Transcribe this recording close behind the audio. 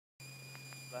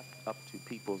left up to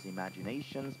people's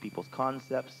imaginations, people's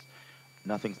concepts.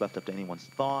 Nothing's left up to anyone's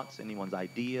thoughts, anyone's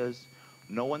ideas.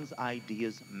 No one's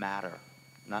ideas matter.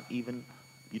 Not even,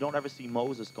 you don't ever see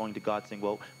Moses going to God saying,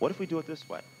 well, what if we do it this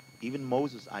way? Even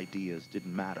Moses' ideas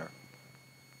didn't matter.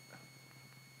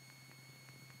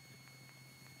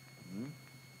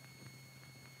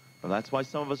 Well, that's why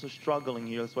some of us are struggling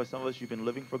here. That's why some of us, you've been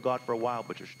living for God for a while,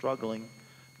 but you're struggling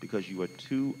because you are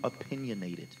too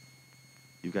opinionated.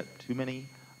 You've got too many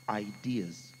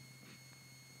ideas.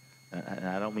 And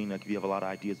I don't mean like if you have a lot of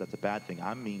ideas, that's a bad thing.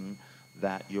 I mean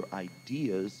that your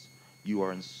ideas, you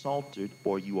are insulted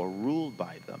or you are ruled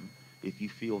by them if you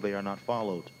feel they are not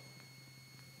followed.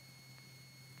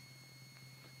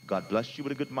 God blessed you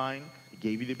with a good mind. He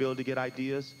gave you the ability to get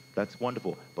ideas. That's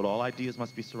wonderful. But all ideas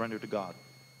must be surrendered to God.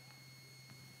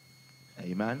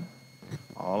 Amen?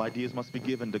 All ideas must be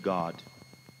given to God.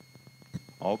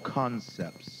 All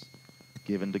concepts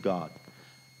given to God.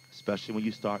 Especially when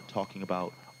you start talking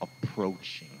about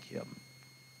approaching him.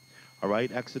 All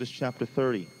right, Exodus chapter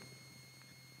 30.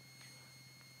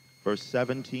 Verse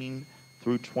 17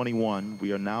 through 21.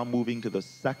 We are now moving to the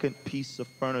second piece of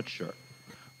furniture.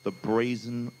 The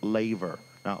brazen laver.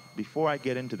 Now, before I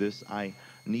get into this, I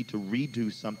need to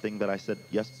redo something that I said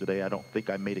yesterday. I don't think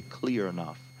I made it clear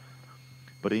enough.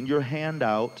 But in your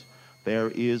handout,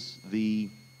 there is the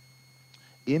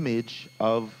image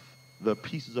of the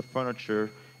pieces of furniture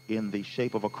in the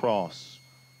shape of a cross.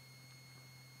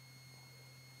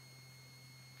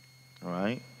 All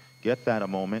right? Get that a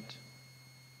moment.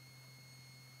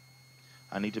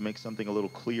 I need to make something a little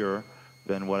clearer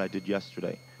than what I did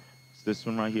yesterday. It's this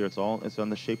one right here. It's on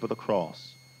the shape of the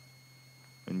cross.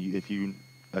 And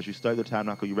as you study the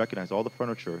tabernacle, you recognize all the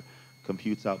furniture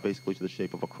computes out basically to the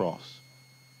shape of a cross.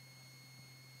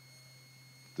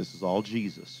 This is all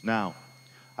Jesus. Now,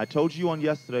 I told you on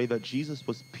yesterday that Jesus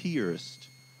was pierced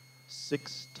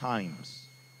 6 times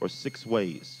or 6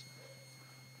 ways.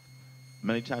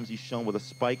 Many times he's shown with a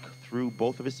spike through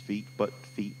both of his feet, but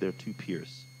feet, they're 2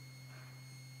 pierced.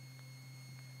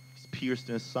 He's pierced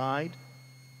in his side.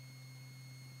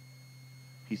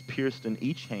 He's pierced in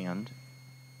each hand,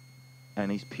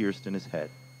 and he's pierced in his head.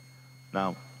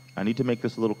 Now, I need to make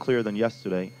this a little clearer than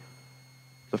yesterday.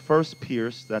 The first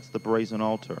pierce, that's the brazen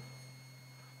altar.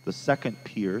 The second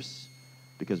pierce,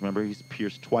 because remember he's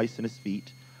pierced twice in his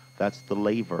feet, that's the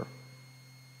laver.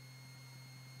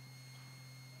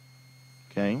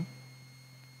 Okay?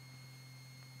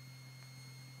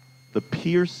 The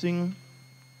piercing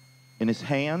in his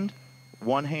hand,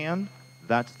 one hand,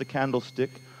 that's the candlestick.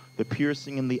 The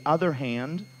piercing in the other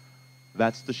hand,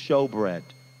 that's the showbread.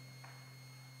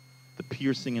 The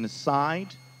piercing in his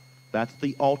side, that's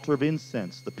the altar of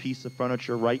incense, the piece of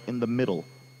furniture right in the middle.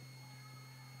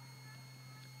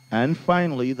 And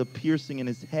finally, the piercing in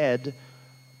his head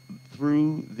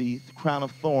through the crown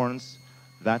of thorns,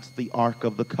 that's the Ark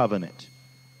of the Covenant.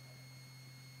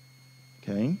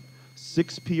 Okay?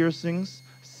 6 piercings,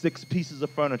 6 pieces of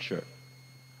furniture,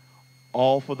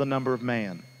 all for the number of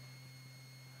man.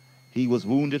 He was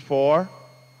wounded for,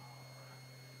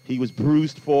 he was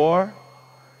bruised for,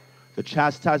 the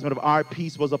chastisement of our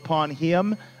peace was upon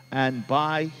him, and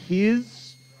by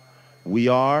his we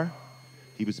are.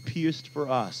 He was pierced for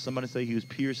us. Somebody say he was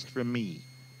pierced for me.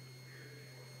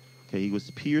 Okay, he was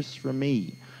pierced for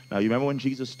me. Now, you remember when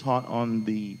Jesus taught on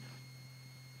the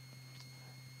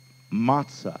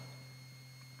matzah?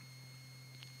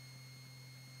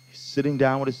 He's sitting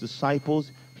down with his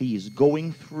disciples. He is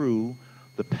going through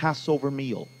the Passover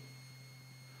meal.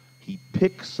 He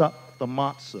picks up the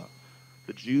matzah.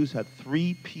 The Jews had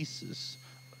 3 pieces,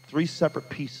 3 separate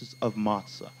pieces of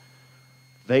matzah.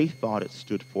 They thought it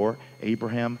stood for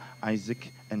Abraham, Isaac,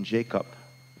 and Jacob,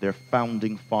 their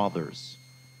founding fathers.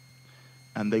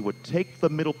 And they would take the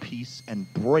middle piece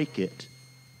and break it,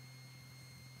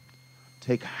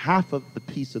 take half of the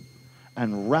piece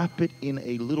and wrap it in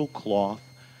a little cloth,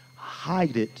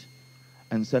 hide it,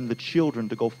 and send the children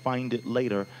to go find it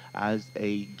later as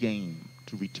a game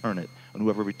to return it. And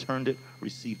whoever returned it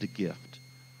received a gift.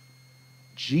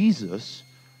 Jesus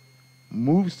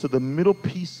moves to the middle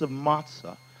piece of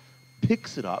matzah,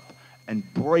 picks it up,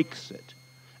 and breaks it,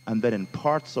 and then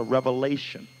imparts a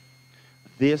revelation.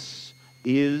 This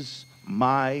is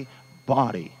my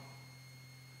body,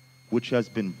 which has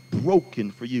been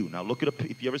broken for you. Now look at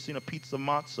if you ever seen a piece of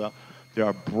matzah, there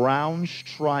are brown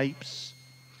stripes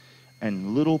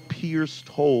and little pierced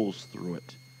holes through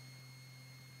it.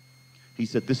 He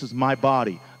said, this is my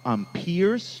body. I'm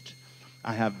pierced,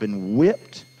 I have been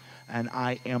whipped, and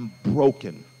I am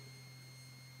broken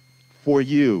for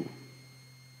you.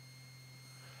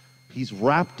 He's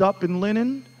wrapped up in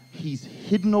linen, He's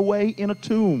hidden away in a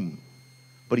tomb.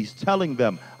 But he's telling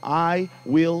them, I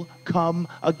will come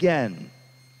again.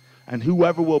 And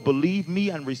whoever will believe me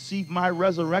and receive my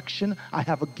resurrection, I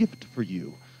have a gift for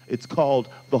you. It's called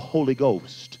the Holy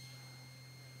Ghost.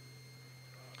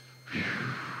 Whew.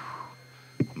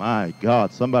 My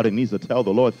God, somebody needs to tell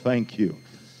the Lord thank you.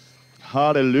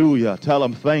 Hallelujah. Tell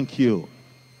him thank you.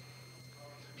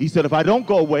 He said, if I don't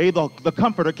go away, the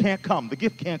comforter can't come. The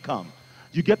gift can't come.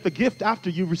 You get the gift after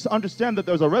you understand that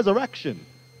there's a resurrection.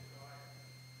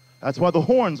 That's why the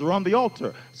horns are on the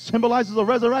altar. Symbolizes a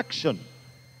resurrection.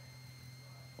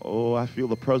 Oh, I feel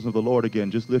the presence of the Lord again.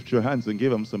 Just lift your hands and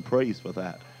give him some praise for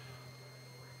that.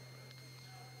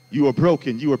 You were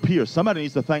broken. You were pierced. Somebody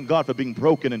needs to thank God for being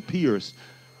broken and pierced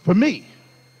for me.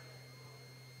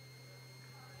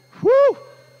 Woo!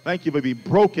 Thank you for being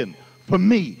broken for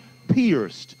me,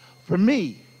 pierced for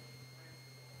me.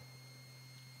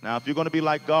 Now, if you're going to be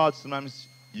like God, sometimes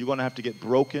you're going to have to get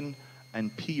broken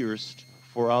and pierced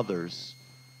for others.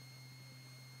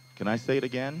 Can I say it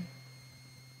again?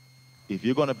 If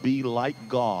you're going to be like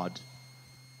God,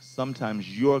 sometimes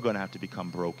you're going to have to become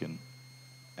broken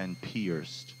and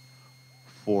pierced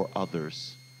for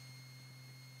others.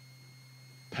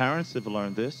 Parents have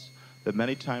learned this, that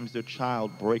many times their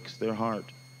child breaks their heart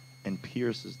and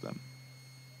pierces them.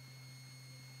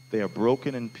 They are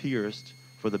broken and pierced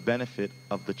for the benefit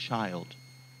of the child.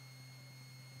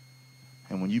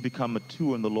 And when you become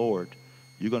mature in the Lord,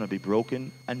 you're going to be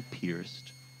broken and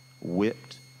pierced,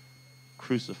 whipped,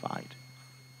 crucified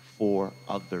for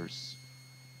others,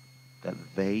 that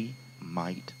they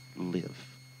might live.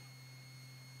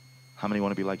 How many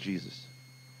want to be like Jesus?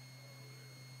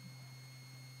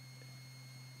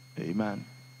 Amen.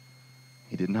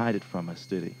 He didn't hide it from us,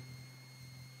 did he? He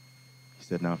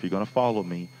said, now if you're going to follow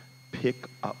me, pick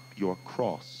up your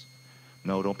cross.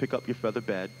 No, don't pick up your feather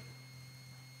bed.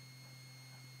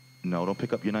 No, don't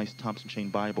pick up your nice Thompson Chain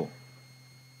Bible.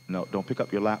 No, don't pick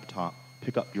up your laptop.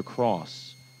 Pick up your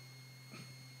cross.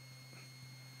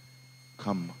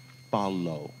 Come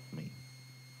follow me.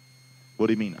 What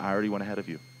do you mean? I already went ahead of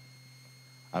you.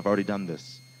 I've already done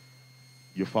this.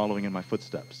 You're following in my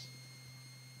footsteps.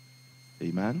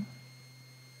 Amen?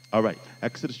 All right,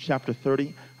 Exodus chapter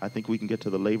 30. I think we can get to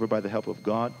the Laver by the help of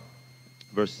God.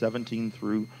 Verse 17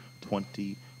 through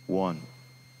 21.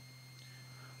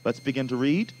 Let's begin to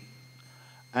read.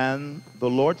 And the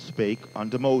Lord spake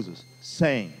unto Moses,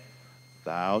 saying,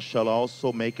 Thou shalt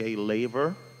also make a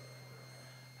laver,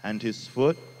 and his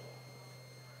foot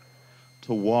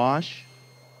to wash,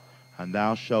 and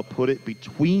thou shalt put it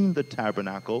between the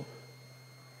tabernacle,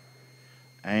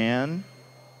 and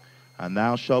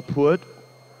thou shalt put,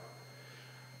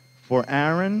 for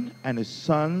Aaron and his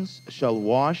sons shall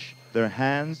wash their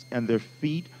hands and their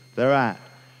feet thereat.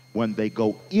 When they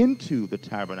go into the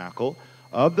tabernacle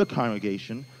of the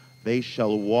congregation, they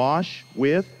shall wash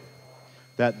with,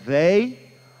 that they,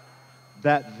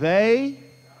 now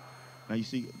you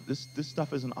see, this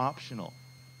stuff isn't optional.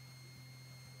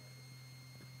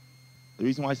 The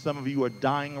reason why some of you are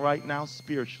dying right now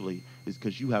spiritually is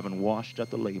because you haven't washed at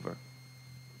the laver.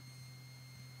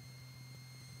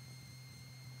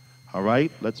 All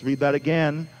right, let's read that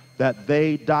again. That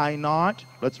they die not,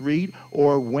 let's read,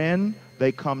 or when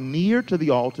they come near to the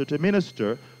altar to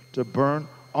minister, to burn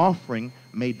offering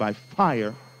made by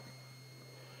fire,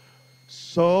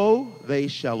 so they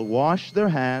shall wash their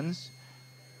hands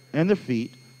and their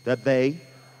feet, that they,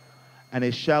 and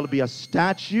it shall be a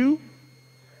statute,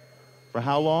 for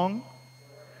how long?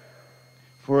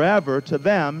 Forever to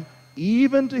them,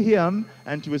 even to him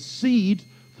and to his seed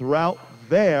throughout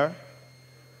their.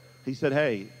 He said,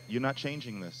 hey, you're not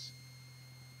changing this.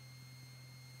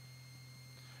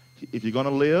 If you're going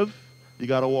to live, you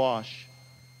got to wash.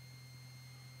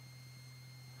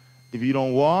 If you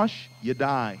don't wash, you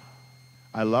die.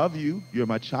 I love you. You're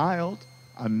my child.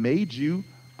 I made you.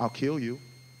 I'll kill you.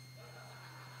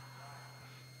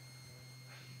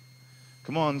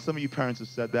 Come on, some of you parents have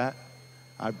said that.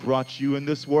 I brought you in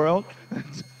this world.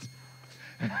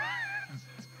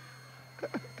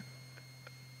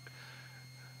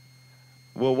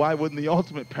 Well, why wouldn't the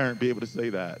ultimate parent be able to say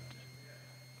that?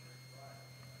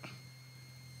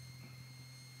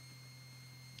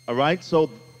 All right,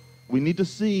 so we need to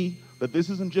see that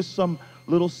this isn't just some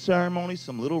little ceremony,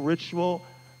 some little ritual,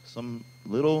 some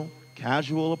little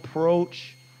casual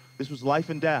approach. This was life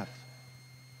and death.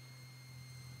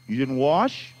 You didn't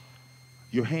wash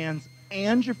your hands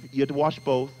and your feet. You had to wash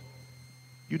both.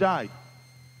 You died.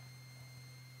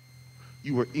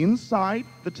 You were inside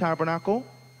the tabernacle.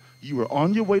 You were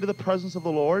on your way to the presence of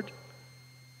the Lord.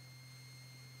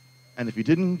 And if you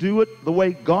didn't do it the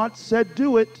way God said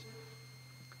do it,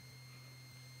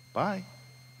 Bye.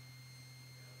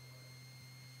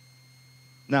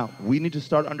 Now, we need to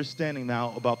start understanding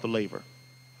now about the laver.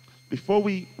 Before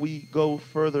we go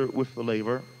further with the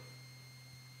laver,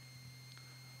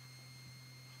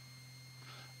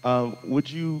 would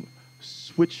you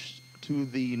switch to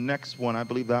the next one? I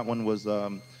believe that one was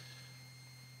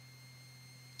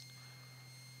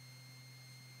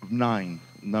 9,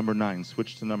 number 9.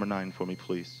 Switch to number 9 for me,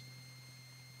 please.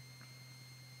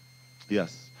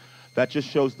 Yes, that just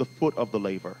shows the foot of the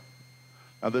laver.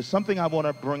 Now, there's something I want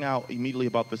to bring out immediately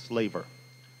about this laver.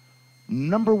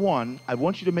 Number 1, I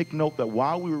want you to make note that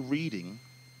while we were reading,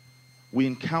 we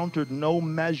encountered no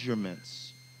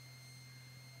measurements.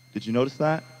 Did you notice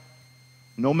that?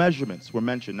 No measurements were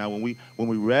mentioned. Now, when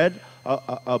we read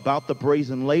about the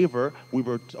brazen laver,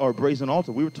 or brazen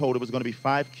altar, we were told it was going to be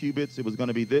 5 cubits. It was going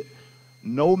to be this.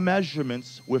 No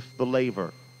measurements with the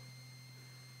laver.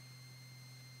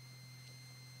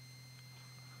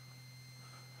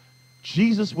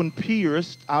 Jesus, when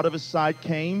pierced, out of his side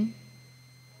came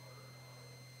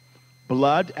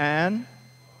blood and,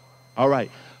 all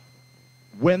right.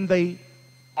 When they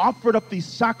offered up these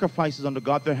sacrifices unto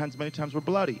God, their hands many times were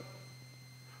bloody.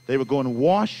 They were going to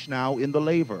wash now in the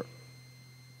laver.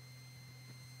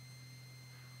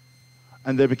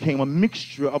 And there became a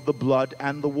mixture of the blood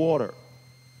and the water.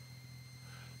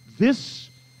 This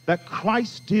that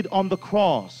Christ did on the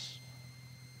cross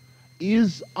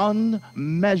is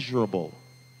unmeasurable.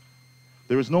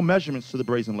 There is no measurements to the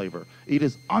brazen laver. It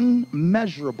is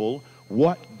unmeasurable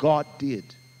what God did.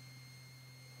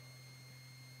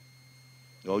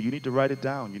 Oh, you need to write it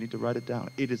down. You need to write it down.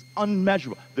 It is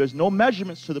unmeasurable. There's no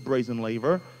measurements to the brazen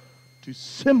laver to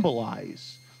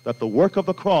symbolize that the work of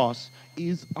the cross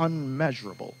is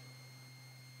unmeasurable.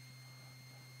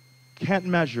 Can't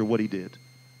measure what he did.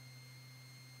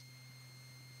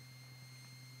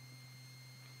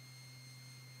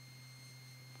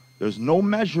 There's no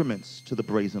measurements to the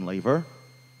brazen laver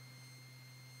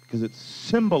because it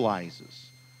symbolizes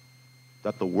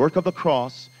that the work of the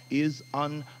cross is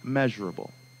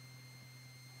unmeasurable.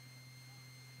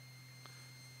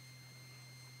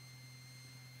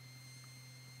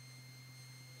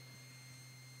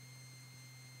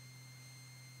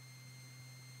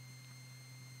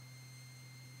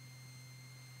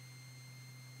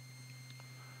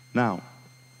 Now,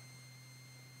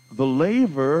 the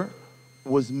laver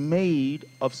was made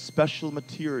of special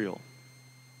material.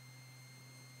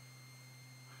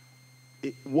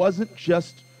 It wasn't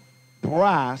just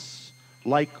brass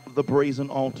like the brazen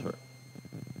altar.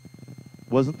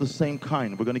 It wasn't the same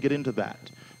kind. We're going to get into that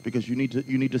because you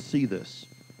need to see this.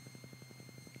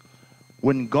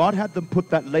 When God had them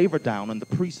put that laver down and the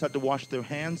priests had to wash their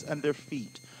hands and their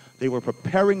feet, they were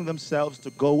preparing themselves to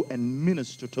go and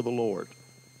minister to the Lord.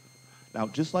 Now,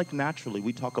 just like naturally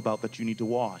we talk about that you need to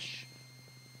wash.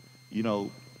 You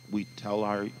know, we tell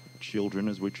our children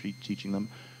as we're teaching them,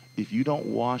 if you don't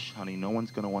wash, honey, no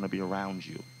one's going to want to be around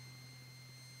you.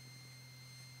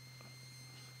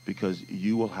 Because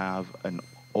you will have an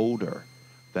odor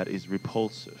that is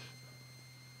repulsive.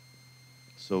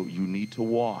 So you need to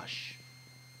wash.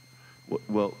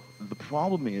 Well, the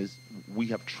problem is we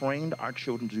have trained our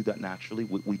children to do that naturally.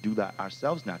 We do that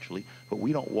ourselves naturally, but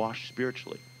we don't wash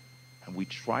spiritually. And we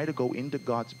try to go into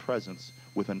God's presence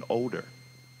with an odor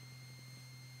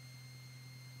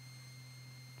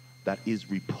that is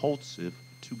repulsive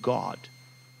to God.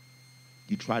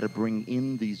 You try to bring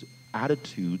in these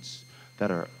attitudes that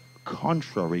are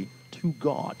contrary to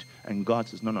God. And God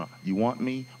says, no, no, you want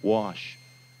me? Wash.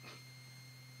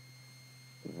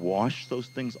 Wash those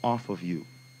things off of you.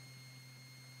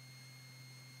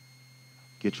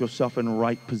 Get yourself in the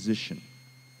right position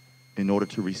in order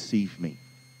to receive me.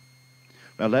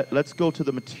 Now let's go to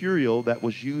the material that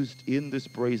was used in this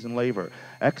brazen laver.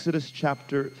 Exodus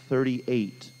chapter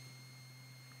 38.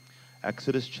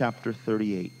 Exodus chapter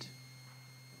 38.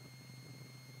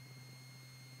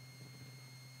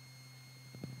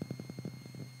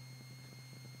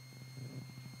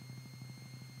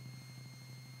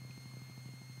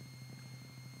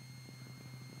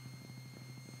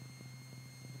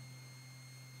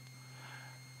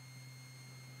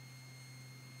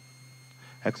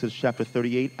 Exodus chapter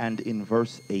 38 and in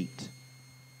verse 8.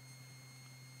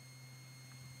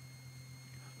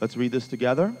 Let's read this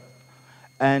together.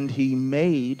 And he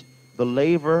made the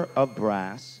laver of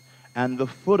brass and the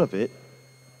foot of it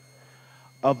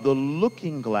of the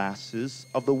looking glasses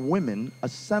of the women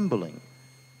assembling,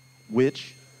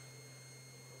 which...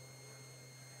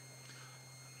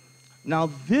 Now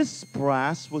this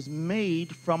brass was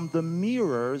made from the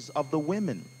mirrors of the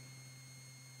women.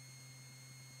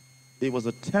 It was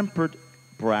a tempered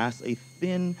brass, a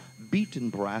thin, beaten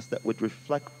brass that would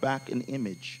reflect back an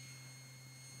image.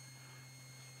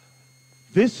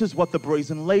 This is what the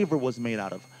brazen laver was made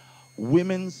out of.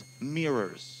 Women's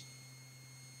mirrors.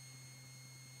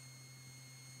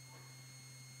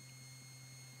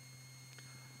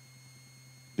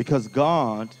 Because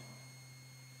God,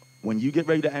 when you get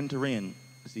ready to enter in,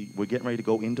 see, we're getting ready to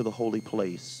go into the holy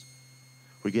place.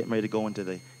 We're getting ready to go into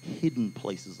the hidden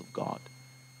places of God.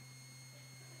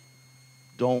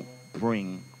 Don't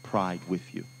bring pride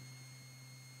with you.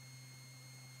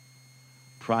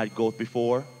 Pride goeth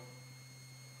before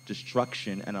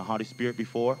destruction, and a haughty spirit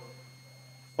before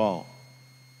fall.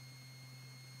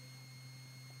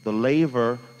 The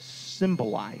laver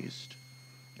symbolized,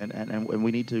 and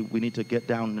we need to get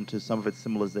down into some of its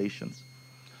symbolizations.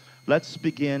 Let's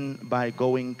begin by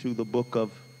going to the book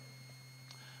of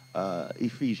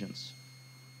Ephesians,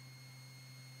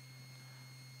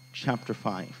 chapter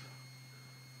 5.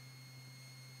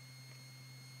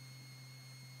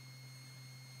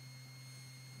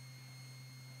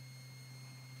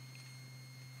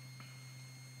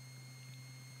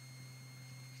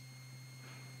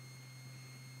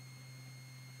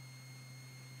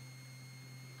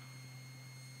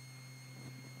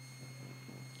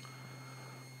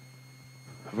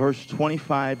 Verse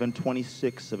 25 and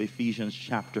 26 of Ephesians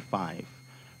chapter 5.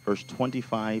 Verse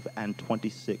 25 and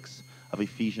 26 of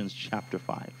Ephesians chapter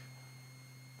 5.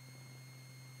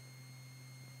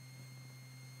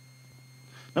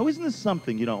 Now, isn't this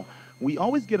something, you know, we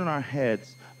always get in our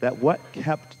heads that what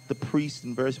kept the priests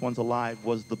and various ones alive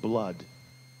was the blood.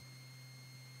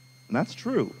 And that's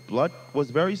true. Blood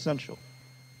was very essential.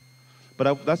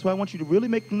 But that's why I want you to really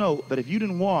make note that if you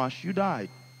didn't wash, you died.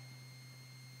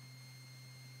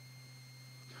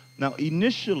 Now,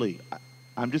 initially,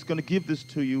 I'm just going to give this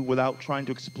to you without trying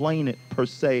to explain it per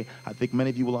se. I think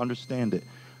many of you will understand it.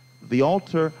 The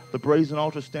altar, the brazen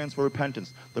altar, stands for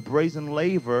repentance. The brazen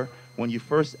laver, when you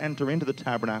first enter into the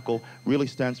tabernacle, really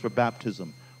stands for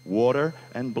baptism, water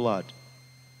and blood.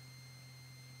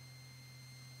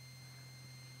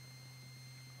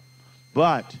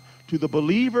 But to the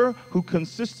believer who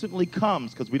consistently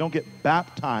comes, because we don't get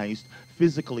baptized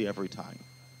physically every time.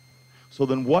 So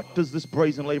then what does this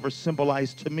brazen laver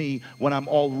symbolize to me when I'm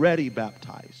already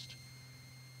baptized?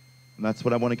 And that's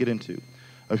what I want to get into.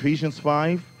 Ephesians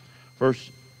 5,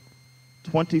 verse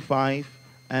 25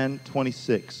 and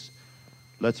 26.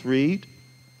 Let's read.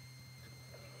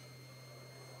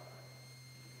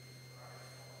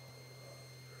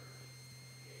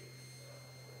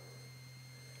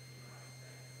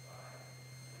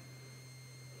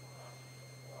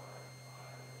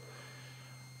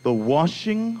 The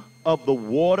washing of the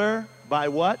water by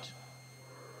what?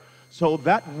 So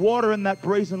that water in that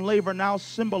brazen laver now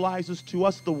symbolizes to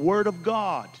us the Word of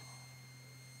God.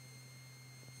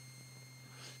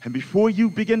 And before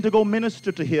you begin to go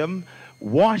minister to Him,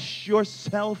 wash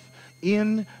yourself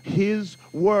in His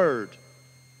Word.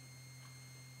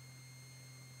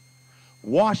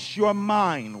 Wash your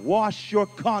mind, wash your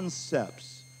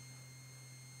concepts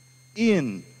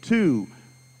into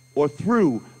or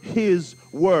through His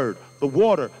Word. The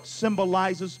water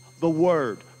symbolizes the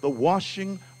Word, the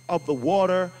washing of the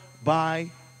water by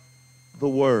the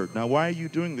Word. Now, why are you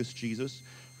doing this, Jesus?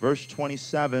 Verse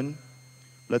 27,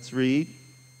 let's read.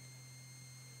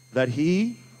 That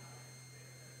He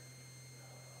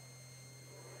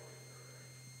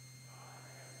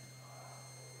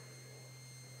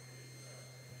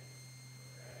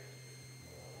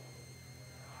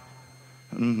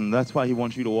that's why He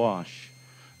wants you to wash.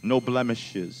 No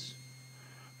blemishes.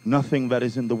 Nothing that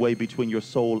is in the way between your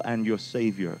soul and your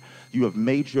Savior. You have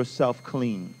made yourself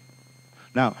clean.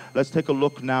 Now, let's take a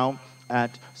look now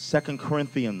at 2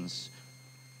 Corinthians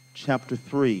chapter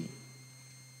 3.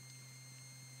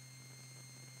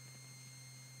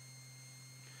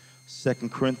 2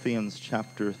 Corinthians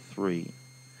chapter 3,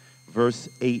 verse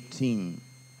 18.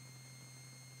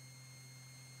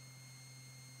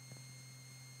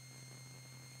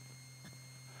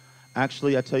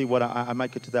 Actually, I tell you what, I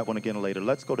might get to that one again later.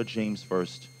 Let's go to James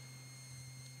first.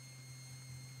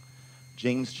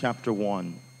 James chapter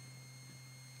 1.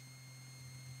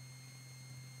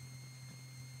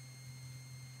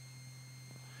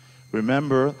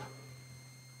 Remember,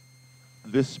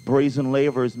 this brazen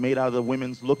laver is made out of the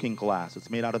women's looking glass. It's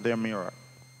made out of their mirror.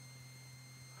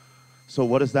 So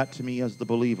what is that to me as the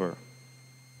believer?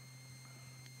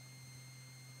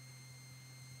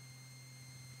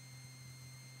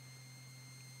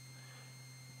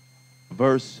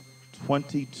 Verse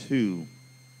 22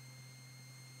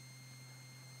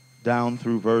 down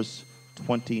through verse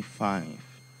 25.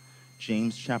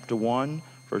 James chapter 1,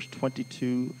 verse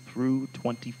 22 through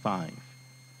 25.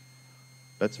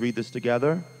 Let's read this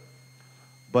together.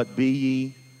 But be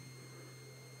ye.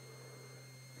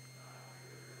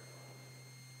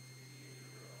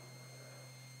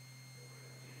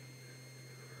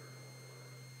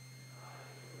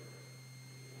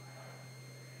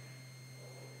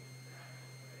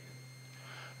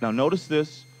 Now notice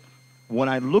this. When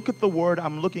I look at the word,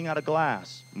 I'm looking at a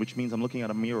glass, which means I'm looking at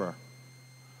a mirror.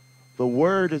 The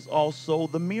word is also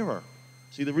the mirror.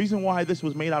 See, the reason why this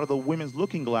was made out of the women's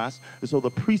looking glass is so the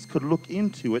priest could look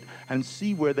into it and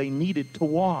see where they needed to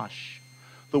wash.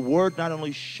 The word not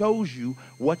only shows you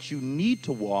what you need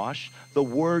to wash, the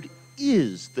word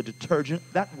is the detergent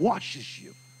that washes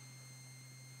you.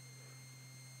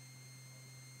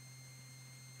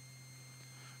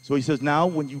 So he says, now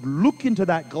when you look into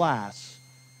that glass,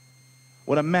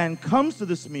 when a man comes to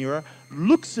this mirror,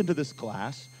 looks into this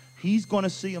glass, he's going to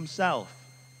see himself.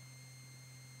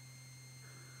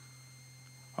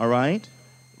 All right?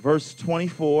 Verse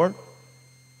 24.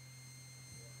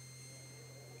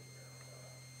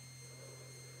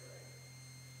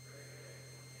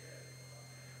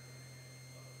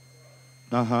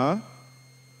 Uh-huh.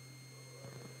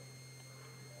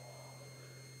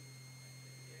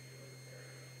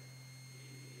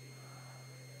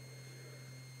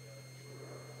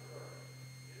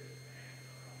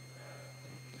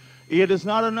 It is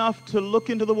not enough to look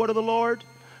into the word of the Lord.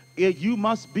 You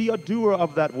must be a doer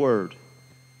of that word.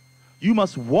 You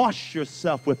must wash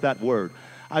yourself with that word.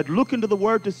 I'd look into the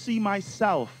word to see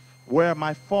myself, where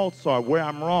my faults are, where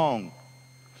I'm wrong.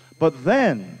 But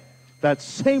then that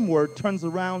same word turns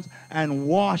around and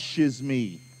washes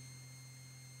me.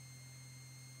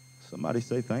 Somebody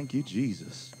say, thank you,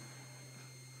 Jesus.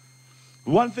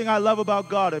 One thing I love about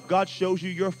God, if God shows you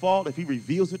your fault, if he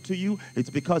reveals it to you, it's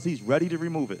because he's ready to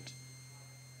remove it.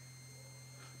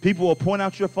 People will point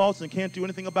out your faults and can't do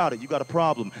anything about it. You got a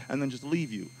problem, and then just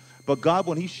leave you. But God,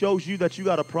 when he shows you that you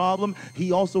got a problem,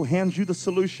 he also hands you the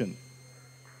solution.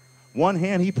 One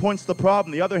hand, he points the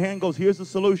problem. The other hand goes, here's the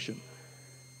solution.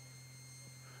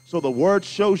 So the word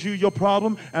shows you your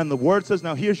problem, and the word says,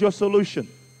 now here's your solution.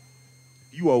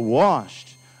 You are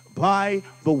washed by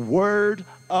the word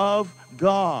of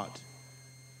God.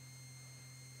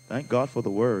 Thank God for the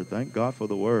word. Thank God for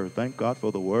the word. Thank God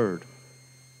for the word.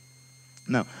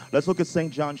 Now, let's look at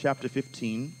St. John chapter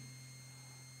 15.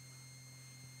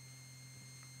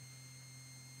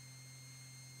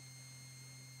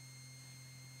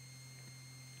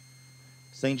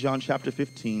 St. John chapter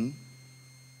 15.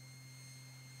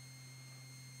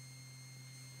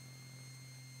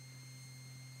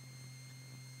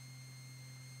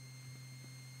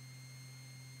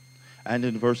 And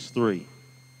in verse 3.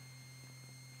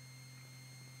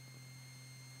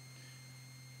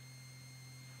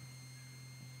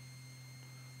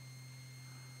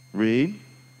 Read.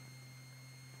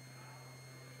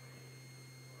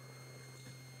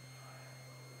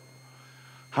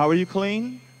 How are you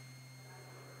clean?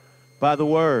 By the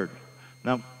word.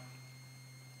 Now,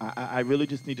 I really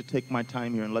just need to take my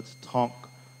time here and let's talk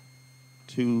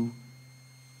to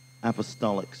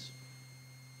apostolics.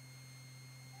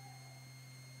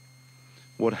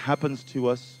 What happens to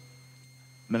us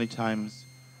many times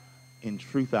in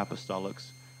truth apostolics,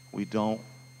 we don't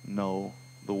know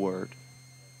the word.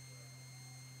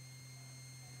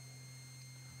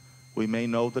 We may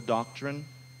know the doctrine,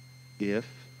 but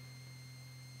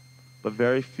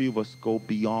very few of us go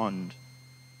beyond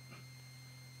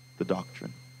the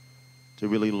doctrine to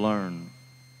really learn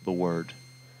the word.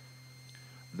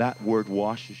 That word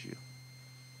washes you.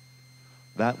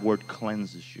 That word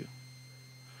cleanses you.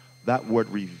 That word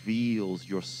reveals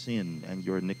your sin and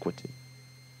your iniquity.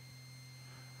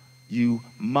 You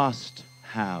must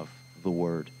have the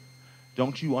word.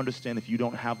 Don't you understand if you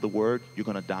don't have the word, you're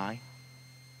going to die?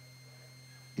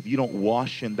 If you don't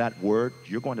wash in that word,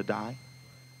 you're going to die.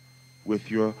 With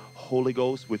your Holy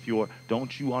Ghost,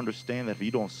 don't you understand that if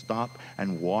you don't stop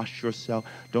and wash yourself,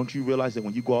 don't you realize that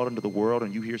when you go out into the world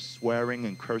and you hear swearing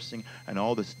and cursing and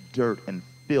all this dirt and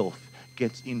filth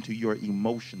gets into your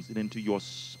emotions and into your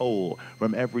soul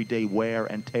from everyday wear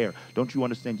and tear. Don't you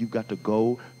understand you've got to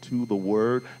go to the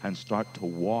word and start to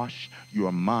wash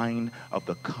your mind of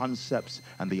the concepts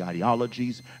and the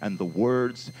ideologies and the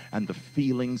words and the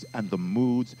feelings and the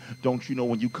moods? Don't you know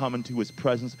when you come into his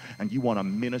presence and you want to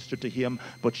minister to him,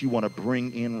 but you want to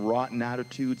bring in rotten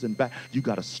attitudes and back, you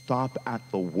got to stop at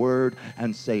the word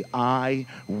and say, I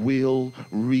will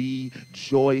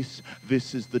rejoice.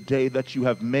 This is the day that you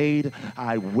have made.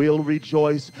 I will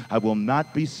rejoice. I will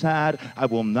not be sad. I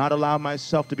will not allow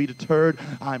myself to be deterred.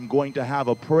 I'm going to have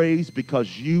a praise because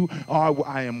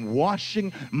I am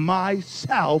washing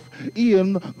myself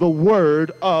in the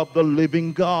word of the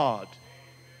living God.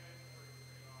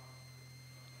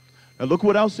 And look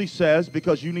what else he says,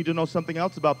 because you need to know something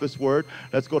else about this word.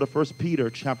 Let's go to 1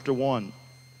 Peter chapter 1.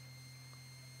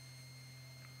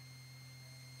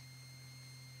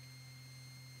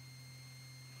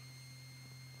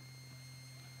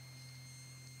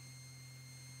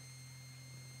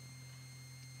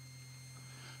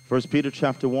 First Peter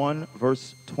chapter 1,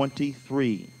 verse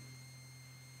 23.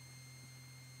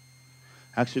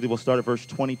 Actually, we'll start at verse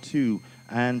 22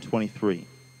 and 23.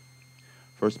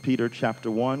 First Peter chapter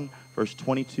 1, verse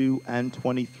 22 and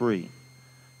 23.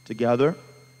 Together.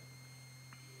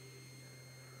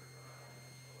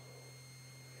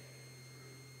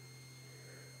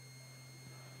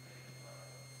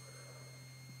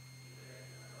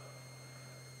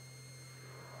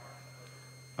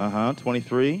 Uh-huh,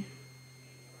 23.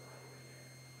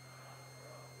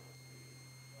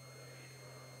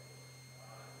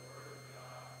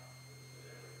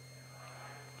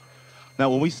 Now,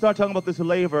 when we start talking about this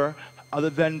laver, other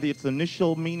than its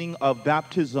initial meaning of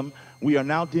baptism, we are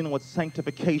now dealing with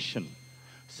sanctification.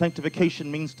 Sanctification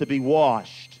means to be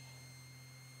washed.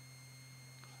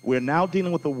 We're now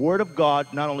dealing with the Word of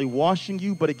God, not only washing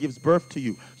you, but it gives birth to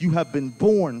you. You have been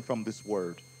born from this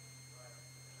Word.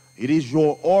 It is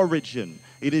your origin.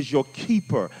 It is your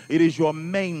keeper. It is your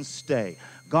mainstay.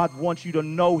 God wants you to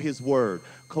know His Word.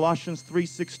 Colossians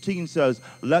 3:16 says,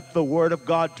 let the Word of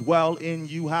God dwell in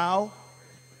you how?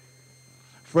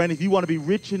 Friend, if you want to be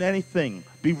rich in anything,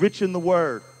 be rich in the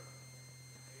Word.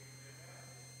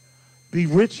 Be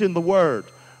rich in the Word.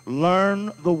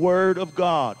 Learn the Word of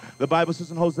God. The Bible says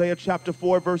in Hosea chapter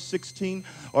 4, verse 16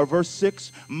 or verse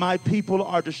 6, my people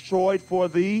are destroyed for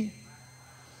thee.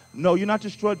 No, you're not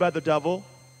destroyed by the devil.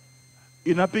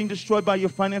 You're not being destroyed by your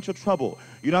financial trouble.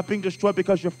 You're not being destroyed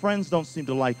because your friends don't seem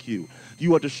to like you.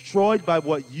 You are destroyed by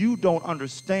what you don't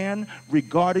understand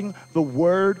regarding the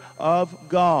Word of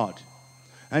God.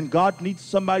 And God needs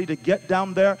somebody to get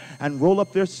down there and roll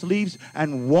up their sleeves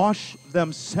and wash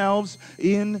themselves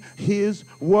in His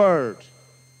Word.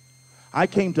 I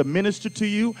came to minister to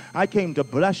you. I came to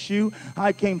bless you.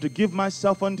 I came to give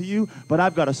myself unto you. But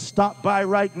I've got to stop by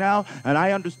right now. And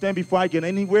I understand before I get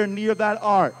anywhere near that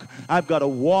ark, I've got to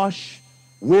wash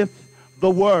with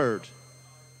the Word.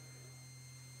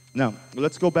 Now,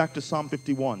 let's go back to Psalm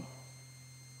 51.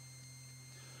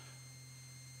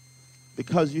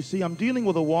 Because, you see, I'm dealing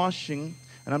with a washing,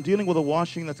 and I'm dealing with a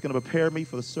washing that's going to prepare me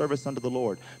for the service unto the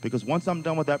Lord. Because once I'm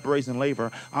done with that brazen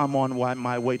laver, I'm on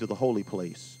my way to the holy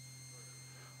place.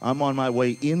 I'm on my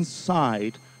way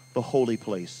inside the holy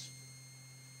place.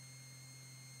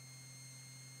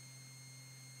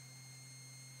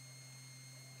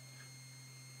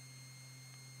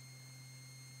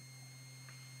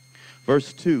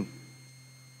 Verse 2.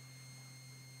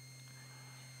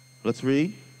 Let's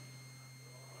read.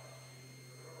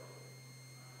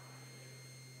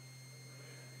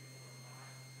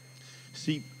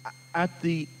 See, at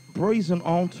the brazen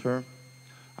altar,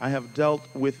 I have dealt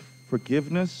with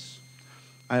forgiveness.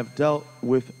 I have dealt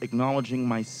with acknowledging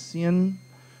my sin.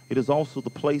 It is also the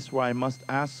place where I must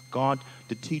ask God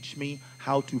to teach me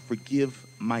how to forgive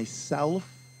myself.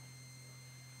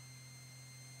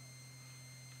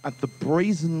 At the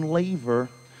brazen laver,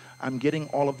 I'm getting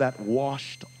all of that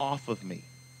washed off of me.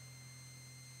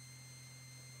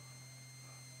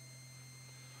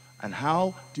 And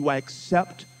how do I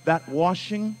accept that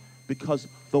washing? Because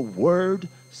the Word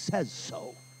says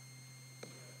so.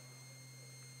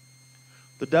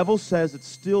 The devil says it's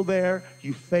still there,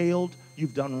 you failed,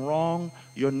 you've done wrong,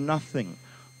 you're nothing.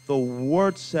 The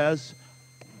Word says,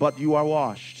 but you are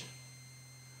washed,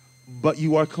 but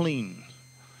you are clean,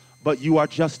 but you are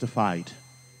justified.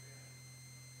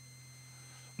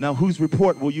 Now, whose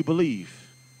report will you believe?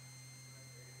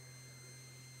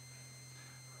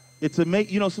 It's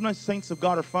amazing. You know, sometimes saints of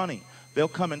God are funny. They'll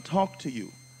come and talk to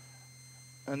you.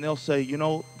 And they'll say, you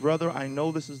know, brother, I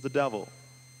know this is the devil.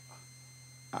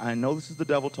 I know this is the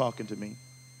devil talking to me.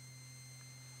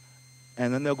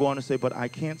 And then they'll go on to say, but I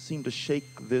can't seem to shake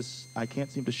this. I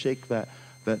can't seem to shake that,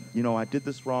 you know, I did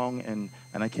this wrong and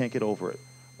I can't get over it.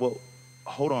 Well,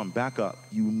 hold on, back up.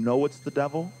 You know it's the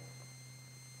devil?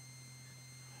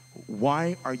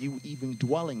 Why are you even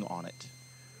dwelling on it?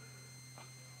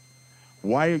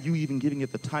 Why are you even giving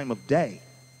it the time of day?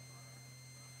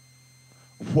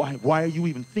 Why are you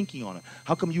even thinking on it?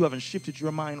 How come you haven't shifted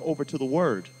your mind over to the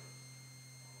Word?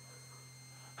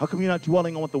 How come you're not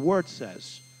dwelling on what the Word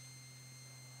says?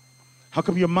 How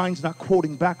come your mind's not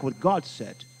quoting back what God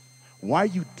said? Why are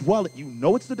you dwelling? You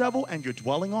know it's the devil and you're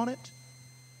dwelling on it?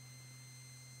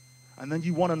 And then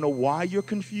you want to know why you're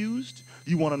confused?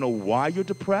 You want to know why you're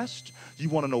depressed? You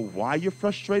want to know why you're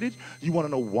frustrated? You want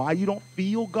to know why you don't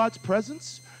feel God's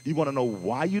presence? You want to know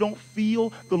why you don't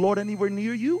feel the Lord anywhere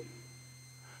near you?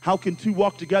 How can two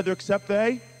walk together except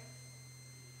they?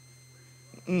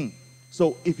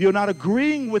 So if you're not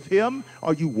agreeing with him,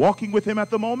 are you walking with him at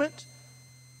the moment?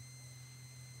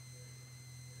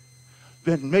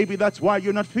 Then maybe that's why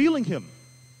you're not feeling him.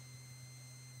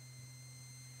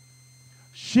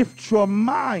 Shift your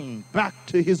mind back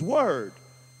to his word.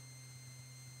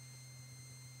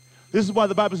 This is why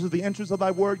the Bible says, the entrance of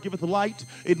thy word giveth light,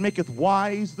 it maketh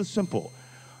wise the simple.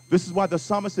 This is why the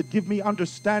psalmist said, give me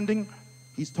understanding.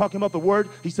 He's talking about the word.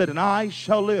 He said, and I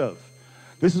shall live.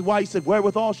 This is why he said,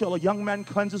 wherewithal shall a young man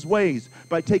cleanse his ways?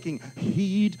 By taking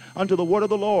heed unto the word of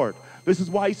the Lord. This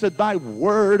is why he said, thy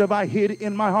word have I hid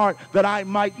in my heart, that I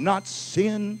might not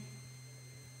sin.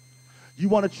 You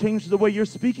want to change the way you're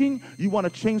speaking? You want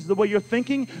to change the way you're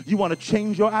thinking? You want to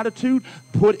change your attitude?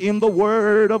 Put in the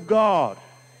word of God.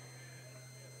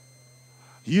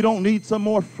 You don't need some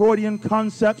more Freudian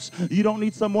concepts. You don't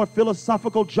need some more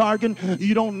philosophical jargon.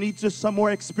 You don't need just some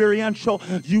more experiential.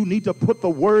 You need to put the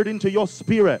word into your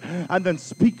spirit and then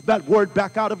speak that word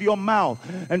back out of your mouth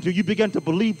until you begin to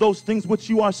believe those things which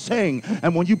you are saying.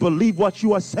 And when you believe what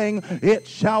you are saying, it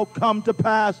shall come to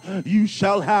pass. You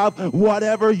shall have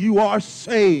whatever you are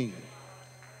saying.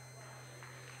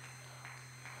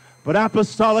 But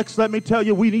apostolics, let me tell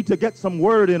you, we need to get some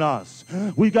word in us.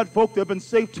 We've got folk that have been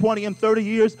saved 20 and 30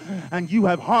 years, and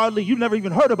you've never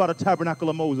even heard about a tabernacle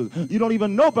of Moses. You don't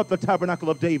even know about the tabernacle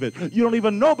of David. You don't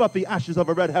even know about the ashes of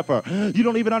a red heifer. You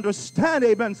don't even understand,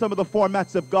 amen, some of the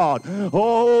formats of God.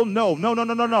 Oh, no.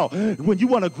 When you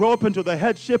want to grow up into the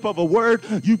headship of a word,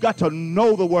 you've got to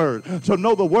know the word. To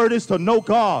know the word is to know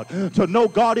God. To know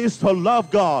God is to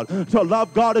love God. To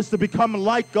love God is to become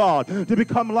like God. To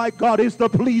become like God is to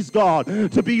please God.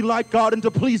 To be like God and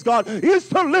to please God is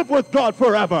to live with God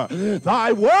forever.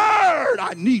 Thy word,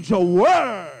 I need your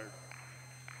word.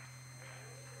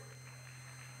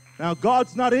 Now,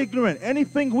 God's not ignorant.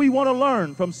 Anything we want to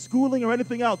learn from schooling or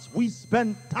anything else, we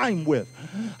spend time with.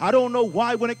 I don't know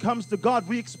why when it comes to God,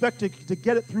 we expect to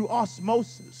get it through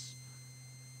osmosis.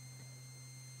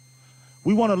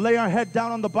 We want to lay our head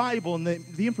down on the Bible and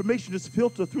the information is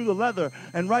filtered through the leather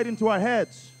and right into our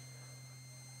heads.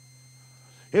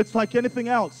 It's like anything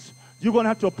else. You're going to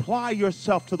have to apply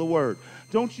yourself to the word.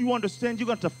 Don't you understand? You're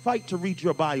going to have to fight to read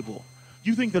your Bible.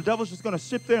 You think the devil's just going to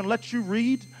sit there and let you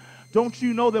read? Don't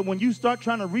you know that when you start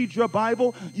trying to read your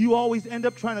Bible, you always end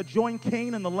up trying to join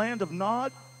Cain in the land of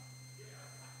Nod?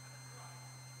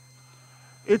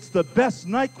 It's the best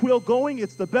NyQuil going.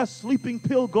 It's the best sleeping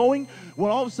pill going.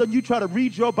 When all of a sudden you try to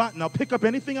read your Bible. Now pick up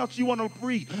anything else you want to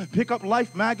read. Pick up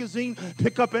Life magazine.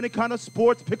 Pick up any kind of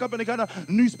sports. Pick up any kind of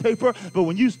newspaper. But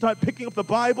when you start picking up the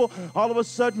Bible, all of a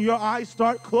sudden your eyes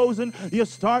start closing. You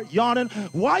start yawning.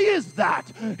 Why is that?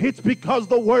 It's because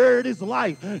the word is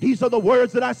life. These are the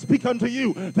words that I speak unto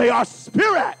you. They are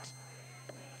spirit.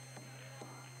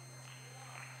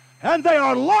 And they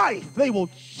are life. They will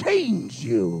change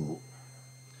you.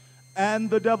 And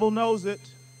the devil knows it.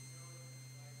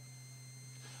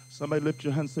 Somebody lift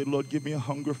your hand and say, Lord, give me a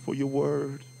hunger for your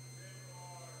word.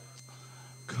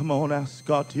 Come on, ask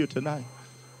God here tonight.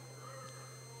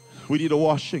 We need a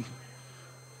washing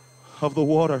of the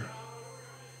water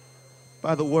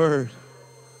by the word.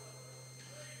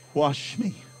 Wash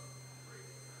me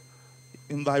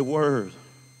in thy word.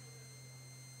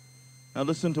 Now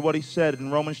listen to what he said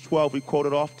in Romans 12. We quote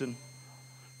it often.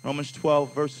 Romans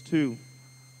 12, verse 2.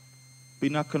 Be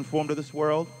not conformed to this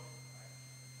world.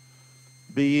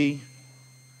 Be ye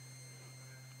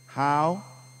how?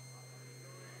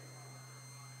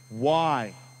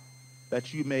 Why?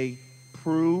 That you may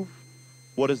prove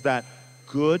what is that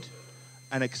good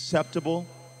and acceptable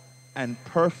and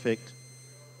perfect.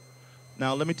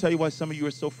 Now let me tell you why some of you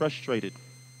are so frustrated.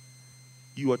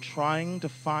 You are trying to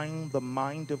find the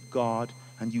mind of God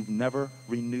and you've never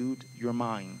renewed your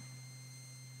mind.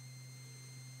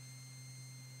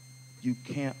 You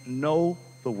can't know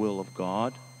the will of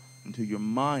God until your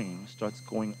mind starts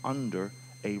going under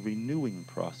a renewing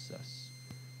process.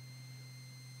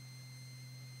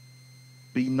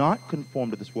 Be not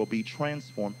conformed to this world, be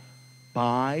transformed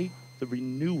by the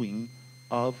renewing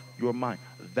of your mind,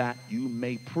 that you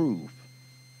may prove,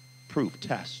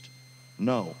 test,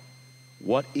 know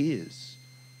what is.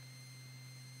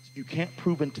 You can't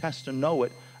prove and test and know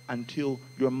it until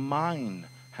your mind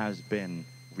has been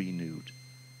renewed.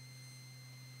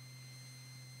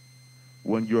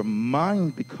 When your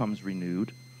mind becomes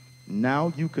renewed,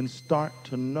 now you can start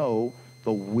to know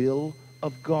the will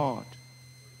of God.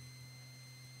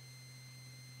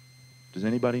 Does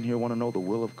anybody in here want to know the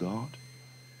will of God?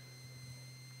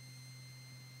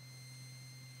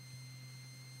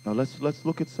 Now let's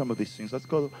look at some of these things. Let's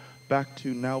go back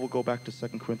to, now we'll go back to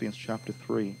 2 Corinthians chapter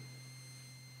 3.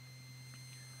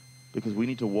 Because we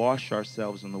need to wash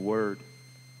ourselves in the Word.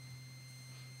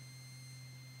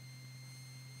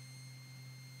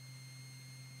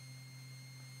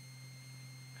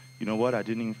 You know what? I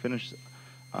didn't even finish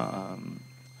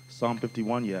Psalm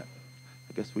 51 yet.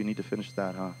 I guess we need to finish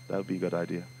that, huh? That would be a good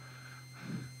idea.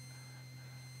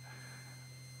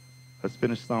 Let's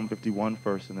finish Psalm 51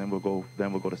 first, and then we'll go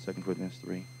to 2 Corinthians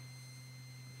 3.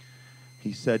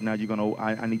 He said, now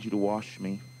I need you to wash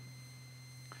me.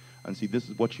 And see, this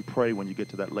is what you pray when you get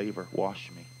to that laver. Wash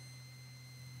me.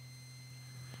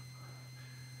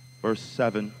 Verse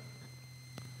 7,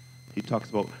 he talks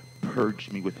about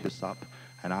purge me with hyssop,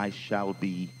 and I shall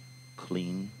be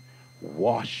clean.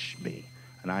 Wash me,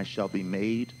 and I shall be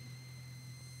made.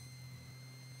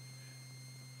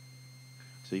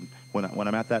 See, when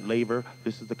I'm at that laver,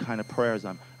 this is the kind of prayers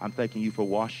I'm thanking you for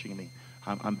washing me.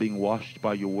 I'm being washed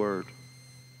by your word.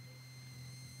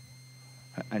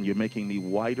 And you're making me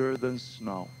whiter than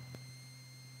snow.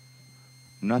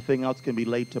 Nothing else can be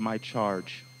laid to my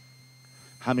charge.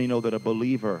 How many know that a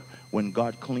believer, when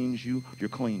God cleans you, you're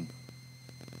clean?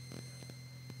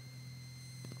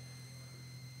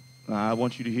 I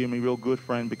want you to hear me real good,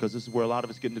 friend, because this is where a lot of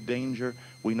us get into danger.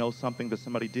 We know something that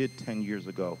somebody did 10 years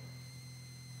ago.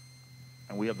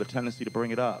 And we have the tendency to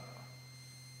bring it up.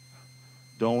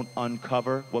 Don't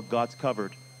uncover what God's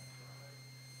covered.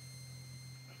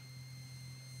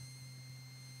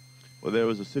 Well, there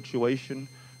was a situation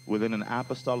within an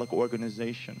apostolic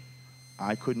organization.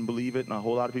 I couldn't believe it, and a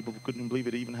whole lot of people couldn't believe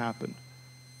it even happened.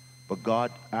 But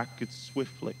God acted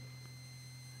swiftly.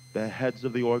 The heads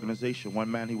of the organization,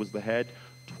 one man, he was the head,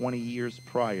 20 years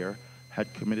prior,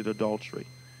 had committed adultery.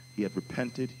 He had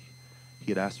repented.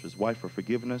 He had asked his wife for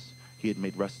forgiveness. He had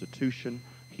made restitution.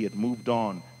 He had moved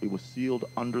on. It was sealed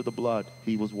under the blood.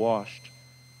 He was washed.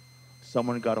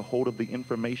 Someone got a hold of the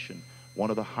information.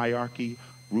 One of the hierarchy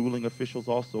ruling officials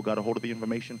also got a hold of the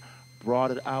information,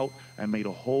 brought it out, and made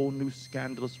a whole new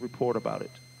scandalous report about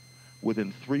it.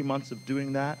 Within 3 months of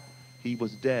doing that, he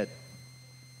was dead.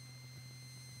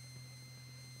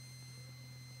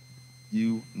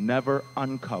 You never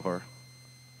uncover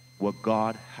what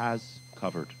God has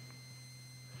covered.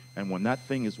 And when that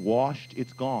thing is washed,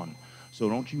 it's gone. So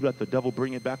don't you let the devil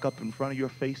bring it back up in front of your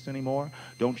face anymore.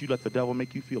 Don't you let the devil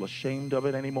make you feel ashamed of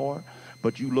it anymore.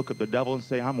 But you look at the devil and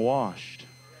say, I'm washed.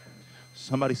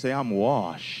 Somebody say, I'm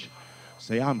washed.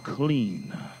 Say, I'm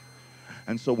clean.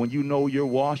 And so when you know you're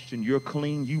washed and you're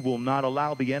clean, you will not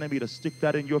allow the enemy to stick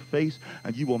that in your face,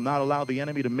 and you will not allow the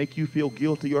enemy to make you feel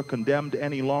guilty or condemned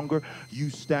any longer. You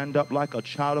stand up like a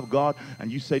child of God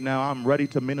and you say, now I'm ready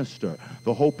to minister.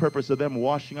 The whole purpose of them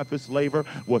washing up this laver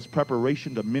was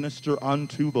preparation to minister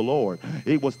unto the Lord.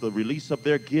 It was the release of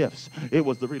their gifts. It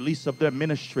was the release of their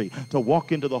ministry to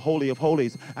walk into the Holy of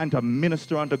Holies and to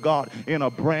minister unto God in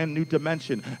a brand new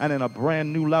dimension and in a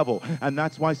brand new level. And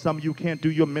that's why some of you can't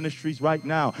do your ministries right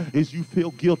now, is you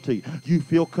feel guilty. You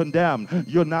feel condemned.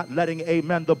 You're not letting,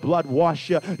 amen, the blood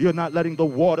wash you. You're not letting the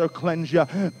water cleanse you.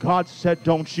 God said,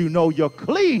 don't you know you're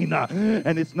clean?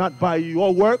 And it's not by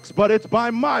your works, but it's by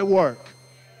my work.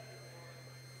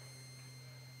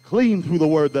 Clean through the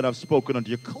word that I've spoken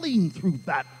unto you. Clean through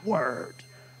that word.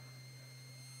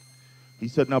 He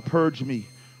said, now purge me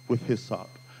with hyssop.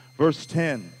 Verse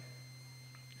 10.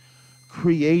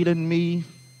 Create in me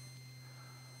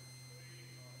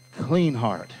clean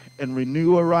heart and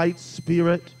renew a right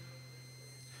spirit.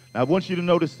 Now I want you to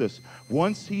notice this.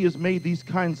 Once he has made these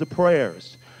kinds of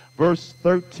prayers, verse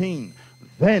 13,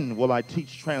 then will I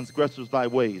teach transgressors thy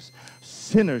ways.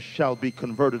 Sinners shall be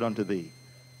converted unto thee.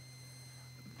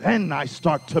 Then I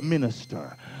start to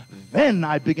minister. Then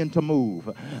I begin to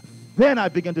move. Then I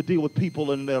begin to deal with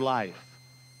people in their life.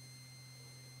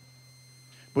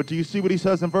 But do you see what he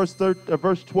says in verse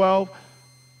 12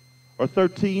 or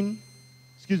 13?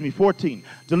 Excuse me, 14.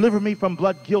 Deliver me from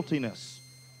blood guiltiness.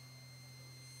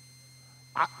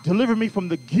 Deliver me from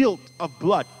the guilt of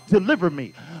blood. Deliver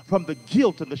me from the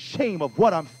guilt and the shame of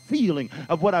what I'm feeling,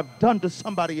 of what I've done to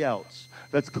somebody else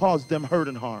that's caused them hurt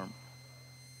and harm.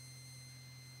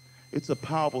 It's a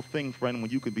powerful thing, friend,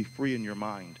 when you can be free in your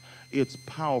mind. It's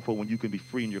powerful when you can be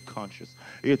free in your conscience.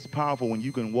 It's powerful when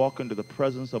you can walk into the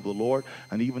presence of the Lord,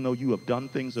 and even though you have done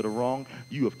things that are wrong,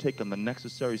 you have taken the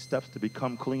necessary steps to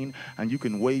become clean, and you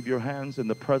can wave your hands in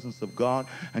the presence of God,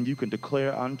 and you can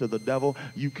declare unto the devil,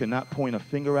 you cannot point a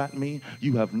finger at me.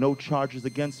 You have no charges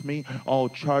against me. All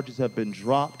charges have been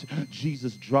dropped.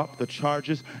 Jesus dropped the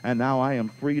charges, and now I am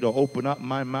free to open up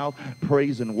my mouth,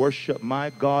 praise and worship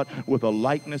my God with a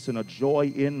lightness and a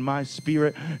joy in my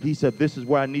spirit. He said, this is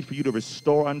where I need for you you to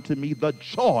restore unto me the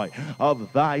joy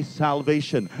of thy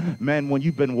salvation. Man, when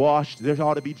you've been washed, there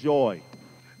ought to be joy.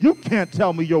 You can't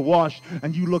tell me you're washed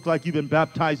and you look like you've been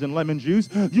baptized in lemon juice.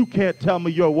 You can't tell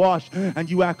me you're washed and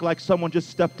you act like someone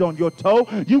just stepped on your toe.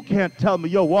 You can't tell me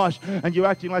you're washed and you're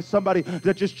acting like somebody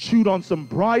that just chewed on some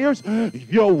briars.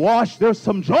 If you're washed, there's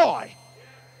some joy.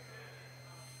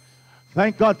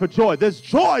 Thank God for joy. There's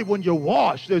joy when you're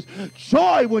washed. There's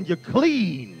joy when you're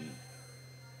clean.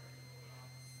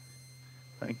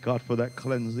 Thank God for that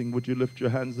cleansing. Would you lift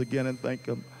your hands again and thank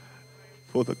Him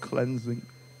for the cleansing?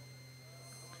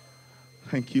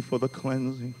 Thank you for the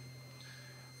cleansing,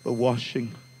 the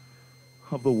washing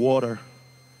of the water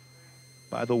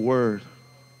by the word.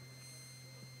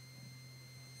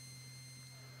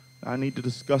 I need to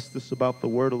discuss this about the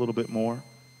word a little bit more.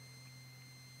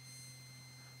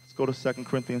 Let's go to 2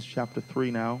 Corinthians chapter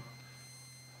 3 now.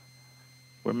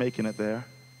 We're making it there.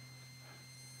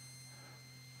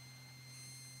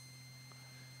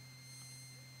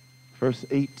 Verse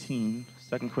 18,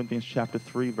 2 Corinthians chapter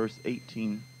 3, verse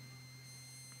 18.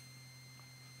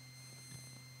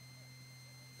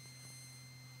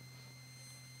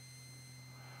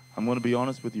 I'm going to be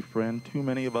honest with you, friend. Too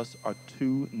many of us are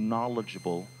too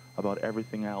knowledgeable about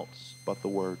everything else but the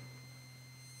word.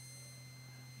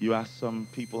 You ask some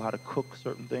people how to cook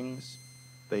certain things,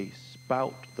 they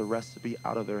spout the recipe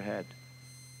out of their head.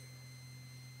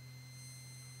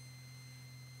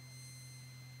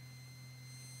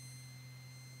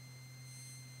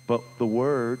 But the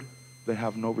word, they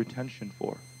have no retention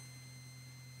for.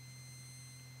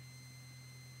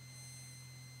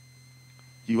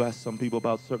 You ask some people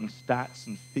about certain stats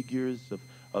and figures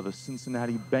of the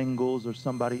Cincinnati Bengals or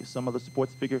some other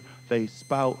sports figure, they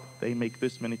spout, they make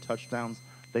this many touchdowns,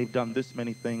 they've done this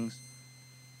many things.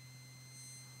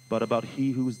 But about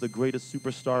he who's the greatest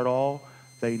superstar at all,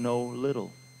 they know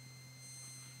little.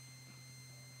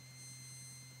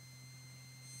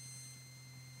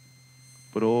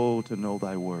 But oh, to know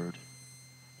thy word,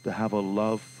 to have a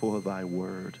love for thy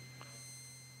word,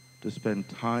 to spend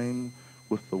time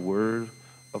with the word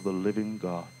of the living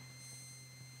God.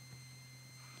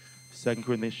 2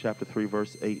 Corinthians chapter 3,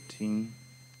 verse 18.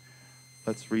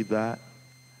 Let's read that.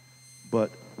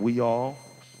 But we all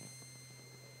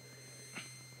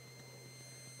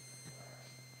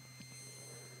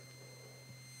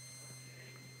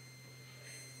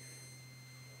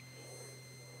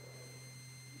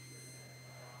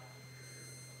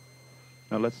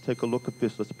now let's take a look at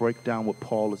this. Let's break down what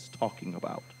Paul is talking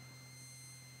about.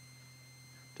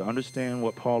 To understand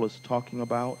what Paul is talking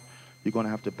about, you're going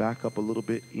to have to back up a little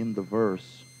bit in the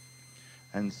verse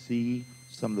and see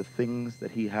some of the things that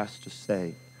he has to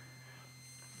say.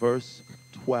 Verse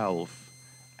 12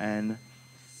 and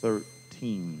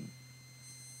 13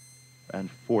 and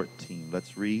 14.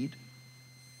 Let's read.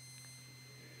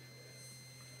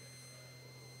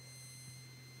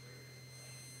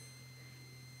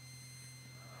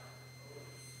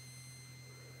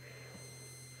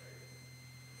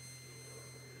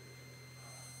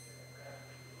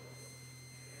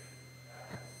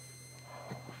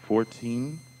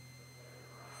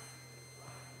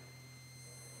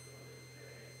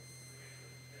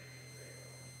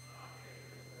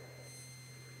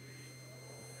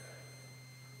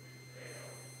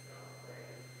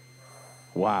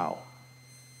 Wow.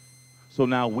 So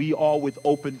now we all with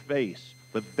open face.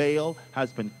 The veil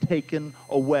has been taken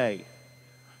away.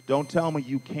 Don't tell me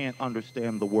you can't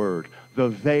understand the word. The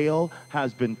veil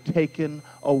has been taken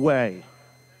away.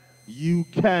 You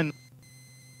can.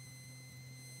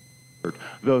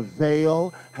 The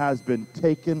veil has been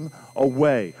taken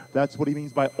away. That's what he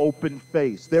means by open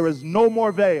face. There is no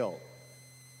more veil.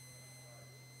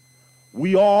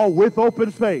 We all with open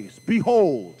face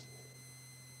behold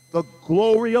the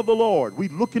glory of the Lord. We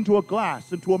look into a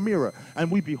glass, into a mirror,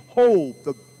 and we behold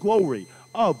the glory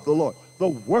of the Lord, the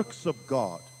works of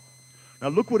God. Now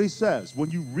look what he says.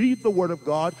 When you read the word of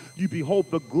God, you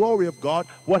behold the glory of God.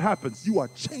 What happens? You are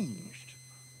changed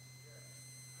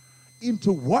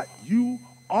into what you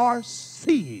are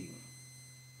seeing.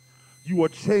 You are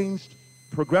changed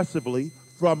progressively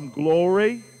from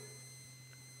glory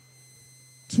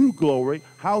to glory.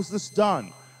 How's this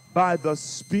done? By the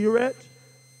Spirit.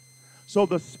 So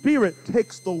the Spirit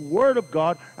takes the word of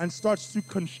God and starts to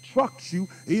construct you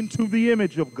into the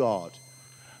image of God.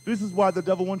 This is why the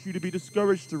devil wants you to be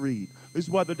discouraged to read. This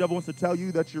is why the devil wants to tell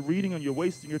you that you're reading and you're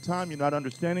wasting your time, you're not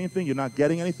understanding anything, you're not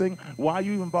getting anything. Why are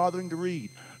you even bothering to read?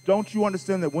 Don't you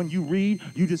understand that when you read,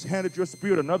 you just handed your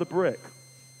spirit another brick?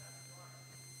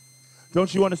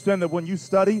 Don't you understand that when you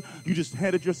study, you just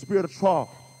handed your spirit a trough?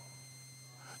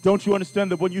 Don't you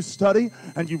understand that when you study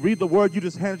and you read the word, you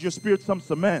just hand your spirit some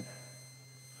cement?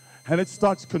 And it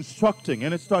starts constructing,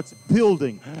 and it starts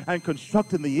building and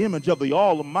constructing the image of the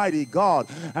Almighty God.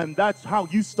 And that's how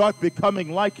you start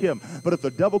becoming like him. But if the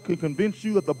devil can convince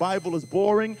you that the Bible is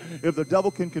boring, if the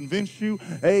devil can convince you,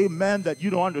 amen, that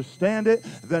you don't understand it,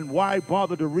 then why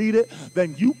bother to read it?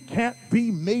 Then you can't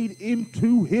be made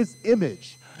into his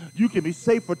image. You can be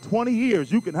saved for 20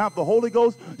 years. You can have the Holy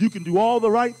Ghost. You can do all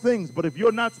the right things. But if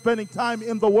you're not spending time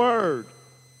in the Word,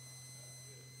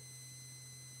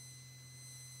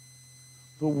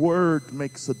 the Word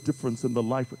makes a difference in the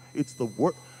life. It's the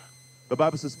Word. The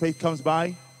Bible says faith comes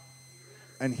by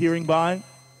and hearing by.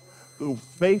 The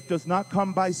faith does not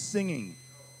come by singing.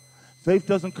 Faith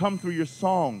doesn't come through your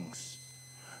songs.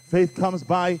 Faith comes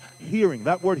by hearing.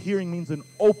 That word hearing means an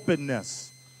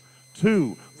openness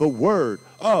to the Word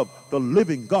of the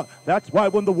living God. That's why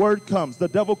when the Word comes, the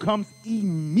devil comes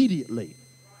immediately.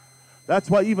 That's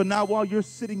why even now while you're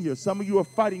sitting here, some of you are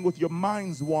fighting with your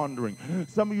minds wandering.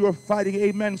 Some of you are fighting,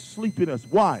 amen, sleepiness.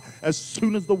 Why? As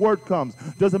soon as the word comes,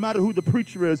 doesn't matter who the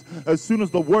preacher is, as soon as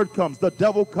the word comes, the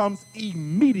devil comes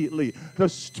immediately to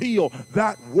steal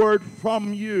that word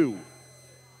from you.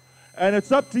 And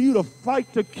it's up to you to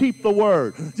fight to keep the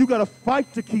word. You got to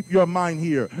fight to keep your mind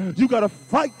here. You got to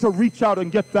fight to reach out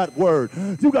and get that word.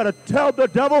 You got to tell the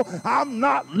devil, I'm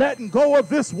not letting go of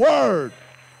this word.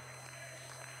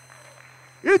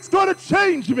 It's going to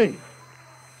change me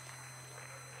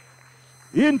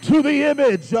into the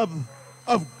image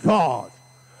of God.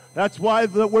 That's why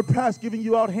we're past giving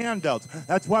you out handouts.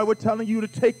 That's why we're telling you to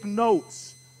take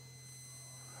notes.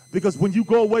 Because when you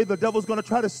go away, the devil's going to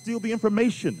try to steal the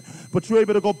information. But you're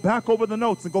able to go back over the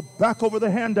notes and go back over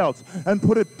the handouts and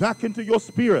put it back into your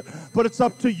spirit. But it's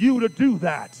up to you to do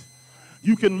that.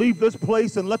 You can leave this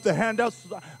place and let the handouts,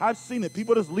 I've seen it.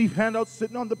 People just leave handouts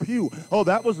sitting on the pew. Oh,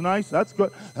 that was nice. That's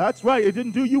good. That's right. It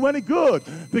didn't do you any good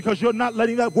because you're not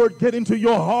letting that word get into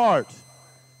your heart.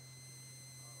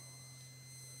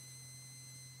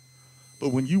 But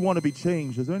when you want to be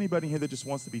changed, is there anybody here that just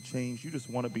wants to be changed? You just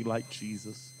want to be like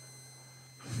Jesus?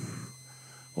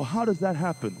 Well, how does that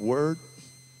happen? Word.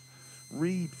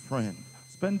 Read, friend.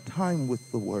 Spend time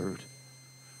with the word.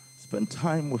 Spend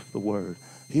time with the word.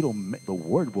 The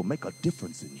word will make a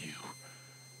difference in you.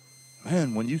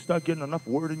 Man, when you start getting enough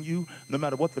word in you, no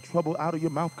matter what the trouble, out of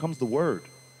your mouth comes the word.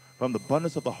 From the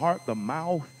abundance of the heart, the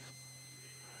mouth.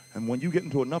 And when you get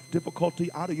into enough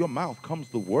difficulty, out of your mouth comes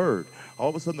the word. All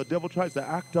of a sudden the devil tries to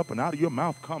act up and out of your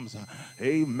mouth comes,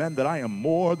 amen, that I am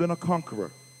more than a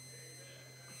conqueror.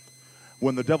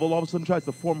 When the devil all of a sudden tries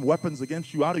to form weapons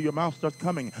against you, out of your mouth starts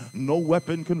coming, no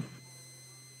weapon can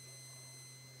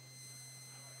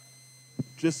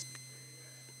just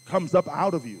comes up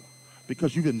out of you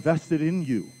because you've invested in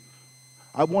you.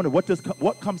 I wonder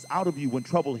what comes out of you when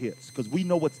trouble hits, because we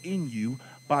know what's in you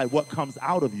by what comes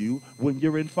out of you when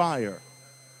you're in fire.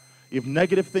 If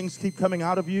negative things keep coming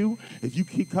out of you, if you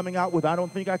keep coming out with I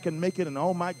don't think I can make it, and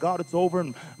oh my God, it's over,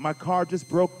 and my car just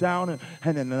broke down,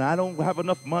 and I don't have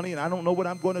enough money, and I don't know what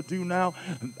I'm going to do now,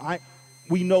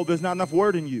 we know there's not enough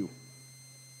word in you.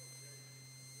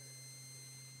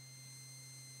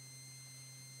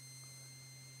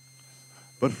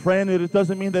 But friend, it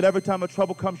doesn't mean that every time a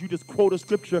trouble comes, you just quote a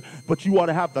scripture, but you ought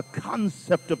to have the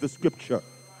concept of the scripture.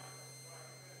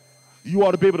 You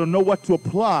ought to be able to know what to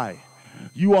apply.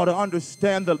 You ought to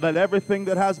understand that everything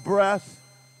that has breath.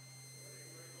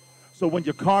 So when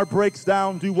your car breaks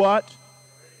down, do what?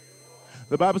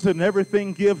 The Bible said, in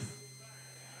everything give.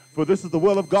 For this is the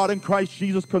will of God in Christ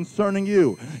Jesus concerning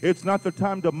you. It's not the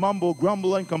time to mumble,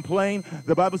 grumble, and complain.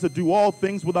 The Bible said, do all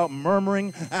things without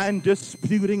murmuring and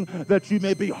disputing, that you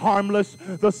may be harmless,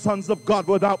 the sons of God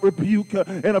without rebuke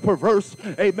in a perverse,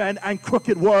 amen, and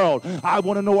crooked world. I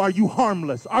want to know, are you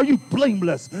harmless? Are you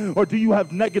blameless? Or do you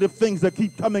have negative things that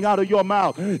keep coming out of your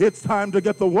mouth? It's time to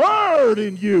get the word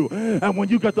in you. And when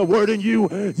you get the word in you,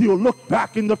 you'll look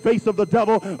back in the face of the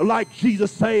devil like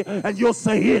Jesus say, and you'll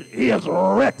say, it is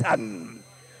written.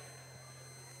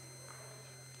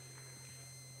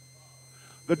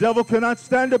 The devil cannot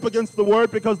stand up against the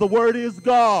word because the word is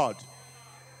God.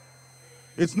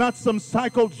 It's not some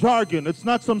psycho jargon. It's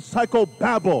not some psycho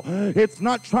babble. It's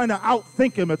not trying to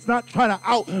outthink him. It's not trying to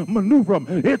outmaneuver him.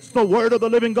 It's the word of the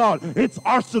living God. It's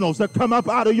arsenals that come up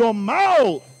out of your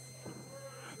mouth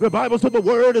The Bible said the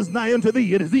word is nigh unto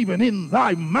thee. It is even in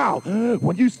thy mouth.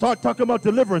 When you start talking about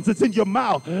deliverance, it's in your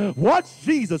mouth. Watch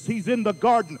Jesus. He's in the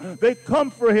garden. They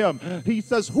come for him. He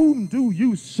says, whom do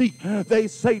you seek? They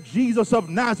say, Jesus of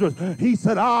Nazareth. He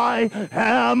said, I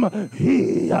am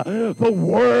he. The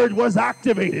word was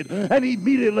activated, and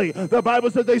immediately the Bible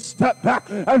said they stepped back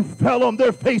and fell on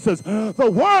their faces.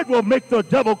 The word will make the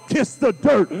devil kiss the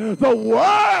dirt. The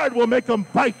word will make him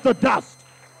bite the dust.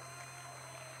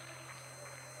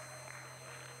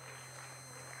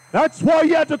 That's why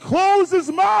he had to close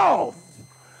his mouth.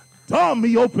 Dumb,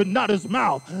 he opened not his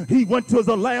mouth. He went to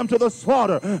the lamb to the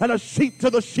slaughter and a sheep to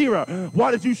the shearer.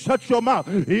 Why did you shut your mouth?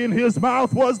 In his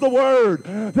mouth was the word.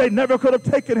 They never could have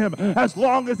taken him as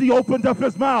long as he opened up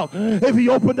his mouth. If he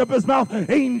opened up his mouth,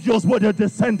 angels would have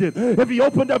descended. If he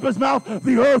opened up his mouth,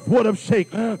 the earth would have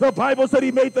shaken. The Bible said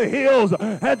he made the hills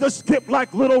and to skip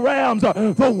like little rams.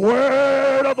 The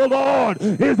word of the Lord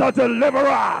is a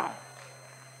deliverer.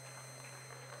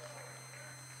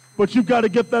 But you've got to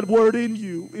get that word in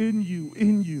you, in you,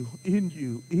 in you, in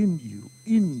you, in you,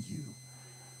 in you.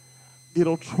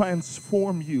 It'll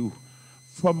transform you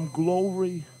from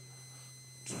glory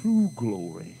to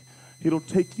glory. It'll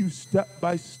take you step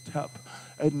by step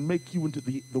and make you into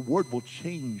the word will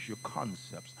change your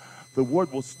concepts. The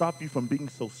word will stop you from being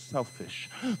so selfish.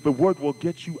 The word will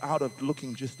get you out of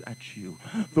looking just at you.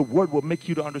 The word will make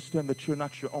you to understand that you're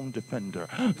not your own defender.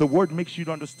 The word makes you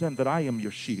to understand that I am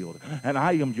your shield and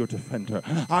I am your defender.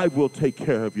 I will take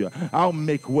care of you. I'll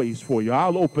make ways for you.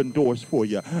 I'll open doors for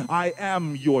you. I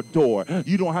am your door.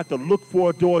 You don't have to look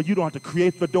for a door. You don't have to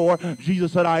create the door.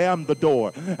 Jesus said, I am the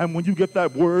door. And when you get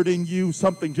that word in you,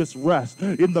 something just rests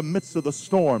in the midst of the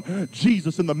storm.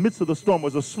 Jesus in the midst of the storm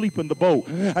was asleep in the boat.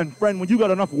 And friend, when you got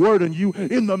enough word in you,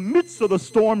 in the midst of the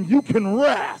storm, you can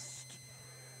rest.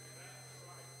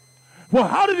 Well,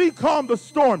 how did he calm the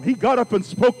storm? He got up and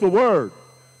spoke the word.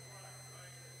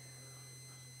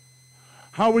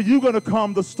 How are you going to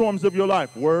calm the storms of your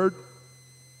life? Word.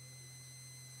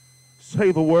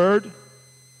 Say the word.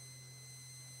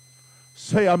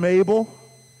 Say I'm able.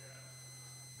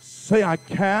 Say I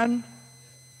can.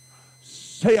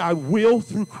 Say I will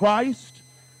through Christ.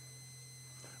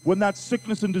 When that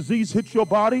sickness and disease hit your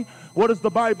body, what does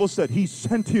the Bible say? He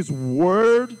sent his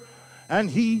word and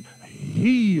he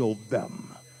healed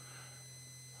them.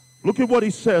 Look at what he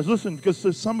says. Listen,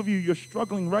 because some of you, you're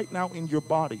struggling right now in your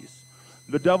bodies.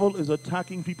 The devil is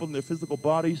attacking people in their physical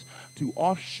bodies to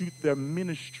offshoot their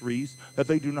ministries that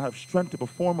they do not have strength to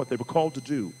perform what they were called to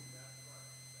do.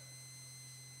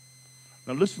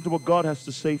 Now listen to what God has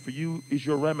to say for you is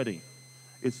your remedy.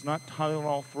 It's not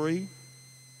Tylenol free.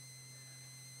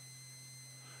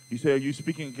 You say, are you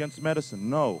speaking against medicine?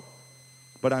 No.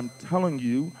 But I'm telling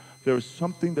you, there is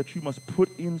something that you must put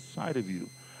inside of you.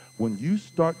 When you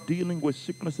start dealing with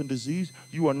sickness and disease,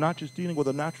 you are not just dealing with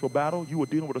a natural battle, you are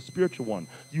dealing with a spiritual one.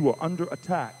 You are under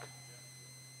attack.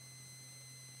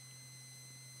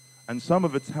 And some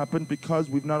of it's happened because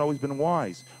we've not always been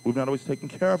wise. We've not always taken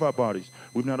care of our bodies.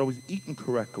 We've not always eaten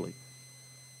correctly.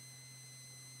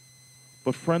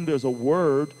 But friend, there's a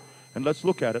word, and let's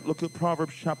look at it. Look at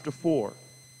Proverbs chapter 4.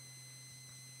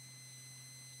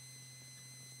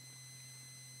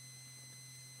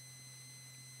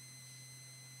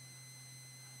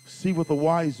 See what the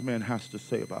wise man has to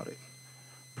say about it.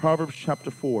 Proverbs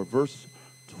chapter 4, verse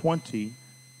 20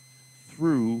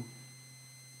 through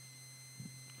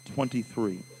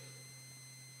 23.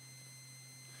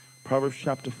 Proverbs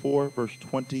chapter 4, verse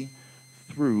 20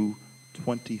 through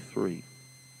 23.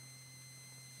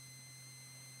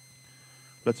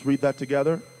 Let's read that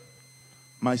together.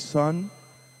 My son,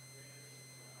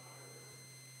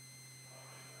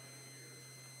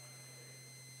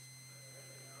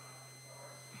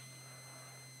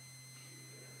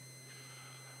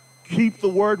 keep the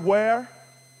word where?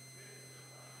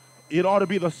 It ought to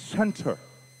be the center.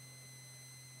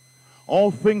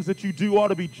 All things that you do ought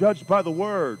to be judged by the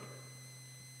word.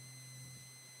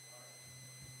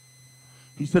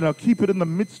 He said, now keep it in the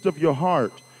midst of your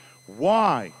heart.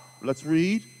 Why? Let's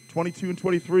read 22 and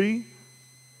 23.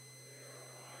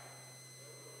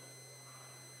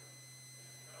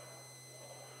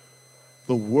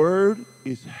 The word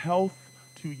is health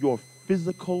to your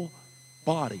physical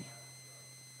body.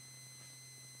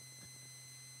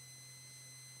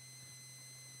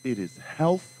 It is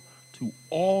health to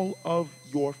all of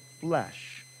your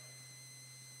flesh.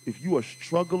 If you are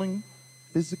struggling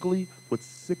physically with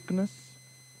sickness,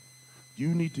 you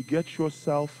need to get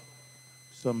yourself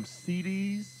some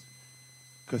CDs,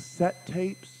 cassette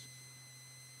tapes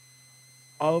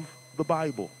of the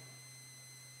Bible.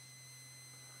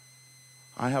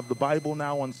 I have the Bible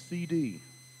now on CD.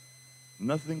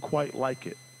 Nothing quite like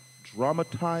it.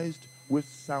 Dramatized with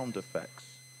sound effects.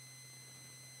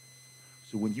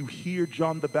 So when you hear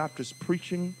John the Baptist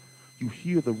preaching, you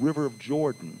hear the river of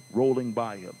Jordan rolling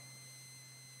by him.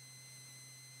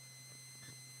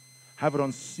 Have it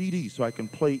on CD so I can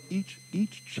play each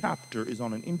chapter is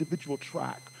on an individual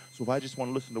track. So if I just want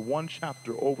to listen to one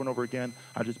chapter over and over again,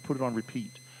 I just put it on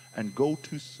repeat and go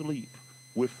to sleep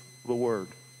with the word.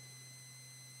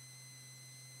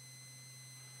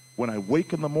 When I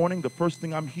wake in the morning, the first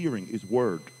thing I'm hearing is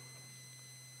word.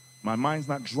 My mind's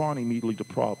not drawn immediately to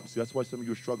problems. See, that's why some of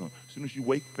you are struggling. As soon as you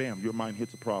wake, bam, your mind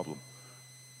hits a problem.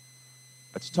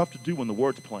 It's tough to do when the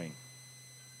word's playing.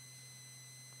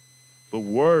 The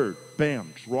word,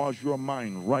 bam, draws your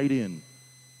mind right in.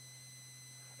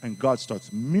 And God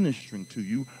starts ministering to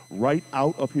you right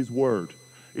out of his word.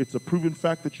 It's a proven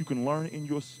fact that you can learn in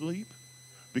your sleep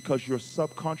because your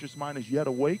subconscious mind is yet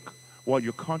awake while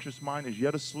your conscious mind is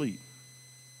yet asleep.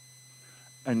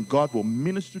 And God will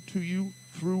minister to you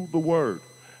through the word.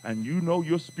 And you know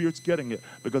your spirit's getting it.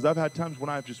 Because I've had times when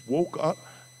I've just woke up,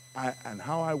 and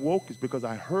how I woke is because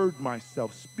I heard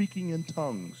myself speaking in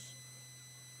tongues.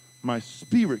 My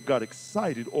spirit got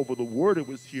excited over the word it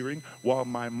was hearing while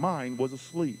my mind was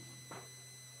asleep.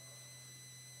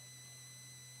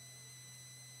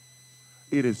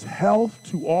 It is health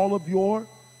to all of your.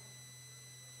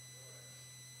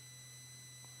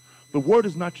 The word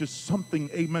is not just something,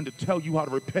 amen, to tell you how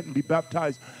to repent and be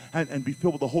baptized and be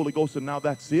filled with the Holy Ghost, and now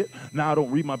that's it. Now I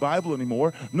don't read my Bible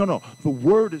anymore. No. The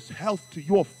word is health to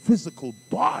your physical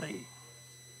body.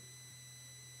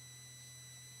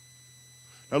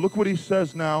 Now look what he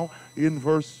says now in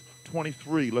verse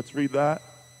 23. Let's read that.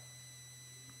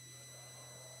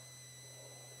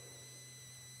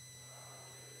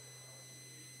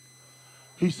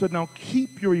 He said, now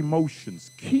keep your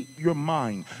emotions, keep your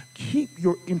mind, keep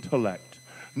your intellect.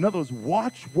 In other words,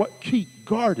 watch what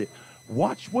guard it.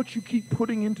 Watch what you keep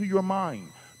putting into your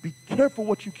mind. Be careful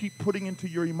what you keep putting into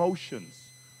your emotions.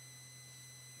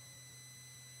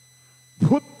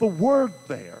 Put the word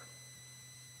there.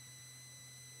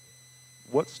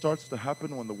 What starts to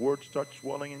happen when the word starts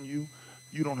dwelling in you?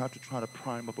 You don't have to try to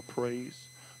prime up a praise.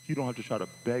 You don't have to try to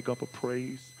beg up a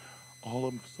praise. All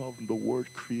of a sudden, the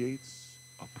word creates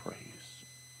a praise.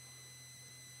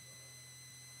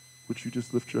 Would you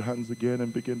just lift your hands again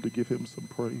and begin to give him some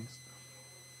praise?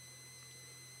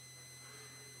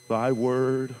 Thy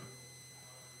word,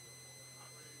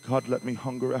 God, let me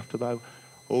hunger after thy.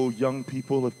 Oh, young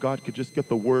people, if God could just get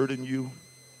the word in you.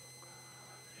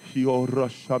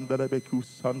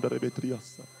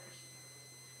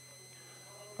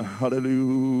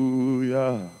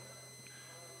 Hallelujah.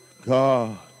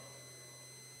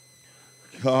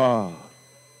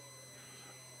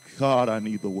 God, I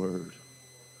need the word.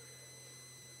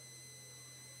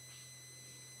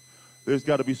 There's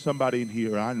got to be somebody in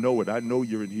here. I know it. I know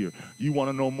you're in here. You want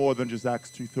to know more than just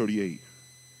Acts 2:38.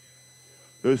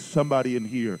 There's somebody in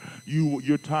here.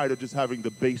 You're tired of just having the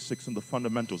basics and the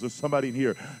fundamentals. There's somebody in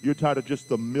here. You're tired of just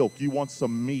the milk. You want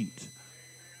some meat.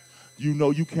 You know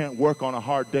you can't work on a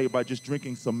hard day by just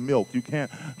drinking some milk. You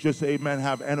can't just, amen,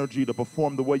 have energy to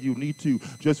perform the way you need to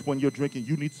just when you're drinking.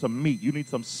 You need some meat. You need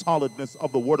some solidness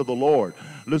of the word of the Lord.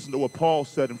 Listen to what Paul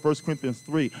said in 1 Corinthians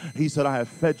 3. He said, I have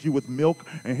fed you with milk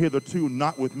and hitherto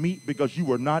not with meat because you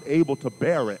were not able to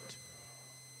bear it.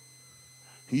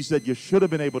 He said, you should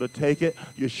have been able to take it.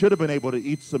 You should have been able to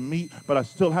eat some meat, but I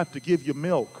still have to give you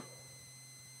milk.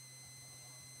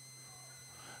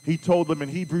 He told them in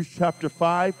Hebrews chapter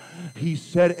 5, he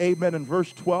said, amen, in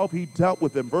verse 12, he dealt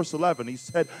with them. Verse 11, he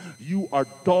said, you are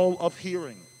dull of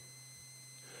hearing.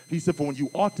 He said, for when you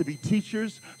ought to be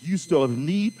teachers, you still have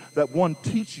need that one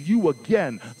teach you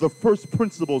again the first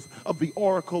principles of the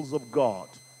oracles of God.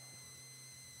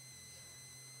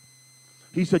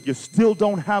 He said, you still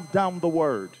don't have down the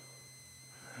word.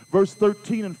 Verse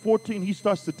 13 and 14, he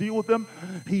starts to deal with them.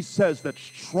 He says that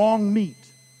strong meat.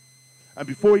 And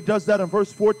before he does that in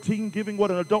verse 14, giving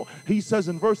what an adult, he says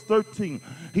in verse 13,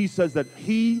 he says that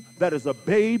he that is a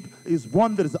babe is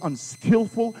one that is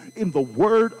unskillful in the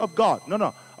word of God.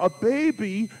 No. A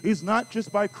baby is not just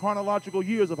by chronological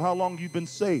years of how long you've been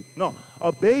saved. No,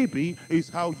 a baby is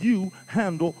how you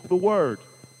handle the word.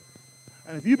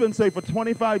 And if you've been saved for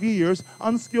 25 years,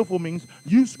 unskillful means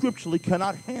you scripturally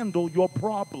cannot handle your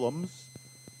problems.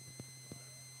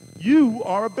 You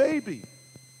are a baby.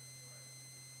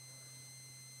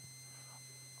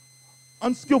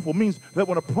 Unskillful means that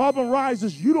when a problem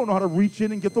rises, you don't know how to reach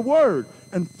in and get the word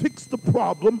and fix the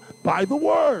problem by the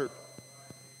word.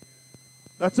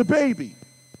 That's a baby.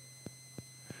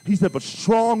 He said, but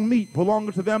strong meat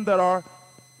belonging to them that are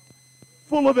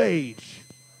full of age.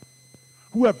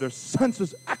 who have their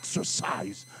senses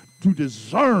exercised to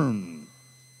discern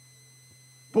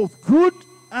both good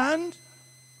and.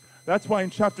 That's why in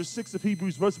chapter 6 of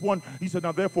Hebrews, verse 1, he said,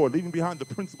 now therefore, leaving behind the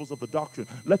principles of the doctrine,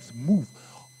 let's move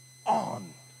on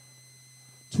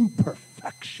to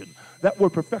perfection. That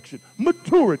word perfection,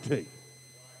 maturity.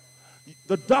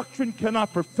 The doctrine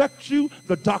cannot perfect you.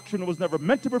 The doctrine was never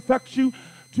meant to perfect you.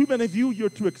 Too many of you, you're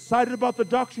too excited about the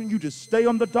doctrine. You just stay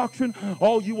on the doctrine.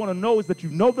 All you want to know is that you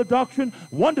know the doctrine.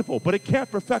 Wonderful, but it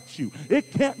can't perfect you.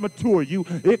 It can't mature you.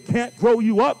 It can't grow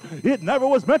you up. It never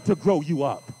was meant to grow you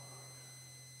up.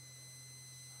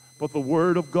 But the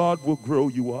Word of God will grow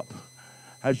you up.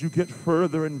 As you get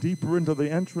further and deeper into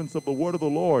the entrance of the Word of the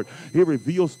Lord, it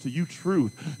reveals to you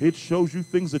truth. It shows you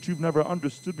things that you've never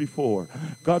understood before.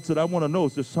 God said, I want to know,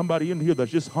 is there somebody in here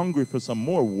that's just hungry for some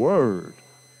more Word?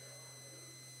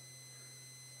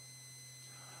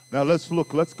 Now let's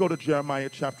go to Jeremiah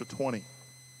chapter 20.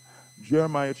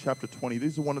 Jeremiah chapter 20.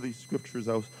 These are one of these scriptures.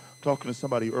 I was talking to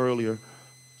somebody earlier.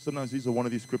 Sometimes these are one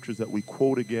of these scriptures that we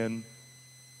quote again,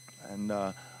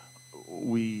 and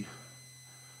we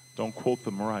don't quote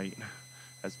them right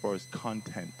as far as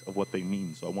content of what they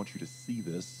mean. So I want you to see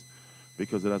this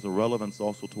because it has a relevance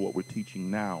also to what we're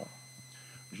teaching now.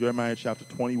 Jeremiah chapter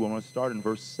 20, we're going to start in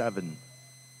verse 7.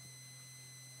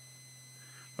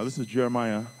 Now this is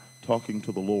Jeremiah talking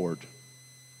to the Lord.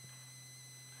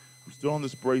 I'm still on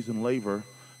this brazen laver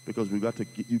because we've got to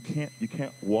get, you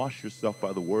can't wash yourself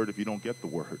by the word if you don't get the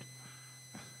word.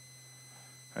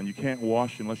 And you can't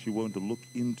wash unless you're willing to look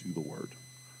into the word,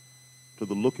 to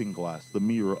the looking glass, the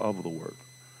mirror of the word.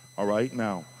 All right,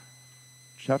 now,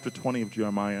 chapter 20 of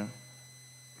Jeremiah,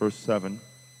 verse 7.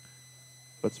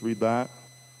 Let's read that.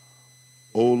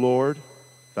 O Lord,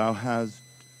 thou hast,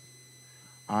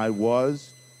 I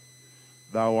was,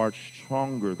 thou art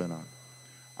stronger than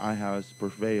I have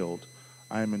prevailed.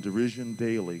 I am in derision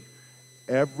daily.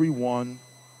 Everyone,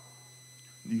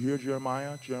 do you hear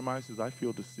Jeremiah? Jeremiah says, I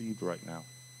feel deceived right now.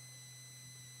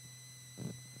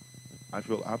 I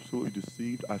feel absolutely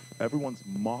deceived. Everyone's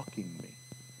mocking me.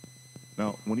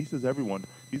 Now, when he says everyone,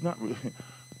 he's not really,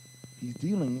 he's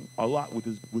dealing a lot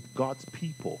with God's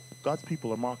people. God's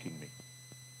people are mocking me.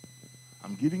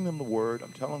 I'm giving them the word.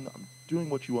 I'm telling them, I'm doing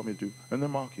what you want me to do, and they're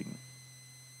mocking me.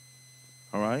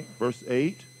 All right, verse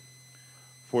 8.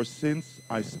 For since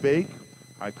I spake,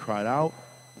 I cried out,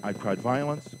 I cried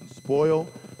violence and spoil,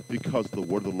 because the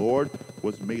word of the Lord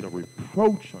was made a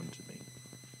reproach unto me.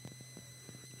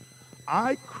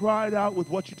 I cried out with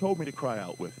what you told me to cry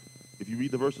out with. If you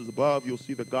read the verses above, you'll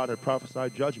see that God had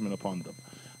prophesied judgment upon them.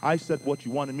 I said what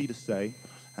you wanted me to say,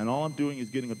 and all I'm doing is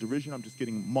getting a derision. I'm just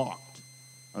getting mocked.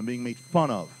 I'm being made fun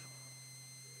of.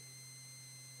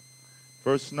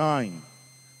 Verse 9,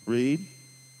 read.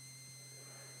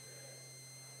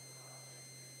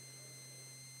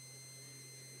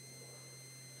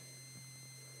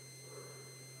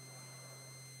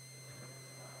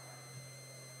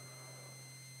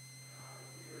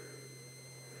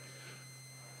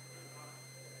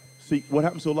 See, what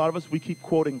happens to a lot of us, we keep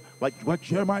quoting, like what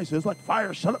Jeremiah says, like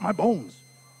fire, shut up my bones.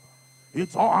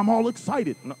 I'm all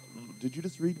excited. No, did you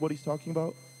just read what he's talking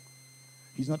about?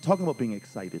 He's not talking about being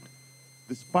excited.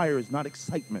 This fire is not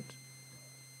excitement.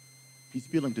 He's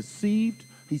feeling deceived.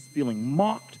 He's feeling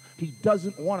mocked. He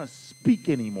doesn't want to speak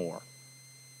anymore.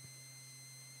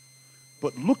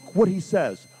 But look what he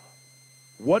says.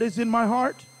 What is in my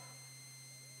heart?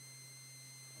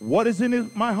 What is in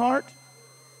my heart?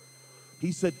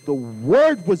 He said, the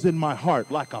word was in my heart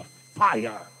like a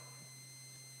fire.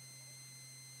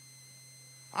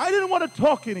 I didn't want to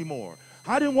talk anymore.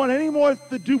 I didn't want any more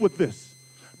to do with this.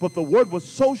 But the word was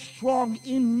so strong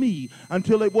in me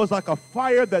until it was like a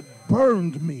fire that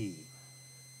burned me.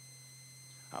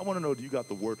 I want to know, do you got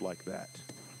the word like that?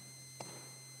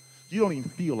 You don't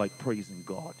even feel like praising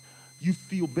God. You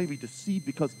feel maybe deceived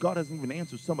because God hasn't even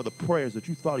answered some of the prayers that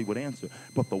you thought he would answer.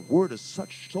 But the word is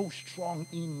so strong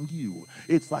in you.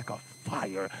 It's like a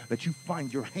fire that you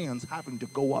find your hands having to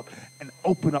go up and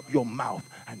open up your mouth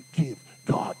and give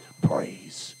God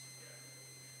praise.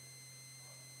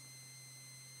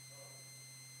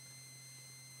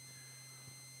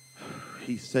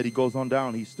 He said, he goes on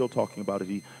down, he's still talking about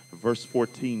it. Verse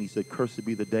 14, he said, cursed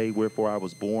be the day wherefore I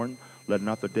was born. Let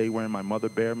not the day wherein my mother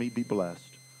bare me be blessed.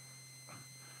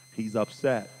 He's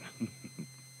upset.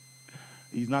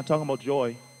 He's not talking about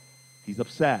joy. He's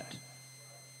upset.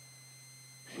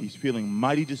 He's feeling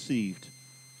mighty deceived.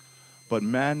 But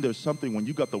man, there's something when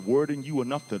you got the word in you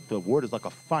enough that the word is like a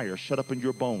fire shut up in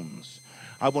your bones.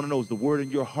 I want to know, is the word in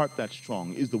your heart that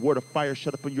strong? Is the word of fire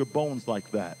shut up in your bones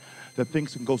like that? That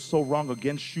things can go so wrong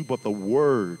against you, but the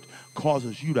word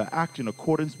causes you to act in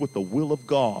accordance with the will of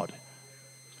God.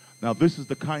 Now, this is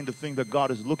the kind of thing that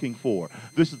God is looking for.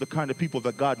 This is the kind of people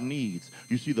that God needs.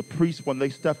 You see, the priests, when they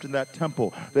stepped in that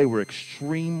temple, they were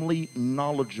extremely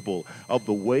knowledgeable of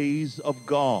the ways of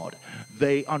God.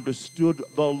 They understood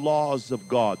the laws of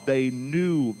God. They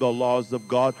knew the laws of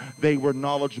God. They were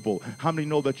knowledgeable. How many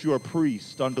know that you're a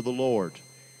priest unto the Lord?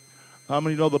 How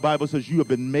many know the Bible says you have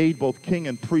been made both king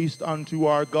and priest unto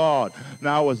our God?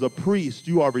 Now, as a priest,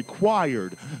 you are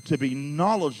required to be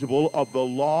knowledgeable of the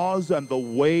laws and the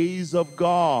ways of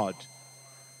God.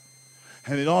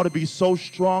 And it ought to be so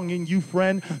strong in you,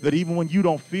 friend, that even when you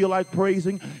don't feel like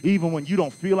praising, even when you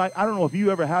don't feel like, I don't know if you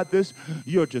ever had this,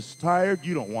 you're just tired,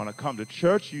 you don't want to come to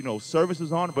church, you know service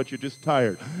is on, but you're just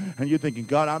tired. And you're thinking,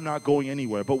 God, I'm not going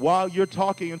anywhere. But while you're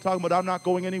talking about I'm not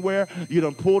going anywhere, you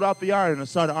done pulled out the iron and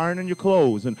started ironing your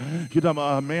clothes. And you're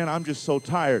done, man, I'm just so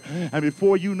tired. And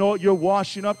before you know it, you're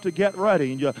washing up to get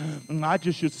ready. And I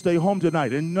just should stay home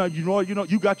tonight. And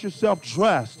you got yourself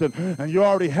dressed and you're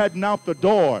already heading out the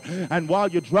door. And while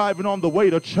you're driving on the way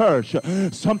to church,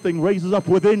 something raises up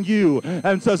within you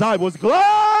and says, I was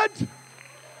glad.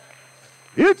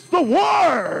 It's the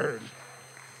word.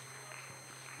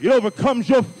 It overcomes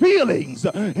your feelings.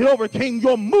 It overcame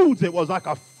your moods. It was like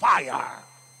a fire.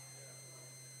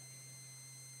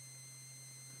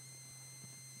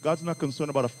 God's not concerned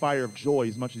about a fire of joy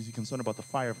as much as he's concerned about the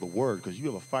fire of the word, because you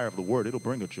have a fire of the word. It'll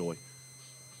bring a joy.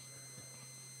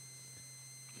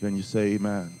 Can you say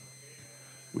amen?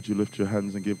 Would you lift your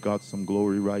hands and give God some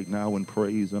glory right now and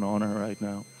praise and honor right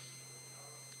now?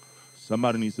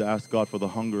 Somebody needs to ask God for the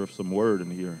hunger of some word in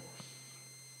here.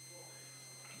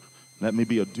 Let me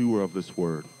be a doer of this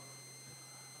word.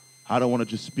 I don't want to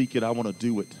just speak it. I want to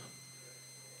do it.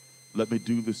 Let me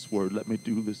do this word. Let me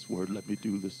do this word. Let me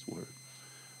do this word.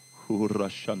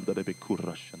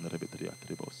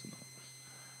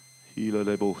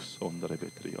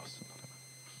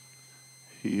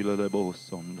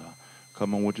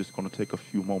 Come on, we're just going to take a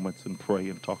few moments and pray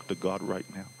and talk to God right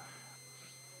now.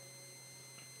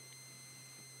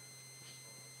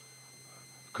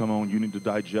 Come on, you need to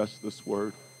digest this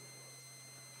word.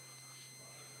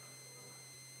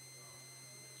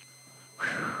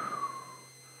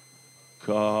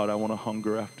 God, I want to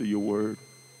hunger after your word.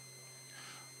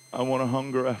 I want to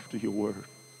hunger after your word.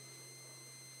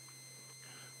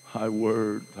 Thy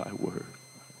word, thy word.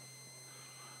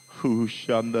 I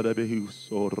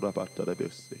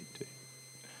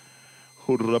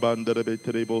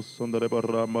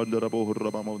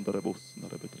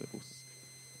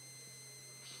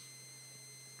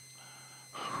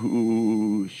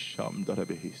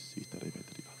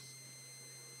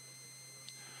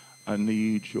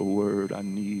need your word. I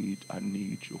need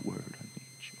your word.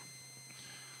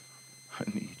 I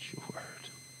need your word.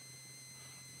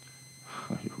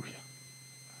 Hallelujah.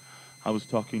 I was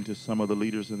talking to some of the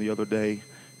leaders the other day,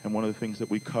 and one of the things that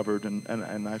we covered,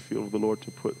 and I feel the Lord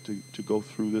to go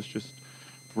through this just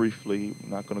briefly.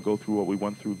 I'm not going to go through what we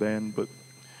went through then, but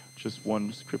just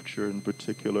one scripture in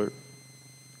particular.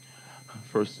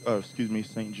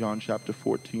 St. John chapter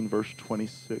 14, verse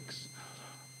 26.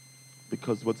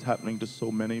 Because what's happening to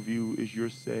so many of you is you're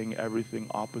saying everything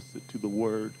opposite to the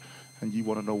word, and you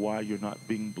want to know why you're not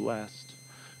being blessed,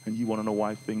 and you want to know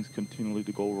why things continually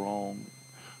to go wrong.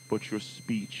 But your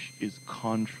speech is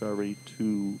contrary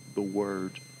to the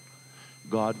word.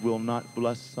 God will not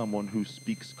bless someone who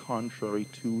speaks contrary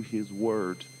to his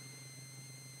word.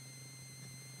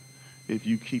 If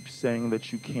you keep saying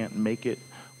that you can't make it,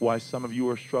 why some of you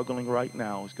are struggling right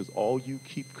now is because all you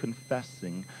keep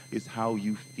confessing is how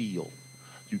you feel.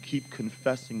 You keep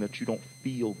confessing that you don't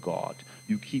feel God.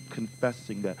 You keep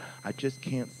confessing that I just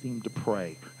can't seem to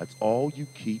pray. That's all you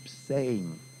keep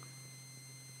saying.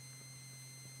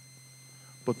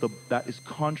 But that is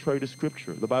contrary to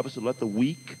Scripture. The Bible said, let the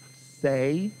weak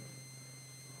say.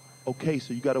 Okay,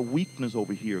 so you got a weakness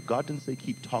over here. God didn't say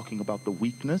keep talking about the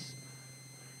weakness.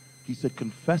 He said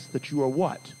confess that you are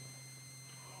what?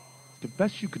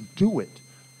 Confess you can do it.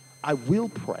 I will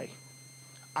pray.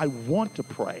 I want to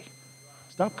pray.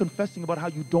 Stop confessing about how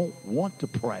you don't want to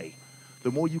pray.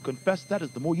 The more you confess that is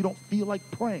the more you don't feel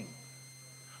like praying.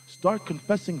 Start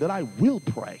confessing that I will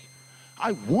pray.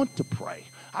 I want to pray.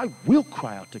 I will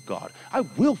cry out to God. I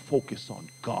will focus on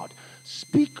God.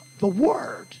 Speak the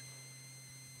word.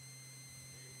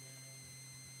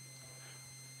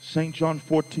 St. John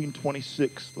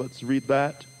 14:26. Let's read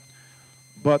that.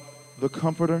 But the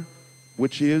Comforter,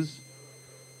 which is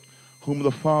whom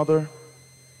the Father,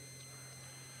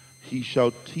 he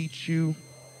shall teach you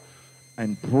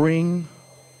and bring.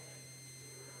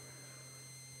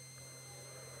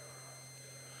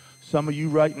 Some of you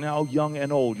right now, young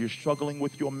and old, you're struggling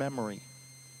with your memory.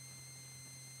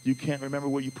 You can't remember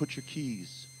where you put your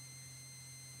keys.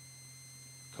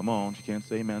 Come on, you can't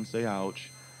say amen, say ouch.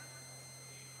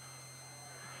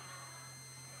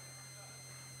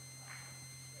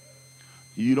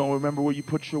 You don't remember where you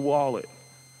put your wallet.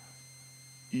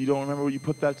 You don't remember where you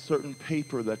put that certain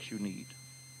paper that you need.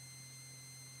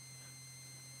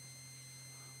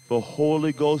 The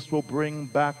Holy Ghost will bring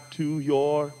back to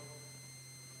your...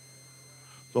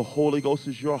 The Holy Ghost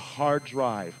is your hard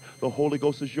drive. The Holy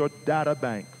Ghost is your data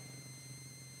bank.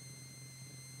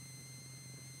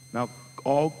 Now,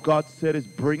 all God said is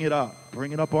bring it up.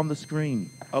 Bring it up on the screen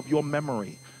of your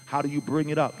memory. How do you bring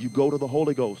it up? You go to the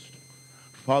Holy Ghost.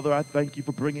 Father, I thank you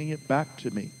for bringing it back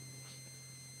to me.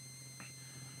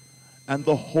 And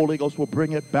the Holy Ghost will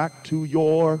bring it back to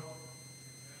your...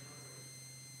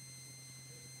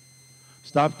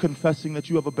 Stop confessing that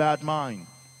you have a bad mind.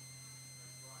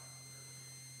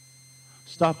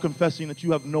 Stop confessing that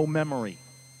you have no memory.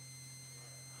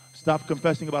 Stop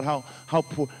confessing about how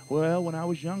poor. Well, when I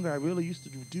was younger, I really used to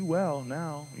do well.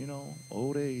 Now, you know,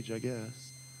 old age, I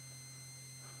guess.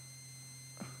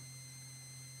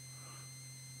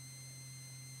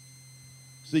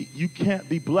 See, you can't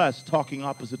be blessed talking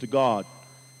opposite to God.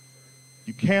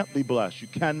 You can't be blessed. You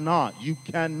cannot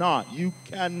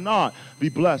be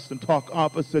blessed and talk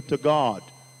opposite to God.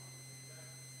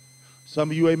 Some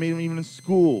of you, even in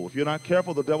school, if you're not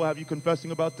careful, the devil will have you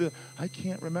confessing about this. I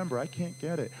can't remember. I can't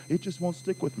get it. It just won't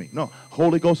stick with me. No,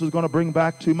 Holy Ghost is going to bring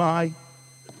back to my...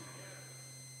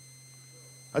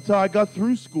 That's how I got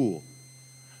through school.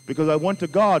 Because I went to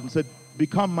God and said,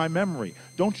 become my memory.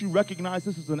 Don't you recognize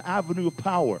this is an avenue of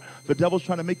power? The devil's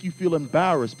trying to make you feel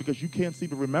embarrassed because you can't seem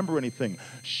to remember anything.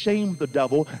 Shame the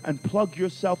devil and plug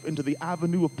yourself into the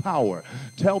avenue of power.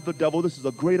 Tell the devil this is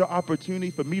a greater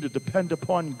opportunity for me to depend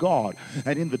upon God.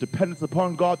 And in the dependence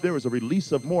upon God, there is a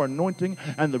release of more anointing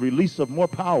and the release of more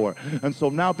power. And so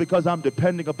now because I'm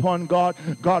depending upon God,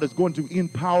 God is going to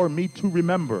empower me to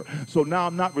remember. So now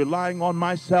I'm not relying on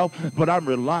myself, but I'm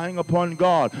relying upon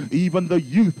God. Even the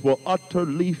youth will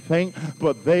utterly faint,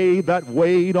 but they that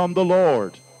wait on the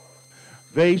Lord,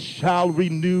 they shall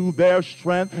renew their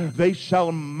strength. They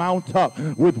shall mount up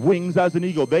with wings as an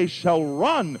eagle. They shall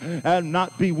run and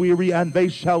not be weary, and they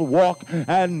shall walk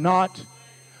and not...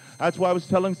 That's why I was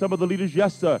telling some of the leaders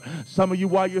yesterday, some of you,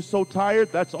 why you're so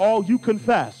tired, that's all you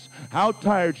confess. How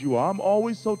tired you are. I'm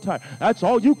always so tired. That's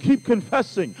all you keep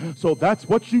confessing. So that's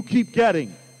what you keep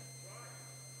getting.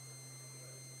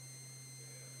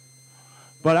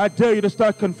 But I dare you to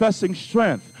start confessing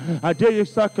strength. I dare you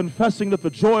to start confessing that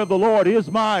the joy of the Lord is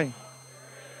mine.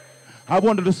 I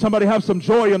wonder, does somebody have some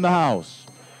joy in the house?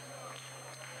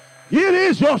 It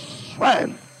is your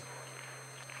strength.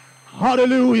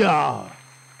 Hallelujah.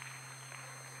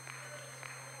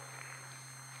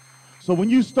 So when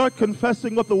you start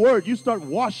confessing with the word, you start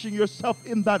washing yourself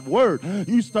in that word.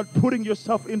 You start putting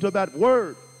yourself into that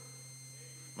word.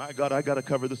 My God, I got to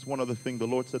cover this one other thing the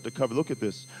Lord said to cover. Look at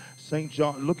this. St.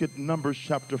 John, look at Numbers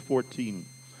chapter 14.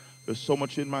 There's so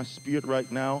much in my spirit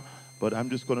right now, but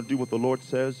I'm just going to do what the Lord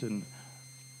says in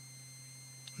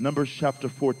Numbers chapter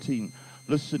 14.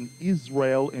 Listen,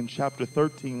 Israel in chapter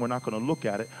 13, we're not going to look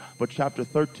at it, but chapter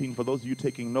 13, for those of you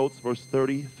taking notes, verse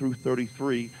 30 through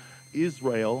 33,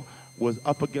 Israel was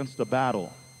up against a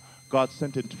battle. God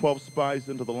sent in 12 spies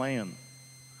into the land.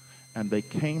 And they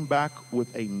came back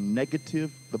with a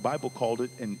negative, the Bible called it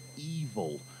an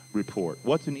evil report.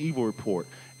 What's an evil report?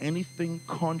 Anything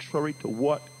contrary to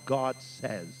what God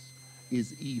says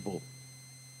is evil.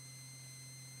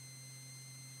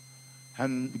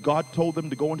 And God told them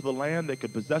to go into the land. They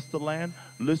could possess the land.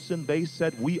 Listen, they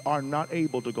said, we are not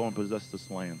able to go and possess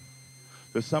this land.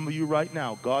 There's some of you right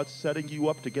now, God's setting you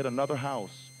up to get another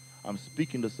house. I'm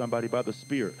speaking to somebody by the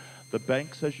Spirit. The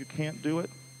bank says you can't do it.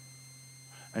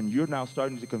 And you're now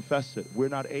starting to confess it. We're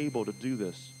not able to do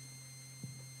this.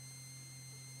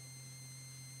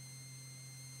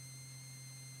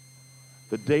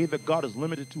 The day that God is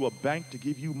limited to a bank to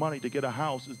give you money to get a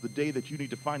house is the day that you need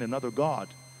to find another God.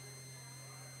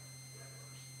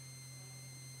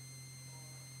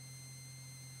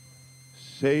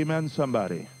 Say amen,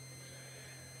 somebody.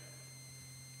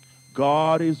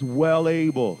 God is well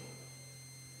able.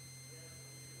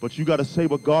 But you got to say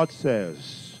what God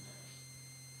says.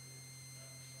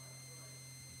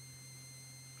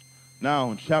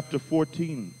 Now, in chapter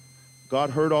 14,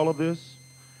 God heard all of this,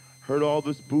 heard all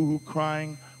this boo-hoo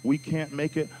crying, we can't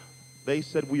make it. They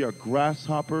said we are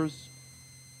grasshoppers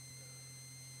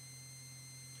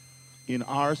in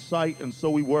our sight, and so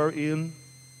we were in.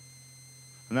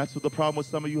 And that's what the problem with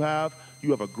some of you have.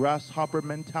 You have a grasshopper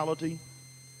mentality.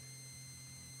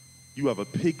 You have a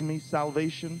pygmy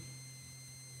salvation.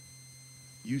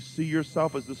 You see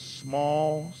yourself as this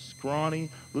small, scrawny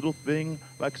little thing,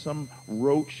 like some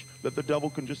roach that the devil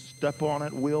can just step on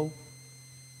at will.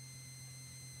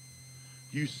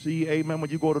 You see, amen, when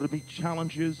you go to meet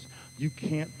challenges, you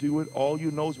can't do it. All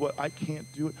you know is what, I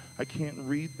can't do it. I can't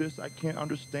read this. I can't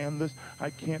understand this. I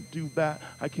can't do that.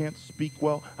 I can't speak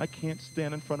well. I can't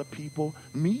stand in front of people.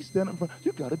 Me stand in front.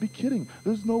 You got to be kidding.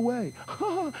 There's no way.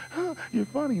 You're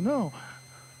funny. No.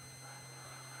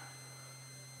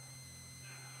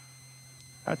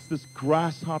 That's this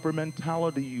grasshopper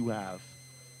mentality you have.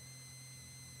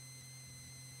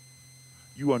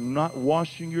 You are not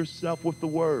washing yourself with the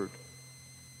word.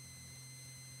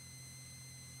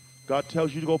 God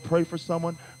tells you to go pray for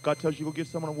someone. God tells you to go give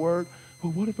someone a word.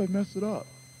 Well, what if I mess it up?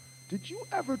 Did you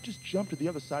ever just jump to the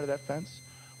other side of that fence?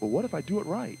 Well, what if I do it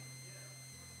right?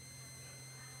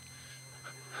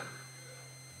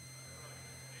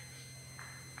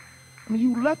 I mean,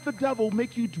 you let the devil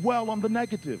make you dwell on the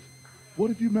negative.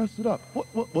 What if you mess it up?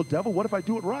 Well, devil, what if I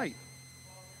do it right?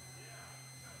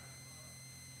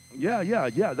 Yeah.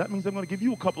 That means I'm going to give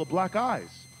you a couple of black eyes.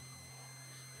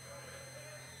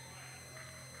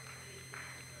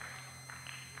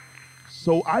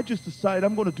 So I just decided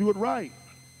I'm going to do it right.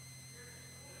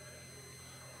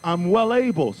 I'm well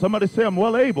able. Somebody say I'm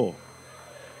well able.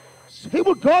 Say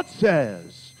what God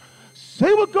says.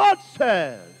 Say what God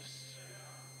says.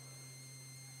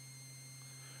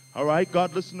 All right,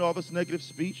 God listened to all this negative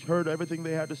speech, heard everything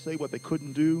they had to say, what they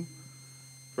couldn't do.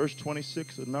 Verse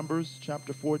 26 of Numbers,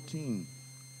 chapter 14.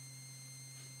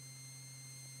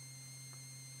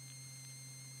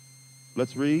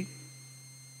 Let's read.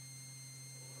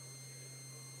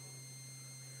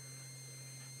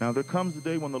 Now there comes the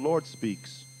day when the Lord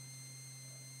speaks.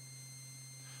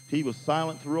 He was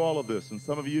silent through all of this. And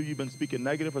some of you, you've been speaking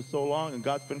negative for so long and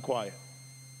God's been quiet.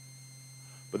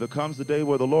 But there comes the day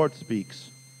where the Lord speaks.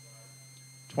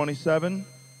 27.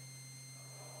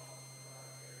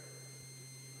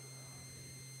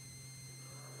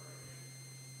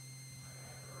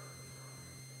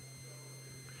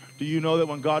 Do you know that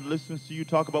when God listens to you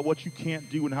talk about what you can't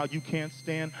do and how you can't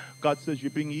stand, God says you're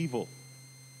being evil?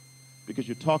 Because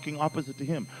you're talking opposite to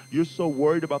him. You're so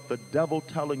worried about the devil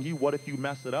telling you what if you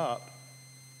mess it up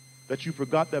that you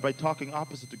forgot that by talking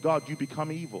opposite to God, you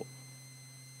become evil.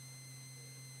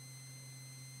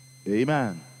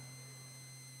 Amen.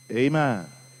 Amen.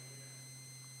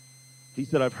 He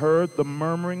said, I've heard the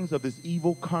murmurings of this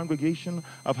evil congregation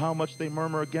of how much they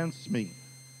murmur against me.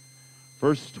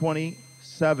 Verse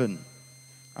 27.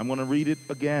 I'm going to read it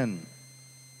again.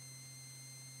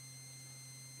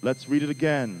 Let's read it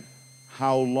again.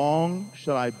 How long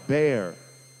shall I bear?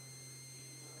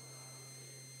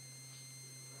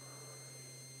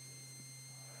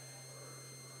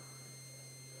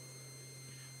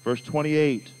 Verse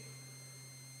 28.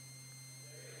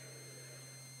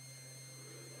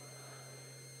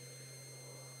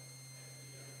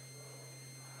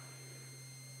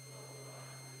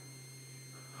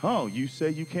 Oh, you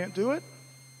say you can't do it?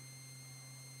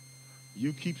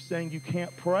 You keep saying you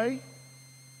can't pray?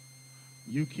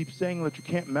 You keep saying that you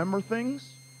can't remember things?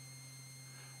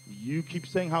 You keep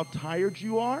saying how tired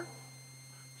you are?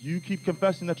 You keep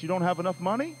confessing that you don't have enough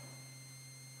money?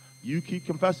 You keep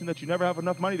confessing that you never have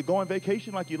enough money to go on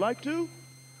vacation like you like to?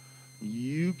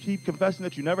 You keep confessing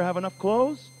that you never have enough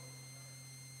clothes?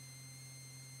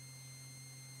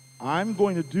 I'm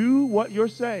going to do what you're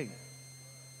saying.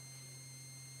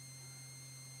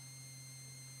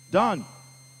 Done.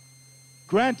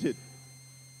 Granted.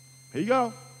 Here you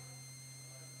go.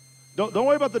 Don't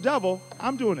worry about the devil.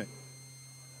 I'm doing it.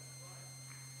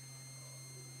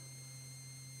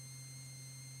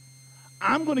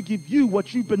 I'm going to give you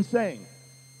what you've been saying.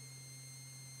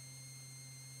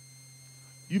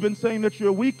 You've been saying that you're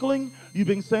a weakling. You've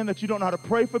been saying that you don't know how to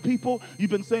pray for people.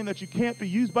 You've been saying that you can't be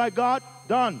used by God.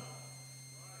 Done.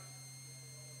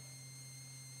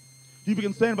 You've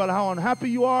been saying about how unhappy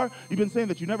you are. You've been saying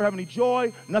that you never have any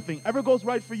joy. Nothing ever goes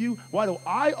right for you. Why do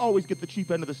I always get the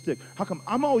cheap end of the stick? How come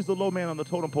I'm always the low man on the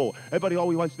totem pole? Everybody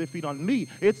always wipes their feet on me.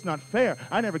 It's not fair.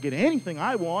 I never get anything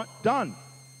I want. Done.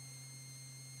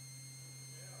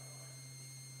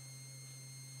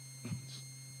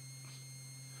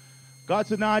 God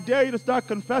said, now I dare you to start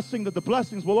confessing that the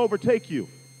blessings will overtake you.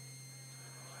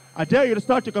 I dare you to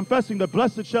start to confessing that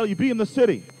blessed shall you be in the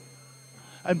city.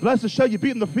 And blessed shall you be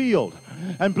in the field.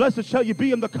 And blessed shall you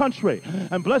be in the country.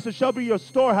 And blessed shall be your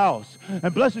storehouse.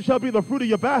 And blessed shall be the fruit of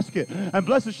your basket. And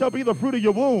blessed shall be the fruit of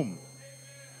your womb.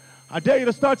 I dare you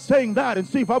to start saying that and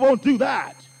see if I won't do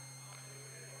that.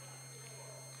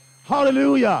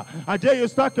 Hallelujah. I dare you to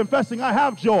start confessing, I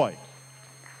have joy.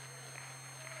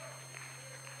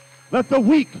 Let the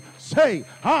weak say,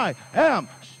 I am.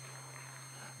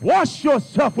 Wash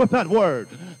yourself with that word.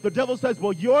 The devil says,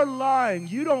 well, you're lying.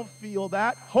 You don't feel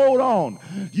that. Hold on.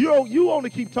 You only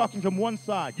keep talking from one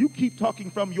side. You keep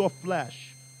talking from your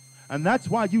flesh. And that's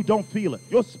why you don't feel it.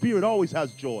 Your spirit always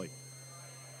has joy.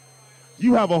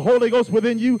 You have a Holy Ghost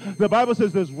within you. The Bible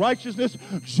says there's righteousness,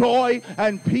 joy,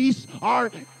 and peace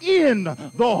are in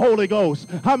the Holy Ghost.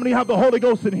 How many have the Holy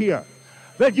Ghost in here?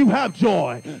 That you have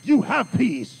joy, you have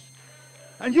peace,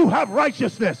 and you have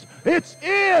righteousness. It's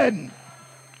in.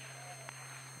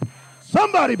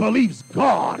 Somebody believes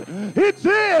God. It's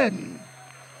in.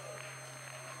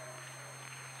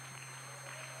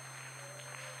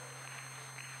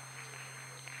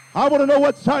 I want to know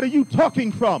what side are you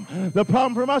talking from? The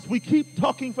problem from us, we keep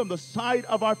talking from the side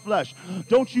of our flesh.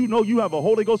 Don't you know you have a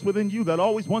Holy Ghost within you that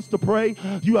always wants to pray?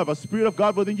 You have a Spirit of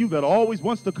God within you that always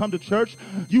wants to come to church.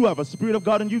 You have a Spirit of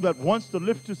God in you that wants to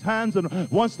lift his hands and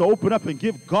wants to open up and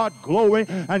give God glory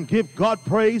and give God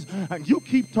praise. And you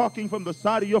keep talking from the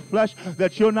side of your flesh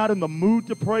that you're not in the mood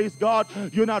to praise God.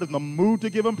 You're not in the mood to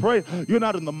give him praise. You're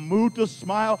not in the mood to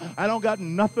smile. I don't got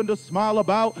nothing to smile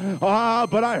about.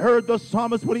 But I heard the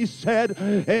psalmist when he said,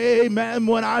 amen,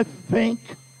 when I think.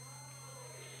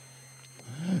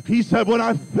 He said, when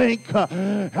I think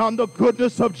on the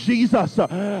goodness of Jesus,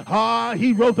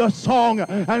 he wrote the song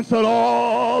and said,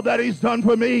 all that he's done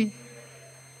for me,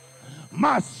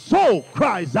 my soul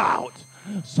cries out.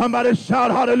 Somebody shout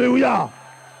hallelujah.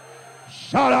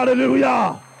 Shout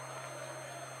hallelujah.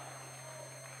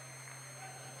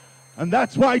 And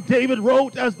that's why David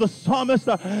wrote as the psalmist,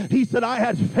 he said, I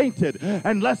had fainted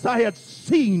unless I had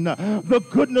seen the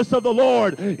goodness of the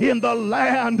Lord in the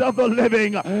land of the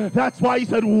living. That's why he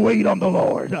said, wait on the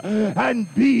Lord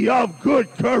and be of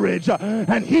good courage,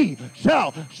 and he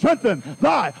shall strengthen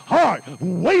thy heart.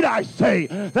 Wait, I say.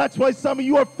 That's why some of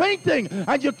you are fainting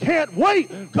and you can't wait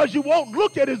because you won't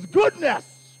look at his goodness.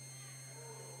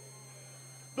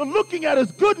 The looking at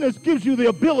his goodness gives you the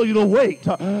ability to wait.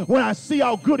 When I see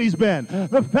how good he's been,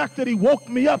 the fact that he woke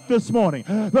me up this morning,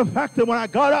 the fact that when I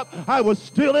got up, I was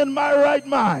still in my right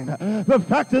mind, the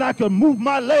fact that I could move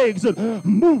my legs and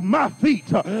move my feet,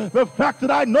 the fact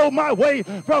that I know my way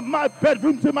from my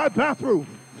bedroom to my bathroom.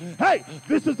 Hey,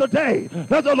 this is the day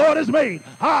that the Lord has made.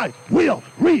 I will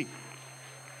read.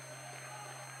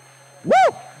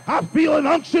 Woo! I feel an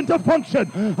unction to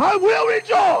function. I will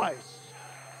rejoice.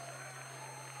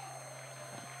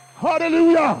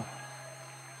 Hallelujah.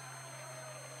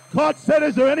 God said,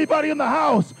 is there anybody in the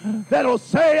house that'll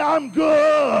say I'm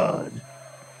good?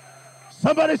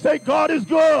 Somebody say God is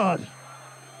good.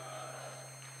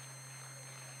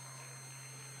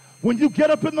 When you get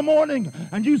up in the morning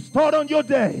and you start on your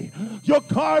day, your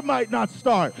car might not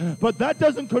start, but that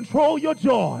doesn't control your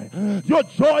joy. Your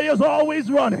joy is always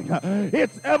running.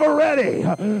 It's ever ready.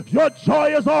 Your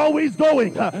joy is always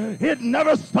going. It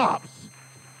never stops.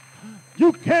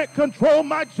 You can't control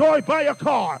my joy by a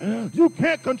car. You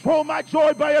can't control my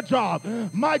joy by a job.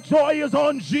 My joy is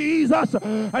on Jesus,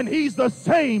 and he's the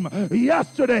same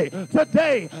yesterday,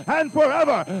 today, and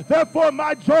forever. Therefore,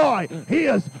 my joy, he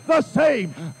is the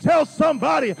same. Tell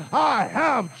somebody, I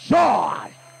have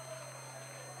joy.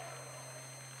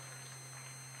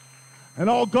 And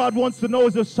all God wants to know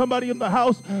is there's somebody in the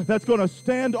house that's going to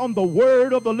stand on the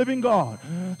word of the living God.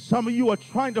 Some of you are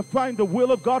trying to find the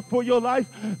will of God for your life,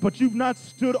 but you've not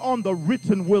stood on the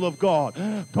written will of God.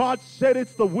 God said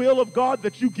it's the will of God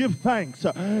that you give thanks.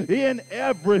 In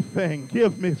everything,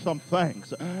 give me some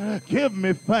thanks. Give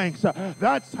me thanks.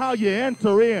 That's how you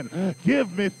enter in.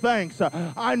 Give me thanks.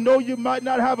 I know you might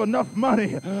not have enough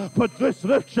money, but just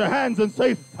lift your hands and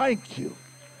say thank you.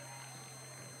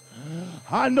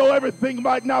 I know everything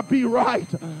might not be right,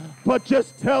 but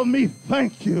just tell me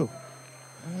thank you.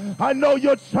 I know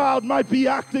your child might be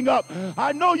acting up.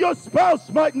 I know your spouse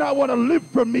might not want to live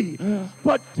for me,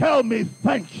 but tell me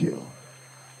thank you.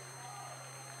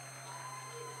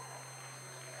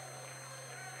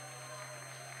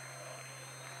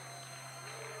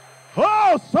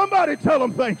 Oh, somebody tell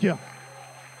them thank you.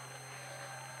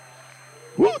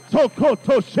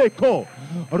 Utokoto sheko.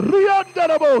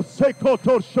 Riandarabo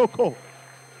sekoto shoko.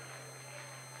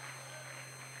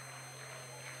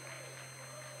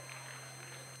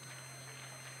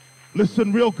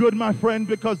 Listen real good, my friend,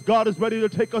 because God is ready to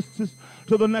take us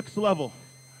to the next level.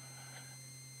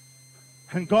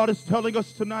 And God is telling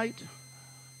us tonight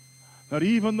that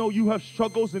even though you have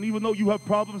struggles and even though you have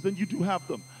problems, and you do have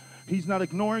them, he's not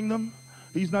ignoring them.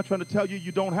 He's not trying to tell you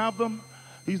you don't have them.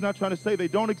 He's not trying to say they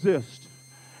don't exist.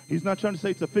 He's not trying to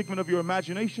say it's a figment of your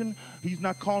imagination. He's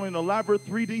not calling an elaborate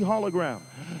 3D hologram.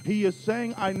 He is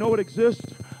saying, I know it exists.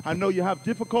 I know you have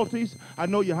difficulties. I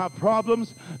know you have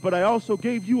problems. But I also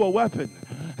gave you a weapon.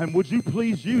 And would you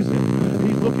please use it?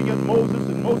 He's looking at Moses,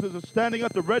 and Moses is standing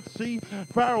at the Red Sea.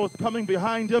 Pharaoh is coming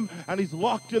behind him, and he's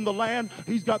locked in the land.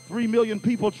 He's got 3 million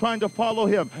people trying to follow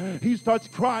him. He starts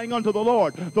crying unto the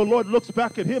Lord. The Lord looks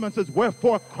back at him and says,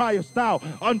 wherefore criest thou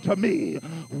unto me?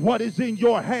 What is in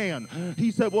your hand?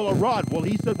 He said, well, a rod. Well,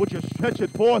 he said, would you stretch it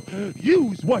forth?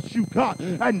 Use what you got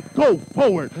and go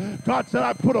forward. God said,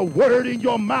 I put a word in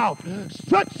your mouth.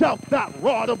 Stretch out that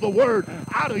rod of the word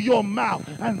out of your mouth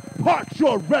and part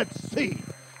your Red Sea.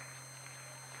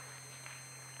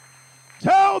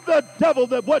 Tell the devil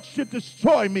that what should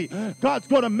destroy me, God's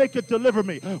going to make it deliver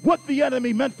me. What the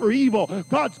enemy meant for evil,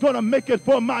 God's going to make it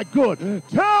for my good.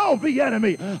 Tell the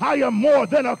enemy, I am more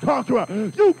than a conqueror.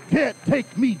 You can't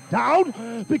take me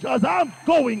down because I'm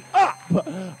going up.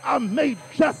 I'm made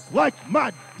just like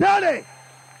my daddy.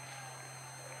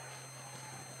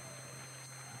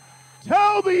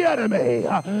 Tell the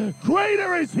enemy,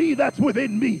 greater is he that's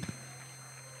within me.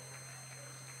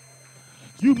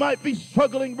 You might be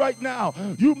struggling right now.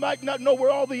 You might not know where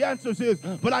all the answers is,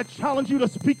 but I challenge you to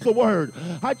speak the word.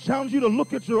 I challenge you to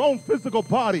look at your own physical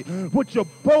body with your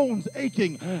bones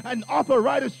aching and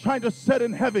arthritis trying to set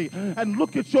in heavy, and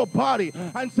look at your body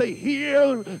and say,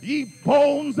 hear ye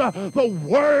bones, the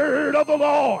word of the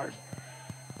Lord.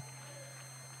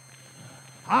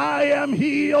 I am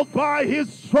healed by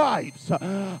his stripes.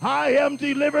 I am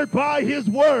delivered by his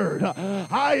word.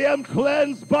 I am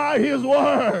cleansed by his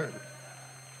word.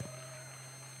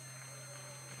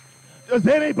 Does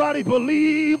anybody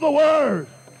believe the word?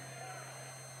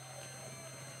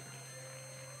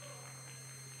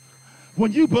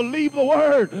 When you believe the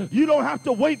word, you don't have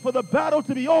to wait for the battle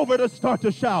to be over to start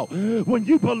to shout. When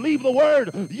you believe the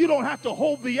word, you don't have to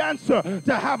hold the answer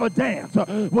to have a dance.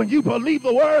 When you believe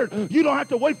the word, you don't have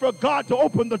to wait for God to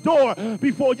open the door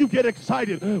before you get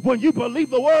excited. When you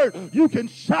believe the word, you can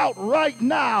shout right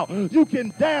now. You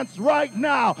can dance right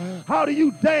now. How do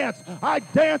you dance? I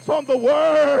dance on the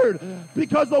word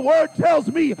because the word tells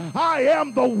me I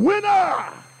am the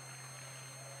winner.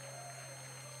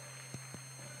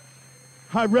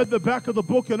 I read the back of the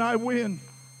book and I win.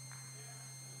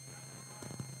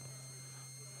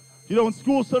 You know, in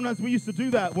school, sometimes we used to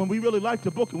do that when we really liked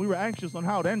a book and we were anxious on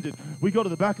how it ended. We go to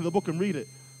the back of the book and read it.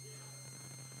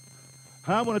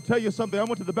 And I want to tell you something. I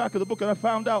went to the back of the book and I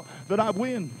found out that I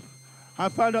win. I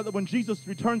found out that when Jesus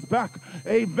returns back,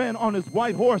 amen, on his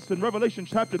white horse in Revelation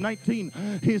chapter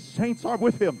 19, his saints are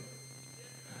with him.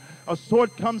 A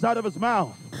sword comes out of his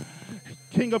mouth.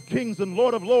 King of kings and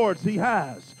Lord of lords he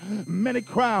has. Many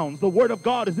crowns. The word of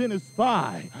God is in his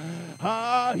thigh.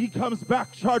 He comes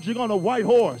back charging on a white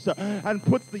horse and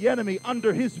puts the enemy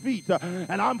under his feet.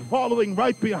 And I'm following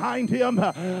right behind him.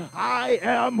 I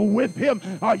am with him.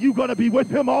 Are you going to be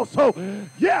with him also?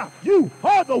 Yeah, you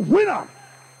are the winner.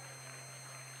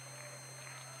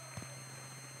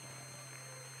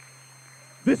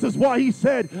 This is why he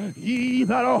said, ye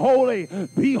that are holy,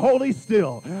 be holy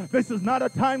still. This is not a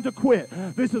time to quit.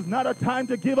 This is not a time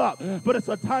to give up, but it's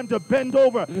a time to bend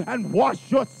over and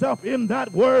wash yourself in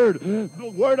that word. The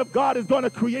word of God is going to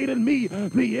create in me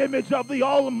the image of the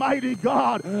Almighty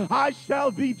God. I shall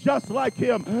be just like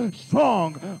him,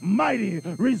 strong, mighty,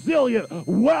 resilient,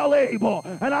 well able,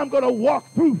 and I'm going to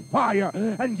walk through fire.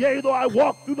 And yea, though I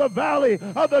walk through the valley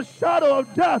of the shadow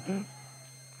of death,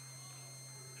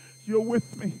 you're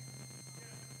with me.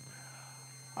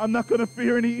 I'm not going to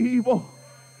fear any evil.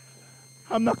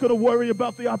 I'm not going to worry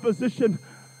about the opposition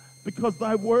because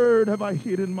thy word have I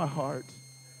hid in my heart.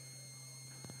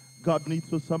 God needs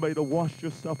for somebody to wash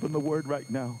yourself in the word right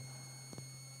now.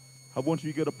 I want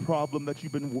you to get a problem that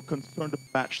you've been concerned to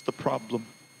match the problem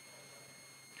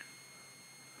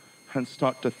and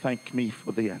start to thank me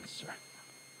for the answer.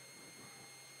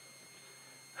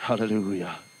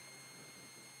 Hallelujah.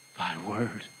 Thy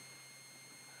word.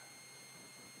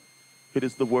 It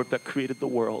is the word that created the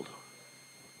world.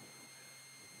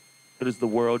 It is the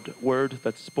word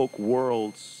that spoke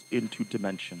worlds into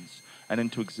dimensions and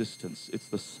into existence. It's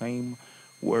the same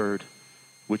word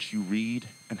which you read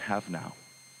and have now.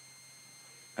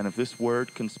 And if this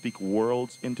word can speak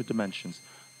worlds into dimensions,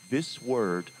 this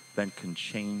word then can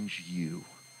change you.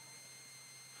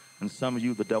 And some of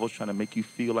you, the devil's trying to make you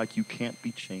feel like you can't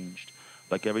be changed.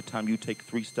 Like every time you take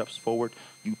 3 steps forward,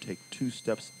 you take 2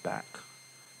 steps back.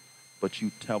 But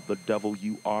you tell the devil,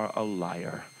 you are a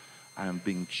liar. I am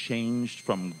being changed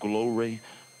from glory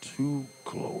to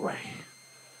glory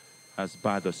as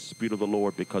by the Spirit of the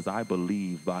Lord, because I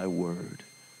believe thy word.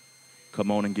 Come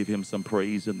on and give him some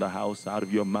praise in the house out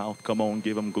of your mouth. Come on,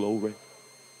 give him glory.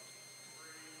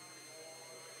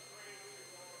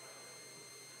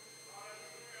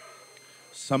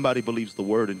 Somebody believes the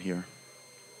word in here.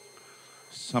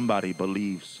 Somebody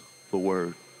believes the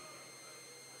word.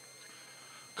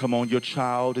 Come on, your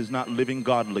child is not living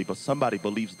godly, but somebody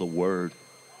believes the word.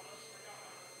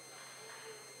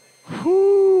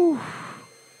 Whoo.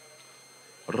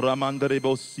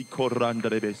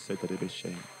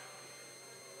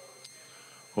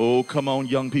 Oh, come on,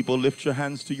 young people, lift your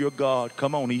hands to your God.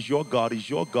 Come on, he's your God, he's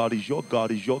your God, he's your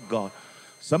God, he's your God.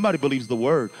 Somebody believes the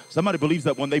word. Somebody believes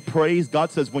that when they praise,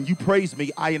 God says, when you praise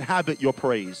me, I inhabit your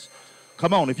praise.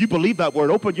 Come on, if you believe that word,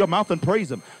 open your mouth and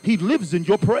praise him. He lives in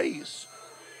your praise.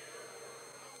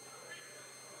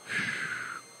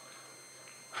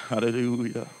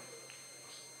 Hallelujah.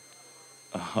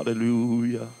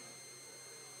 Hallelujah.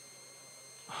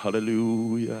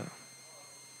 Hallelujah.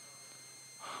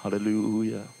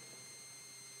 Hallelujah.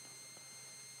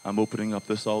 I'm opening up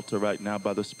this altar right now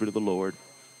by the Spirit of the Lord.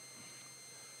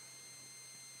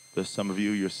 There's some of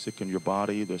you, you're sick in your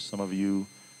body. There's some of you,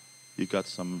 you've got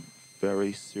some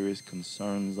very serious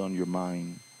concerns on your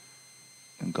mind.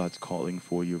 And God's calling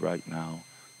for you right now.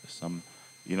 There's some,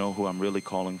 you know who I'm really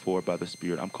calling for by the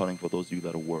Spirit? I'm calling for those of you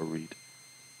that are worried.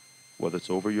 Whether it's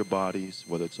over your bodies,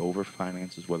 whether it's over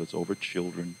finances, whether it's over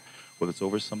children, whether it's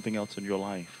over something else in your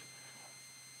life,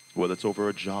 whether it's over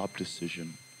a job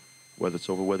decision, whether it's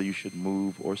over whether you should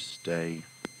move or stay,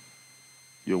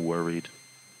 you're worried.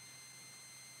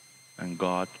 And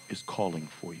God is calling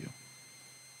for you.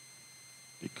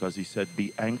 Because he said,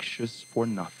 be anxious for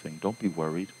nothing. Don't be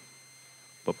worried.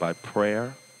 But by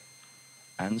prayer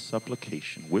and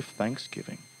supplication with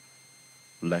thanksgiving,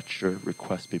 let your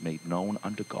request be made known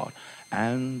unto God.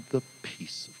 And the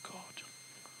peace of God,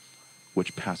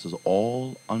 which passes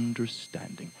all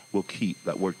understanding, will keep,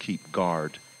 that word keep,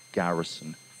 guard,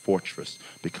 garrison, fortress,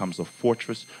 becomes a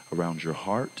fortress around your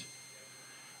heart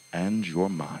and your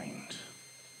mind.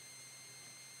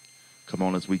 Come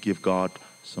on, as we give God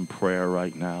some prayer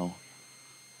right now.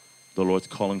 The Lord's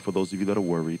calling for those of you that are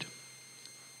worried.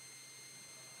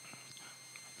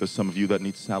 There's some of you that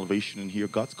need salvation in here.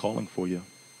 God's calling for you.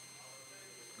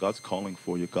 God's calling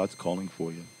for you. God's calling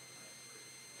for you.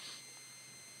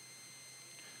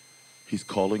 He's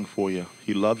calling for you.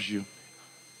 He loves you.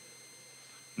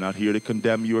 Not here to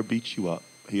condemn you or beat you up.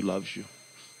 He loves you.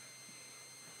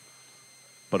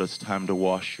 But it's time to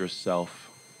wash yourself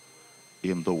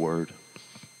in the Word.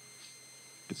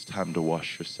 It's time to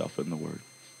wash yourself in the Word.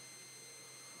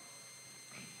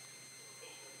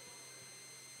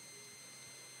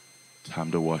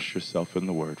 Time to wash yourself in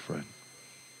the Word, friend.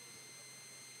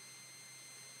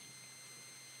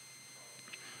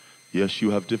 Yes,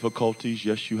 you have difficulties.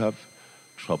 Yes, you have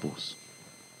troubles.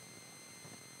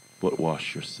 But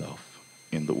wash yourself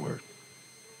in the Word.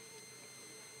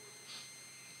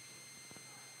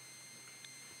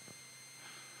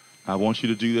 I want you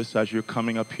to do this as you're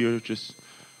coming up here. Just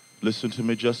listen to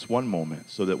me just one moment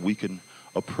so that we can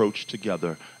approach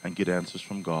together and get answers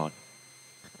from God.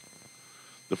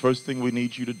 The first thing we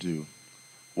need you to do,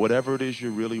 whatever it is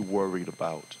you're really worried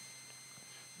about,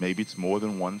 maybe it's more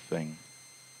than one thing,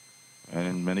 and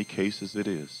in many cases it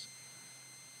is.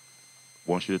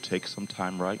 I want you to take some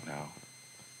time right now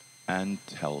and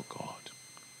tell God,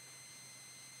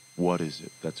 what is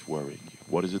it that's worrying you?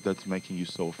 What is it that's making you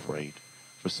so afraid?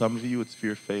 For some of you, it's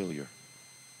fear of failure.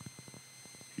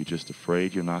 You're just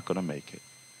afraid you're not going to make it.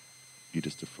 You're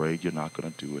just afraid you're not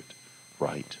going to do it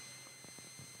right.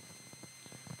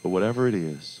 But whatever it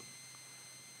is,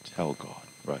 tell God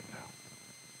right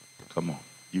now. Come on,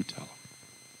 you tell him.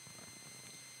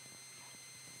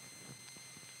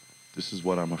 This is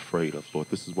what I'm afraid of, Lord.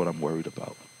 This is what I'm worried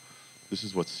about. This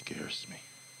is what scares me.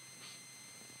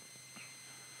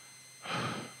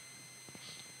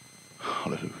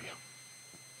 Hallelujah.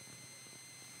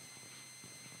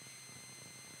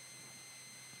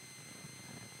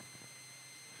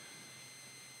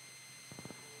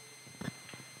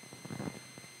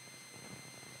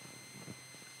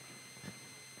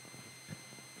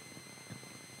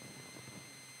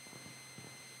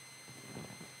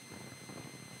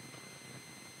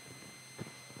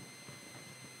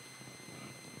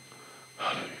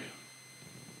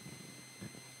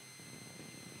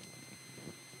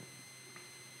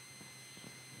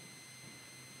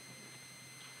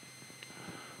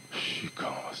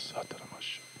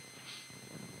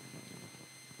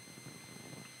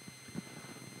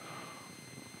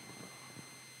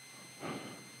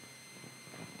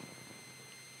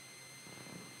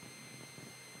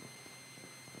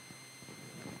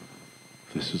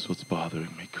 This is what's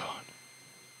bothering me, God.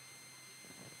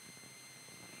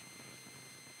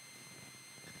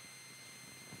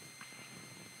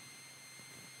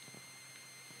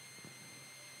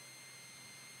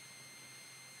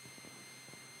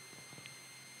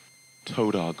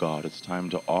 Todah, God. It's time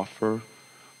to offer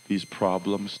these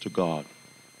problems to God.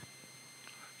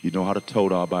 You know how to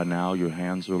Todah by now. Your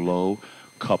hands are low,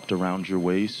 cupped around your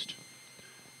waist.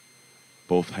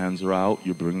 Both hands are out.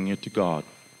 You're bringing it to God.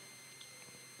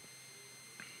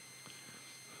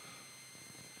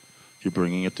 You're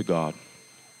bringing it to God.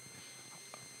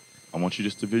 I want you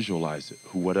just to visualize it.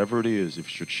 Whatever it is, if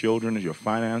it's your children, your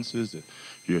finances,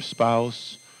 your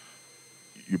spouse,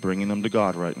 you're bringing them to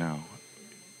God right now.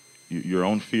 Your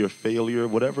own fear of failure,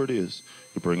 whatever it is,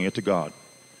 you're bringing it to God.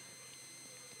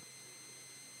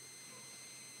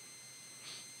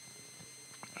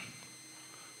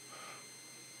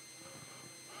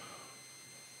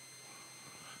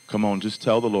 Come on, just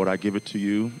tell the Lord, I give it to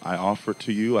you. I offer it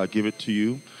to you. I give it to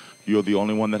you. You're the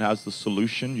only one that has the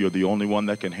solution. You're the only one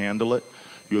that can handle it.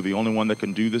 You're the only one that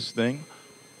can do this thing.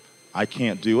 I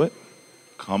can't do it.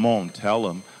 Come on, tell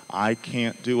him, I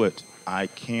can't do it. I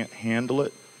can't handle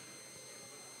it.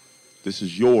 This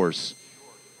is yours.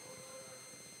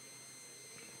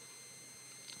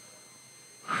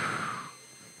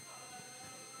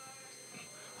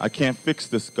 I can't fix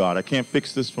this, God. I can't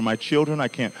fix this for my children. I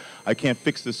can't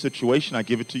fix this situation. I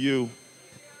give it to you.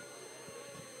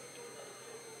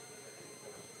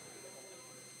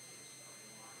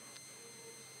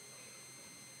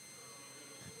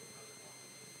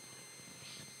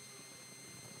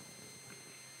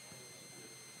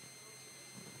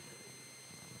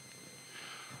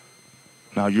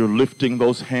 Now you're lifting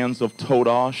those hands of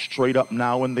Todah straight up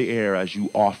now in the air as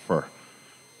you offer.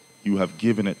 You have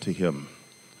given it to him.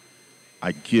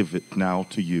 I give it now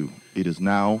to you. It is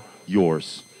now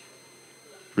yours.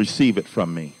 Receive it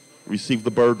from me. Receive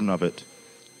the burden of it.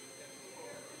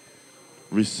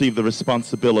 Receive the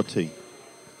responsibility.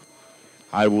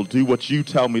 I will do what you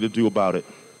tell me to do about it.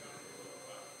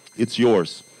 It's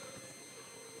yours.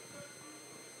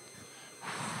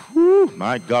 Whew,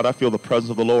 my God, I feel the presence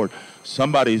of the Lord.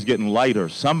 Somebody's getting lighter.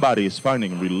 Somebody is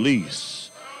finding release.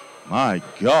 My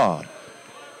God.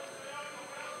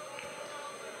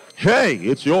 Hey,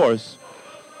 it's yours.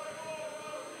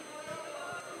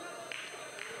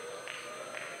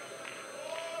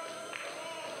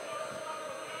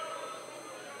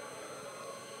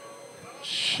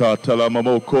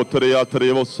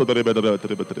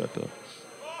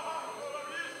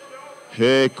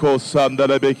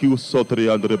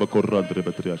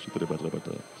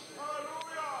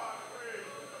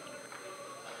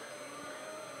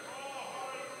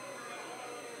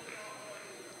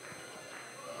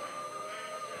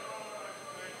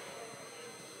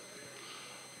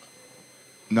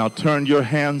 Now turn your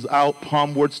hands out,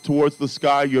 palmwards towards the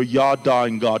sky. You're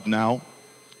Yah-Dah-ing God now.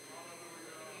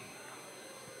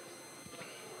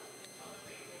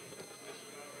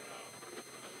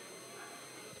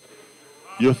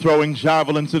 You're throwing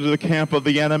javelins into the camp of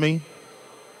the enemy.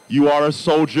 You are a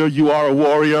soldier. You are a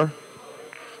warrior.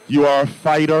 You are a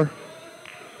fighter.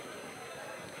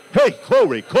 Hey,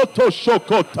 glory. Koto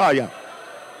shokotaya.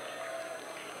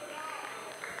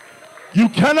 You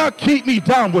cannot keep me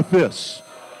down with this.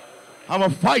 I'm a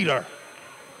fighter.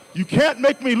 You can't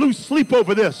make me lose sleep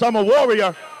over this. I'm a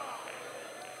warrior.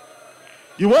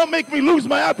 You won't make me lose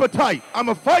my appetite. I'm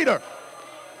a fighter.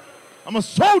 I'm a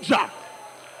soldier.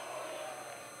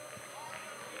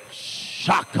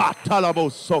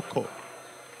 Shakatalabo soko.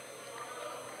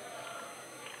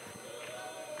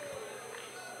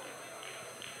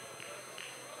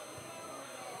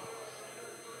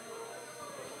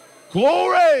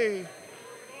 Glory.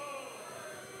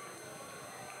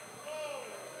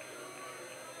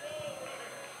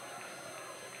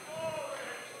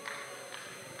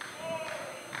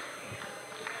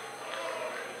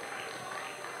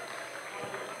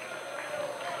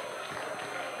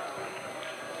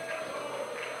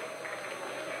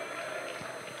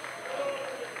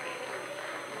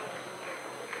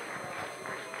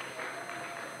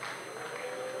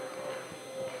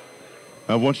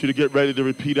 I want you to get ready to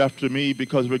repeat after me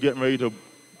because we're getting ready to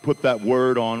put that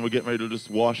word on. We're getting ready to just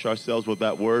wash ourselves with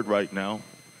that word right now.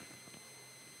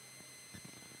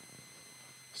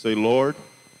 Say, Lord.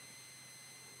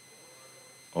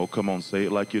 Oh, come on, say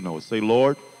it like you know it. Say,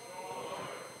 Lord,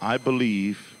 I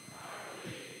believe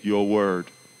your word.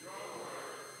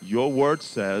 Your word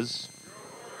says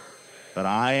that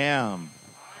I am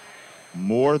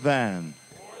more than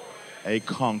a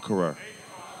conqueror.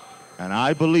 And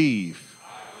I believe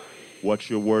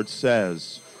what your word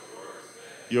says.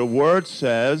 Your word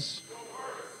says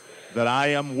that I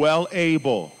am well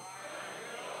able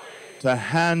to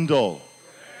handle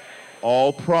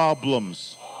all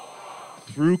problems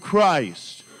through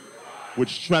Christ,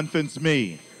 which strengthens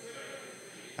me.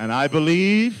 And I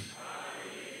believe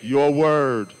your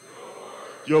word.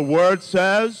 Your word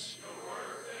says,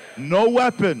 no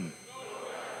weapon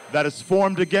that is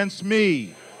formed against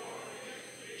me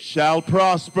shall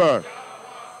prosper,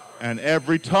 and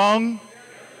every tongue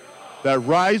that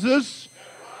rises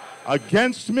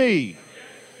against me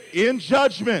in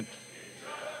judgment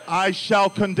I shall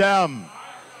condemn.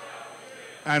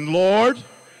 And Lord,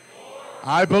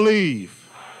 I believe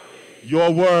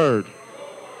your word.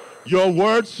 Your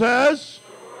word says,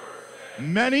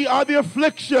 many are the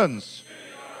afflictions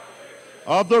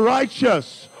of the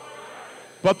righteous,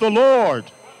 but the Lord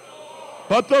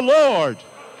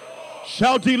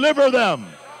shall deliver them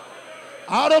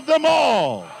out of them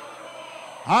all.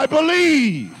 I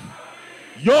believe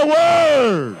your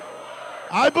word.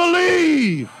 I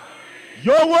believe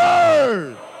your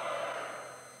word.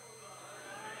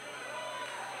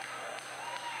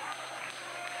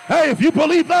 Hey, if you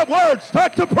believe that word,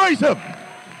 start to praise him.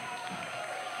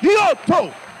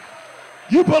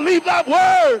 You believe that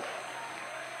word?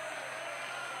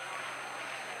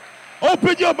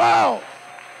 Open your mouth.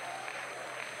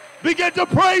 Begin to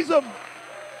praise him.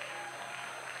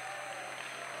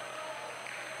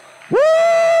 Woo!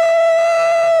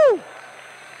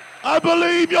 I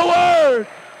believe your word.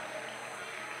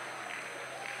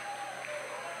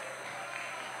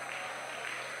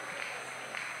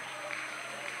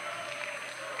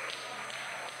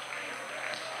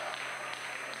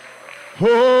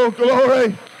 Oh,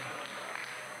 glory.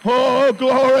 Oh,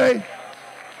 glory.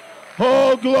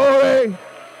 Oh, glory.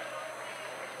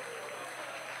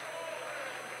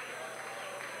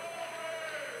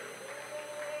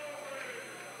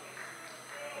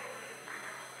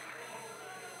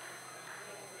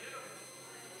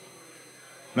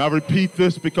 Now repeat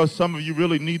this, because some of you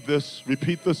really need this.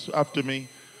 Repeat this after me.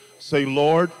 Say,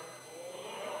 Lord,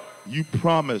 you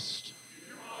promised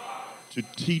to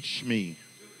teach me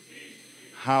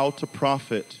how to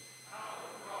profit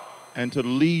and to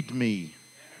lead me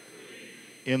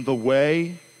in the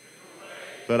way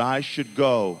that I should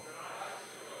go.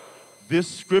 This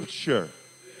scripture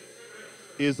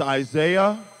is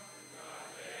Isaiah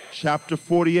chapter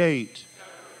 48,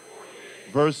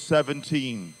 verse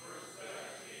 17.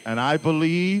 And I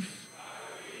believe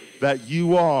that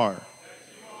you are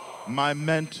my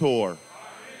mentor,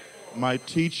 my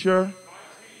teacher,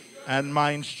 and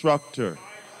my instructor.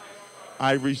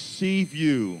 I receive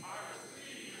you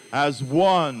as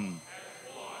one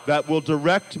that will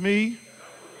direct me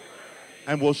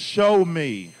and will show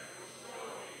me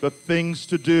the things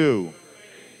to do.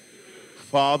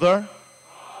 Father,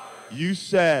 you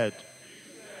said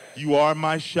you are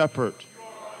my shepherd,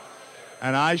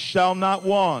 and I shall not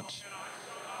want.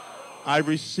 I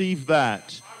receive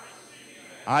that.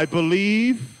 I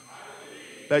believe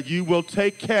that you will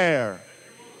take care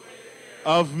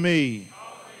of me,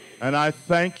 and I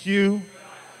thank you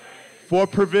for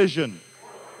provision,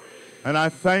 and I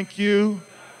thank you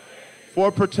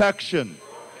for protection,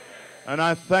 and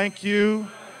I thank you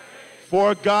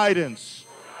for guidance.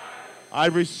 I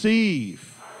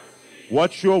receive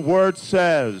what your word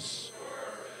says.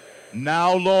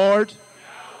 Now, Lord,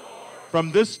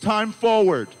 from this time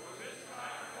forward,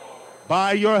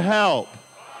 by your help,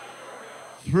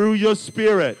 through your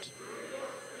Spirit,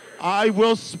 I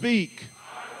will speak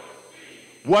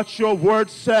what your word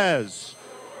says.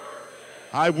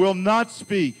 I will not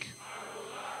speak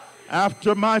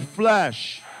after my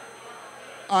flesh.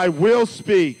 I will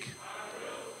speak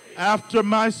after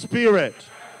my spirit,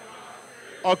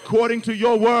 according to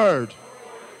your word.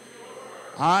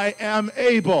 I am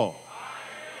able.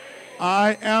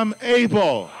 I am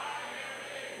able.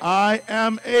 I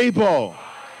am able.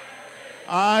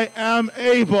 I am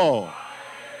able.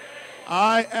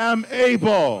 I am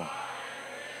able.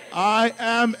 I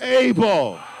am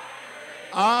able.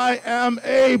 I am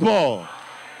able.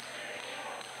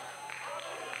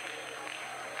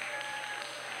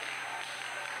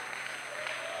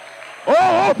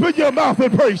 Oh, open your mouth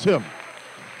and praise him.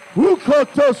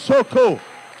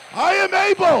 I am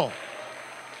able.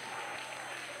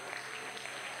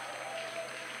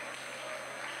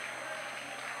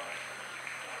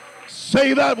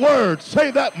 Say that word.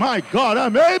 Say that, my God,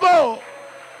 I'm able.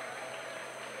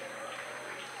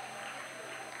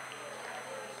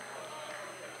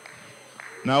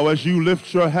 Now, as you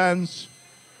lift your hands,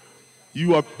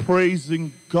 you are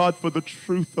praising God for the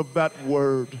truth of that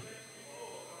word.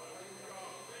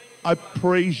 I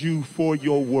praise you for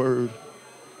your word.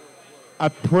 I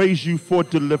praise you for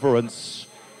deliverance.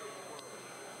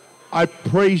 I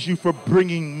praise you for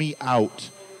bringing me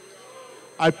out.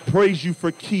 I praise you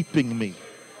for keeping me.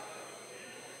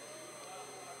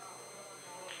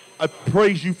 I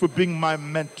praise you for being my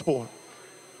mentor.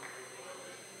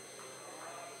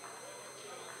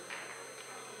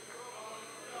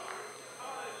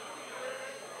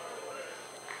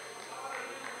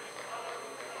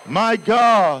 My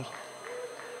God.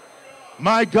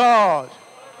 My God.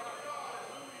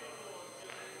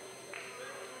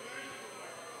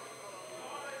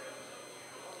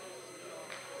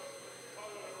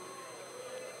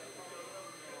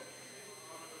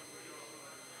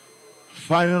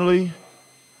 Finally,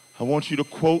 I want you to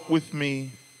quote with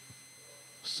me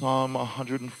Psalm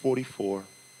 144,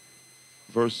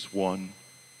 verse 1.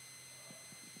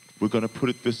 We're going to put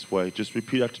it this way. Just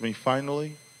repeat after me.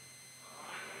 Finally,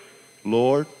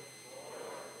 Lord,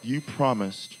 you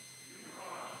promised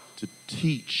to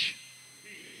teach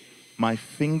my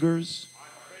fingers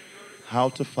how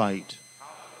to fight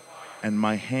and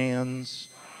my hands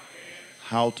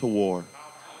how to war.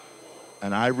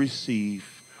 And I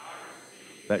receive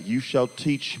that you shall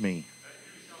teach me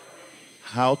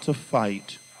how to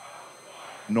fight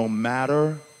no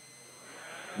matter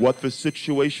what the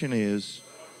situation is.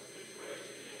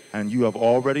 And you have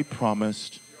already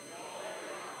promised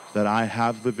that I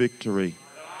have the victory.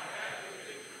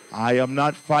 I am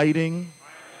not fighting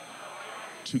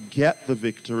to get the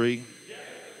victory.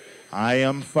 I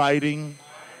am fighting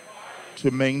to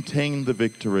maintain the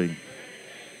victory.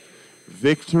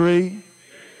 Victory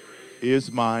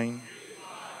is mine.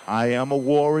 I am a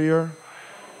warrior.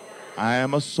 I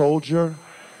am a soldier.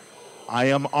 I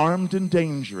am armed and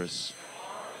dangerous.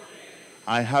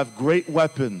 I have great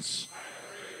weapons.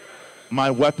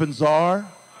 My weapons are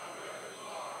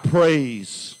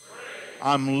praise.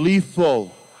 I'm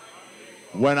lethal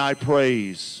when I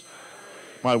praise.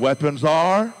 My weapons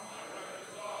are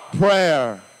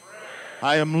prayer.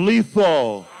 I am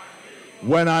lethal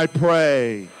when I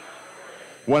pray.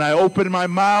 When I open my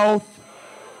mouth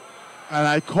and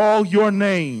I call your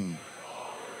name,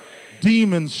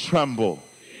 demons tremble.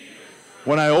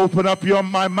 When I open up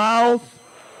my mouth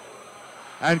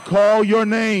and call your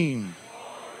name,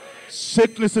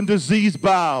 sickness and disease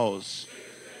bows.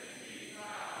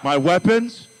 My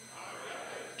weapons,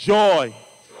 joy.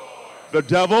 The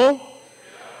devil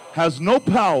has no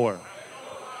power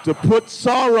to put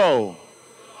sorrow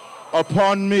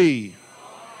upon me,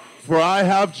 for I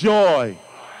have joy.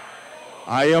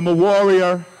 I am a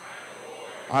warrior.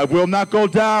 I will not go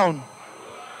down.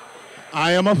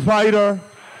 I am a fighter.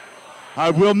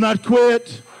 I will not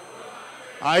quit.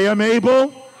 I am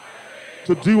able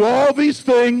to do all these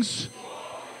things,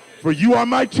 for you are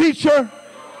my teacher.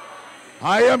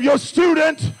 I am your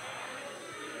student,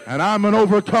 and I'm an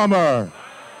overcomer.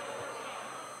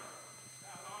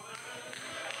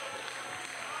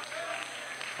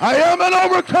 I am an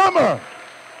overcomer.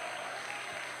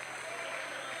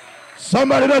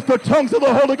 Somebody let the tongues of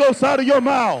the Holy Ghost out of your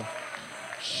mouth.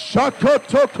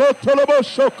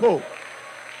 Shakotokotoloboshoko.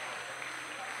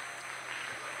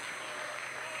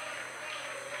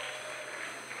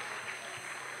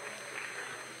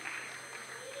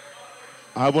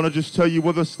 I want to just tell you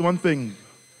one thing.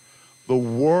 The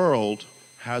world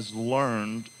has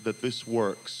learned that this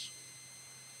works,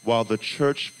 while the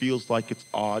church feels like it's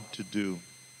odd to do.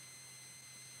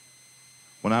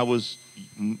 When I was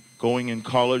going in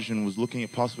college and was looking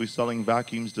at possibly selling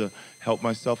vacuums to help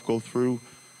myself go through,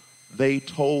 they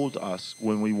told us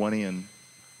when we went in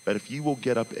that if you will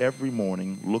get up every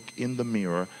morning, look in the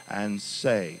mirror and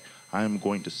say, I am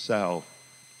going to sell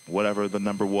whatever the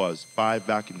number was, 5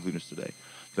 vacuum cleaners today,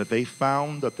 that they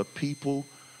found that the people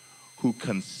who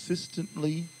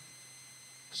consistently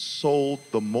sold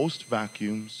the most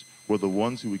vacuums were the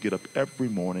ones who would get up every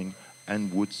morning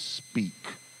and would speak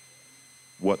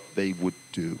what they would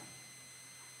do.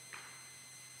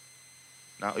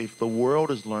 Now, if the world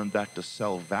has learned that to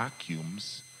sell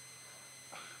vacuums,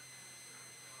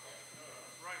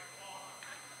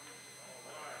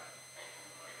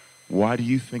 why do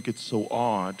you think it's so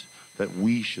odd that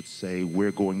we should say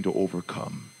we're going to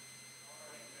overcome?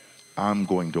 I'm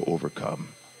going to overcome.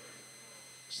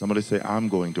 Somebody say, I'm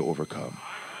going to overcome.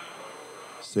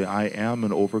 Say, I am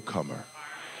an overcomer.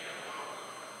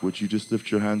 Would you just lift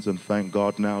your hands and thank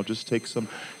God now? Just take some.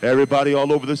 Everybody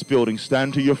all over this building,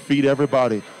 stand to your feet,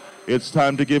 everybody. It's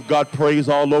time to give God praise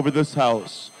all over this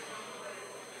house.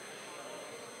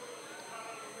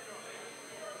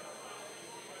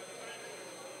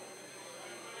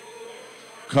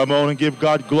 Come on and give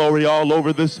God glory all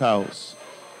over this house.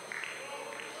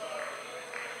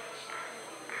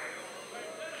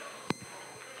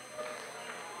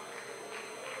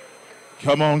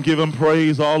 Come on, give him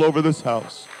praise all over this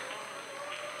house.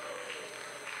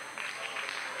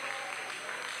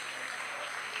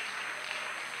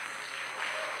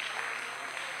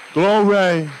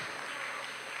 Glory.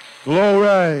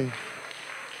 Glory.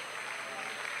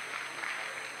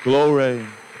 Glory.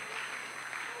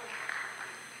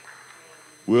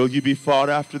 Will you be fought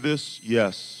after this?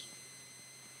 Yes.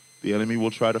 The enemy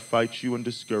will try to fight you and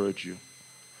discourage you.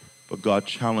 But God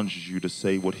challenges you to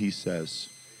say what he says.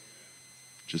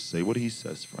 Just say what he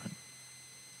says, friend.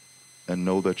 And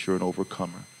know that you're an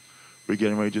overcomer. We're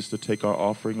getting ready just to take our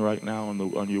offering right now.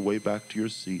 On your way back to your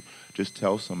seat, just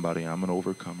tell somebody, I'm an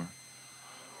overcomer.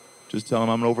 Just tell them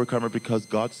I'm an overcomer because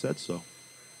God said so.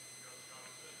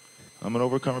 I'm an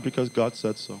overcomer because God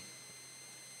said so.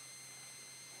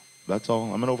 That's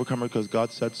all. I'm an overcomer because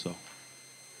God said so.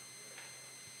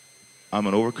 I'm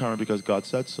an overcomer because God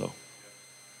said so.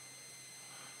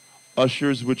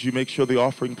 Ushers, would you make sure the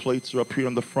offering plates are up here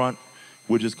in the front?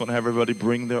 We're just going to have everybody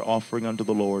bring their offering unto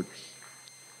the Lord.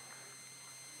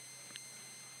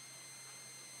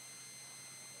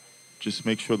 Just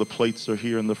make sure the plates are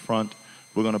here in the front.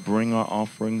 We're going to bring our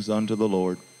offerings unto the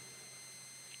Lord.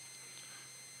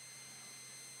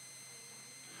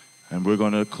 And we're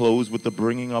going to close with the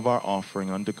bringing of our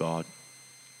offering unto God.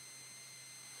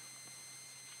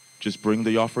 Just bring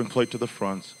the offering plate to the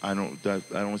front. I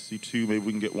don't see two. Maybe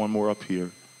we can get one more up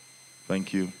here.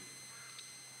 Thank you.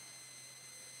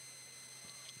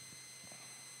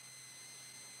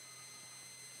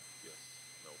 Yes.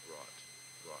 No,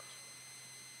 brought.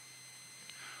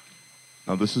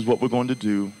 Now this is what we're going to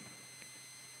do.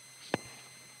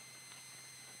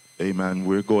 Amen.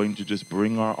 We're going to just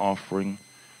bring our offering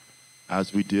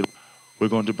as we did. We're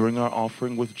going to bring our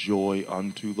offering with joy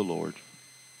unto the Lord.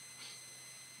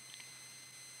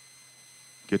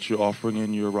 Get your offering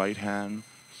in your right hand.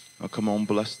 Now come on,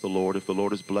 bless the Lord. If the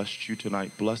Lord has blessed you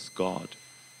tonight, bless God.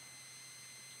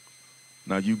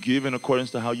 Now you give in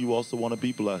accordance to how you also want to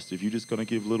be blessed. If you're just going to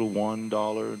give little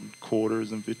 $1 and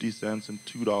quarters and 50 cents and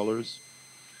 $2,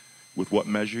 with what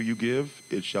measure you give,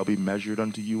 it shall be measured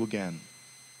unto you again.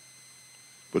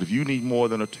 But if you need more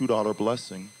than a $2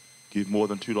 blessing, give more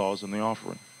than $2 in the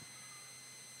offering.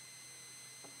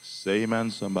 Say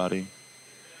amen, somebody.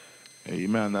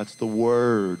 Amen. That's the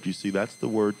word. You see, that's the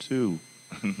word too.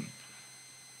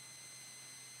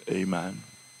 Amen.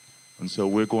 And so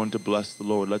we're going to bless the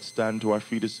Lord. Let's stand to our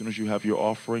feet as soon as you have your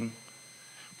offering.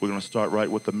 We're going to start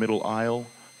right with the middle aisle,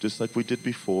 just like we did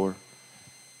before.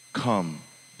 Come,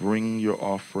 bring your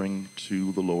offering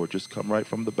to the Lord. Just come right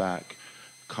from the back.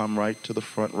 Come right to the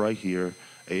front right here.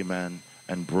 Amen.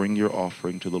 And bring your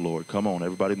offering to the Lord. Come on,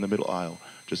 everybody in the middle aisle.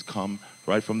 Just come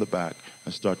right from the back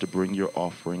and start to bring your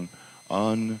offering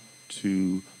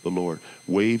unto the Lord.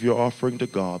 Wave your offering to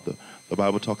God. The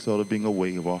Bible talks about it being a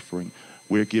wave offering.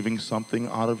 We're giving something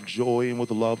out of joy and with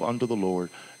love unto the Lord.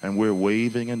 And we're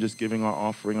waving and just giving our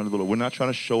offering unto the Lord. We're not trying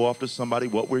to show off to somebody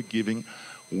what we're giving.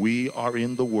 We are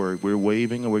in the Word. We're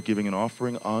waving and we're giving an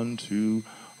offering unto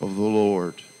the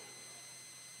Lord.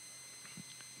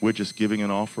 We're just giving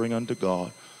an offering unto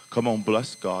God. Come on,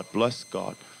 bless God, bless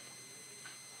God.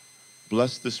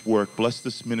 Bless this work, bless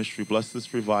this ministry, bless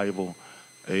this revival.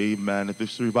 Amen. If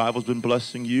this revival's been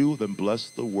blessing you, then bless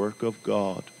the work of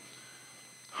God.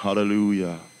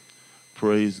 Hallelujah.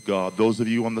 Praise God. Those of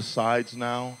you on the sides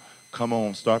now, come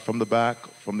on, start from the back,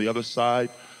 from the other side.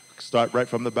 Start right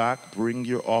from the back. Bring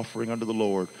your offering unto the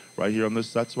Lord. Right here on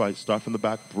this, that's right. Start from the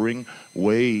back.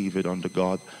 Wave it unto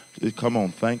God. Come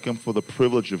on, thank Him for the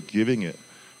privilege of giving it.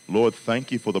 Lord,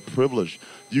 thank you for the privilege.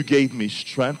 You gave me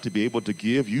strength to be able to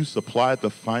give. You supplied the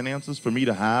finances for me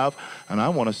to have. And I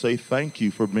want to say thank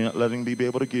you for letting me be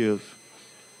able to give.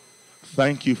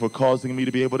 Thank you for causing me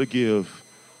to be able to give.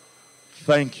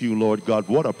 Thank you, Lord God.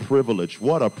 What a privilege.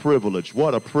 What a privilege.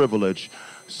 What a privilege.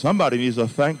 Somebody needs to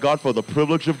thank God for the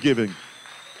privilege of giving.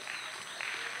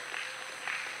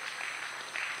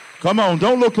 Come on,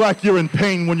 don't look like you're in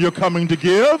pain when you're coming to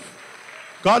give.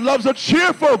 God loves a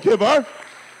cheerful giver.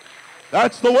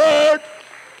 That's the word.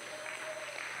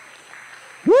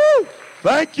 Woo!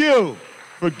 Thank you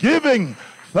for giving.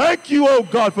 Thank you, oh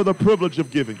God, for the privilege of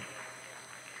giving.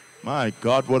 My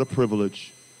God, what a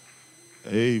privilege.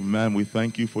 Amen. We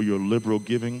thank you for your liberal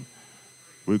giving.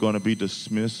 We're going to be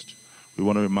dismissed. We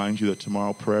want to remind you that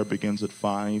tomorrow prayer begins at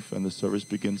 5 and the service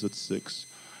begins at 6.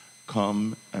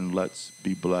 Come and let's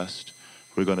be blessed.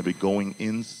 We're going to be going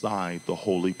inside the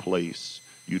holy place.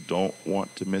 You don't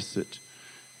want to miss it.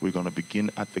 We're going to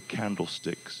begin at the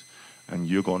candlesticks, and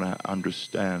you're going to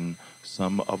understand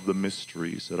some of the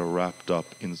mysteries that are wrapped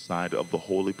up inside of the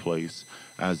holy place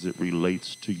as it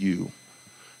relates to you.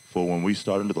 For when we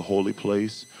start into the holy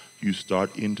place, you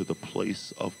start into the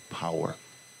place of power.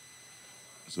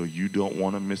 So you don't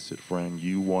want to miss it, friend.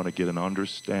 You want to get an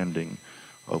understanding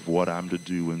of what I'm to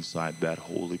do inside that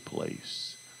holy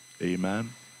place.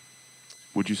 Amen?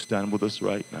 Would you stand with us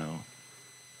right now?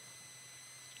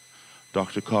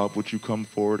 Dr. Cobb, would you come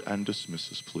forward and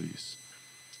dismiss us, please?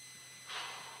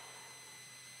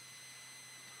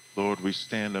 Lord, we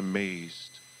stand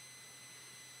amazed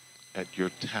at your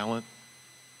talent,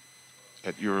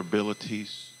 at your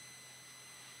abilities,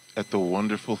 at the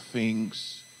wonderful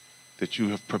things that you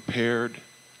have prepared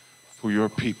for your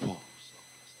people.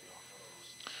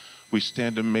 We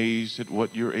stand amazed at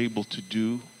what you're able to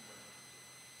do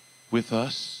with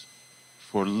us,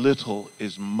 for little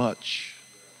is much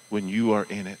when you are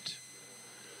in it.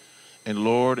 And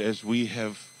Lord, as we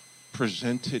have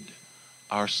presented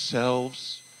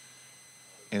ourselves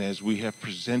and as we have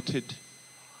presented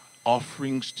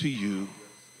offerings to you,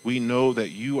 we know that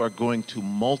you are going to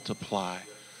multiply,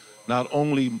 not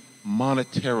only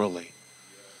monetarily,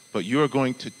 but you're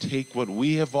going to take what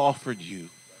we have offered you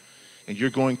and you're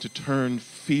going to turn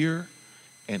fear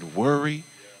and worry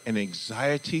and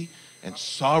anxiety and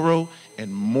sorrow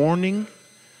and mourning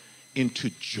into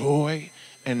joy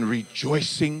and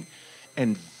rejoicing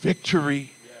and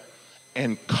victory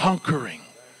and conquering.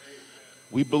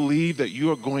 We believe that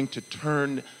you are going to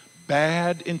turn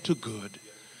bad into good,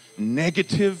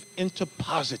 negative into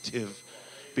positive,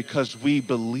 because we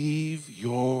believe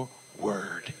your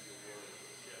word.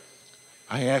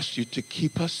 I ask you to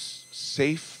keep us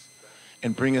safe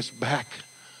and bring us back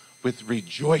with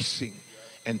rejoicing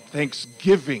and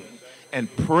thanksgiving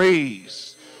and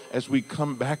praise as we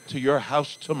come back to your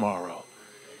house tomorrow.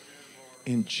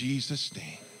 In Jesus'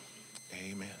 name,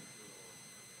 amen.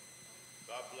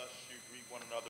 God bless you. Greet one another.